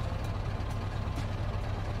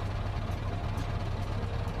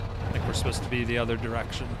 I think we're supposed to be the other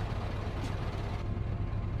direction.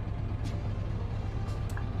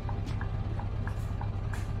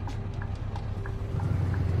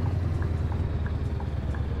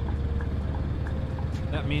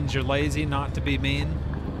 That means you're lazy, not to be mean.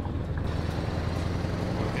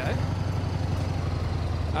 Okay.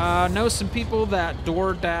 Know some people that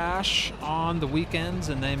DoorDash on the weekends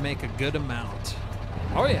and they make a good amount.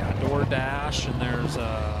 Oh yeah, DoorDash, and there's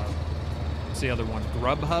what's the other one?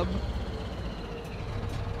 Grubhub.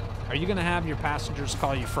 Are you gonna have your passengers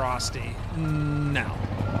call you Frosty? No.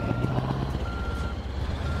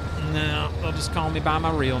 No, they'll just call me by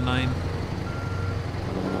my real name.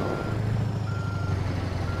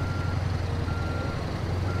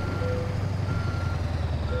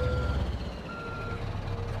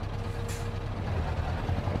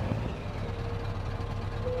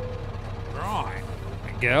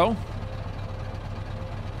 Go.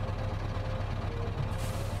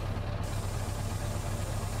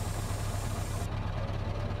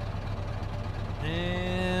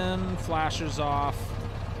 And flashers off.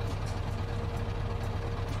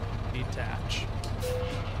 Detach.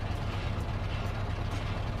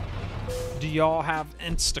 Do y'all have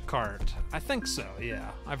Instacart? I think so,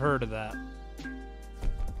 yeah. I've heard of that.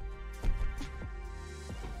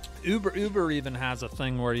 Uber even has a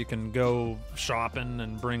thing where you can go shopping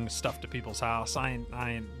and bring stuff to people's house. I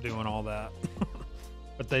ain't doing all that.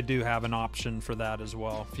 But they do have an option for that as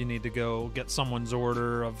well. If you need to go get someone's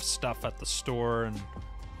order of stuff at the store and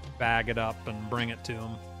bag it up and bring it to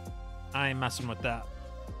them. I ain't messing with that.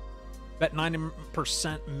 Bet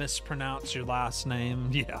 90% mispronounce your last name.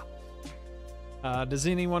 Yeah. Does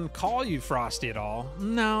anyone call you Frosty at all?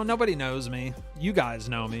 No, nobody knows me. You guys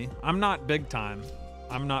know me. I'm not big time.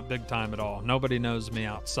 I'm not big time at all. Nobody knows me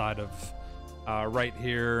outside of right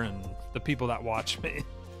here and the people that watch me.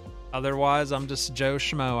 Otherwise, I'm just Joe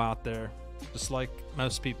Schmo out there. Just like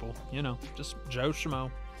most people, you know, just Joe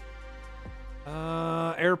Schmo.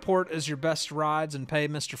 Airport is your best rides and pay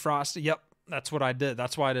Mr. Frosty. Yep, that's what I did.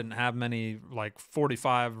 That's why I didn't have many, like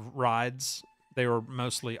 45 rides. They were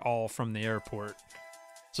mostly all from the airport.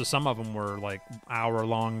 So some of them were like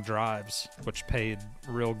hour-long drives, which paid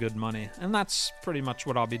real good money. And that's pretty much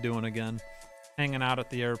what I'll be doing again. Hanging out at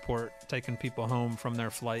the airport, taking people home from their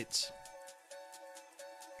flights.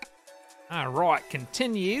 All right,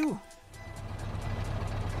 continue.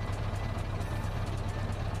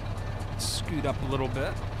 Scoot up a little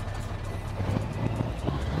bit.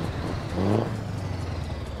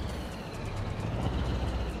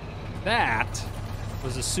 That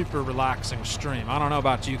was a super relaxing stream. I don't know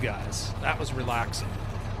about you guys. That was relaxing.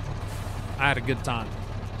 I had a good time.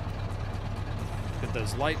 Get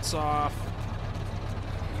those lights off.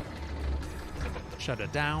 Shut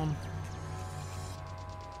it down.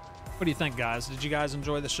 What do you think, guys? Did you guys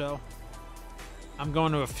enjoy the show? I'm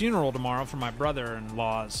going to a funeral tomorrow for my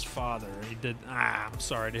brother-in-law's father. He did... I'm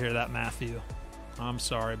sorry to hear that, Matthew. I'm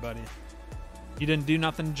sorry, buddy. You didn't do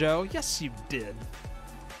nothing, Joe? Yes, you did.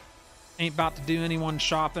 Ain't about to do anyone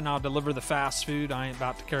shopping. I'll deliver the fast food. I ain't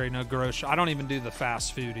about to carry no grocery. I don't even do the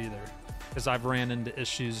fast food either, because I've ran into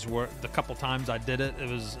issues where the couple times I did it, it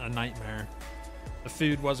was a nightmare. The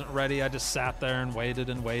food wasn't ready. I just sat there and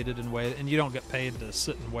waited and waited and waited, and you don't get paid to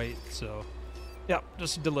sit and wait. So, yep,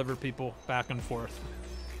 just deliver people back and forth.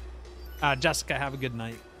 Jessica, have a good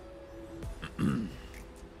night.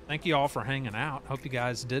 Thank you all for hanging out. Hope you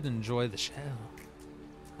guys did enjoy the show.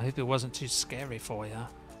 I hope it wasn't too scary for you.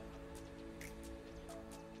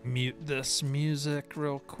 Mute this music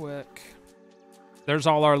real quick. There's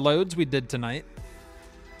all our loads we did tonight.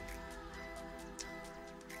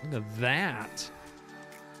 Look at that.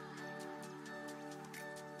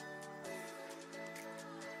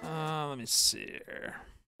 Let me see here.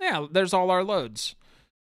 Yeah, there's all our loads.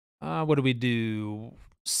 What do we do?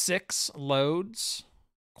 6 loads.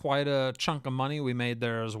 Quite a chunk of money we made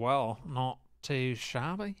there as well. Not too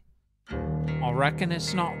shabby. I reckon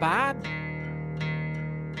it's not bad.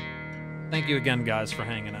 Thank you again, guys, for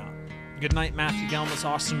hanging out. Good night, Matthew Gelmas,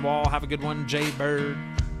 Austin Wall. Have a good one. Jay Bird,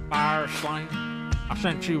 Fire Slang. I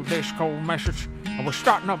sent you a Discord message. I was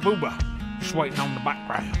starting up Booba. Just waiting on the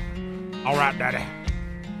background. All right, Daddy.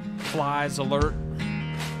 Flies alert.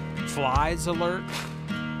 Flies alert.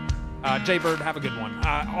 Jay Bird, have a good one.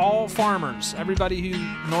 All farmers, everybody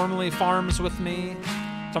who normally farms with me,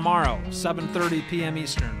 tomorrow, 7:30 p.m.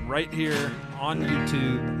 Eastern, right here on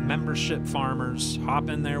YouTube. Membership farmers, hop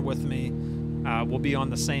in there with me. We'll be on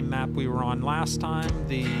the same map we were on last time,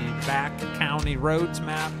 the back county roads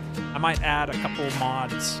map. I might add a couple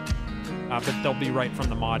mods, but they'll be right from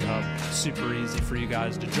the mod hub. Super easy for you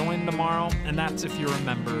guys to join tomorrow, and that's if you're a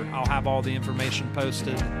member. I'll have all the information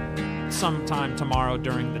posted sometime tomorrow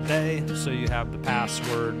during the day, so you have the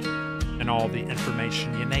password and all the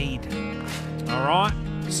information you need. All right,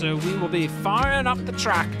 so we will be firing up the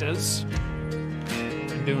tractors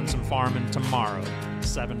and doing some farming tomorrow,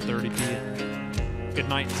 7:30 p.m. Good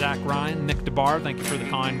night, Zach Ryan. Nick DeBar, thank you for the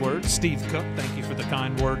kind words. Steve Cook, thank you for the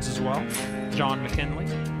kind words as well. John McKinley,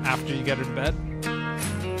 after you get her to bed,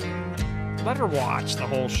 let her watch the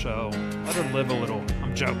whole show. Let her live a little.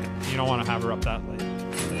 I'm joking. You don't want to have her up that late.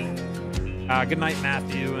 Good night,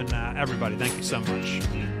 Matthew, and everybody. Thank you so much.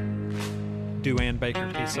 Duane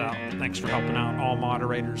Baker, peace out. Thanks for helping out. All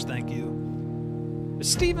moderators, thank you.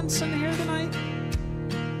 Is Stevenson here tonight?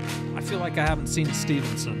 I feel like I haven't seen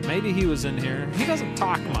Stevenson. Maybe he was in here. He doesn't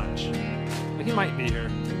talk much, but he might be here.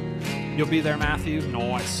 You'll be there, Matthew?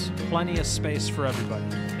 Nice. Plenty of space for everybody.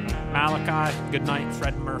 Malachi, good night.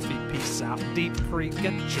 Fred Murphy, peace out. Deep Creek,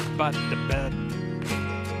 get your butt to bed.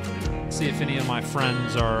 See if any of my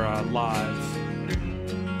friends are live.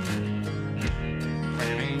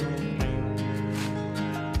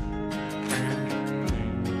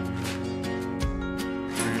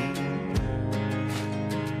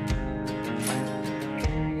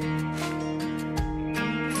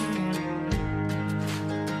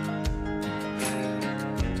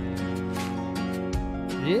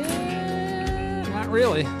 Yeah, not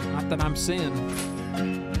really. Not that I'm seeing.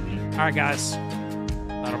 All right, guys.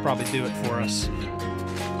 That'll probably do it for us.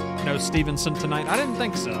 No Stevenson tonight? I didn't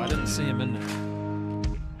think so. I didn't see him in there.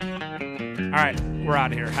 All right, we're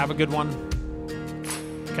out of here. Have a good one.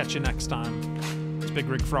 Catch you next time. It's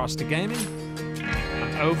Bigrigfrosty Gaming.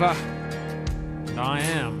 I'm over. And I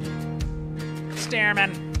am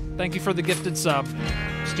Stearman. Thank you for the gifted sub.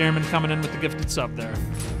 Stearman coming in with the gifted sub there.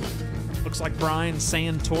 Looks like Brian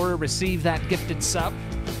Santor received that gifted sub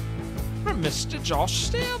from Mr. Josh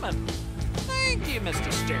Stearman. Thank you,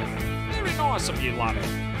 Mr. Stearman. Very nice of you, Lottie.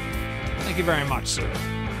 Thank you very much, sir.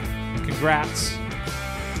 Congrats,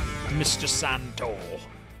 Mr. Santor.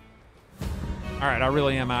 All right, I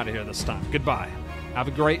really am out of here this time. Goodbye. Have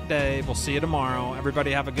a great day. We'll see you tomorrow.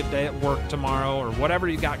 Everybody have a good day at work tomorrow or whatever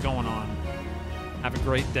you got going on. Have a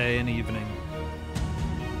great day and evening.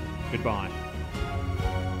 Goodbye.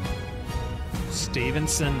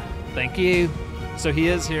 Stevenson, thank you. So he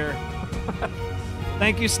is here.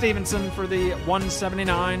 Thank you, Stevenson, for the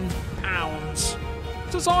 179 pounds.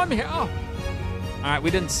 Says I'm here. Oh. All right, we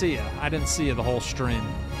didn't see you. I didn't see you the whole stream.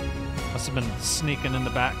 Must have been sneaking in the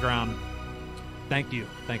background. Thank you.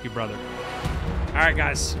 Thank you, brother. All right,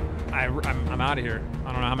 guys. I'm out of here.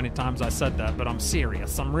 I don't know how many times I said that, but I'm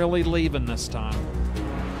serious. I'm really leaving this time.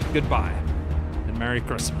 Goodbye, and Merry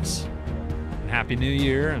Christmas, and Happy New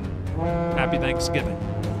Year, and Happy Thanksgiving.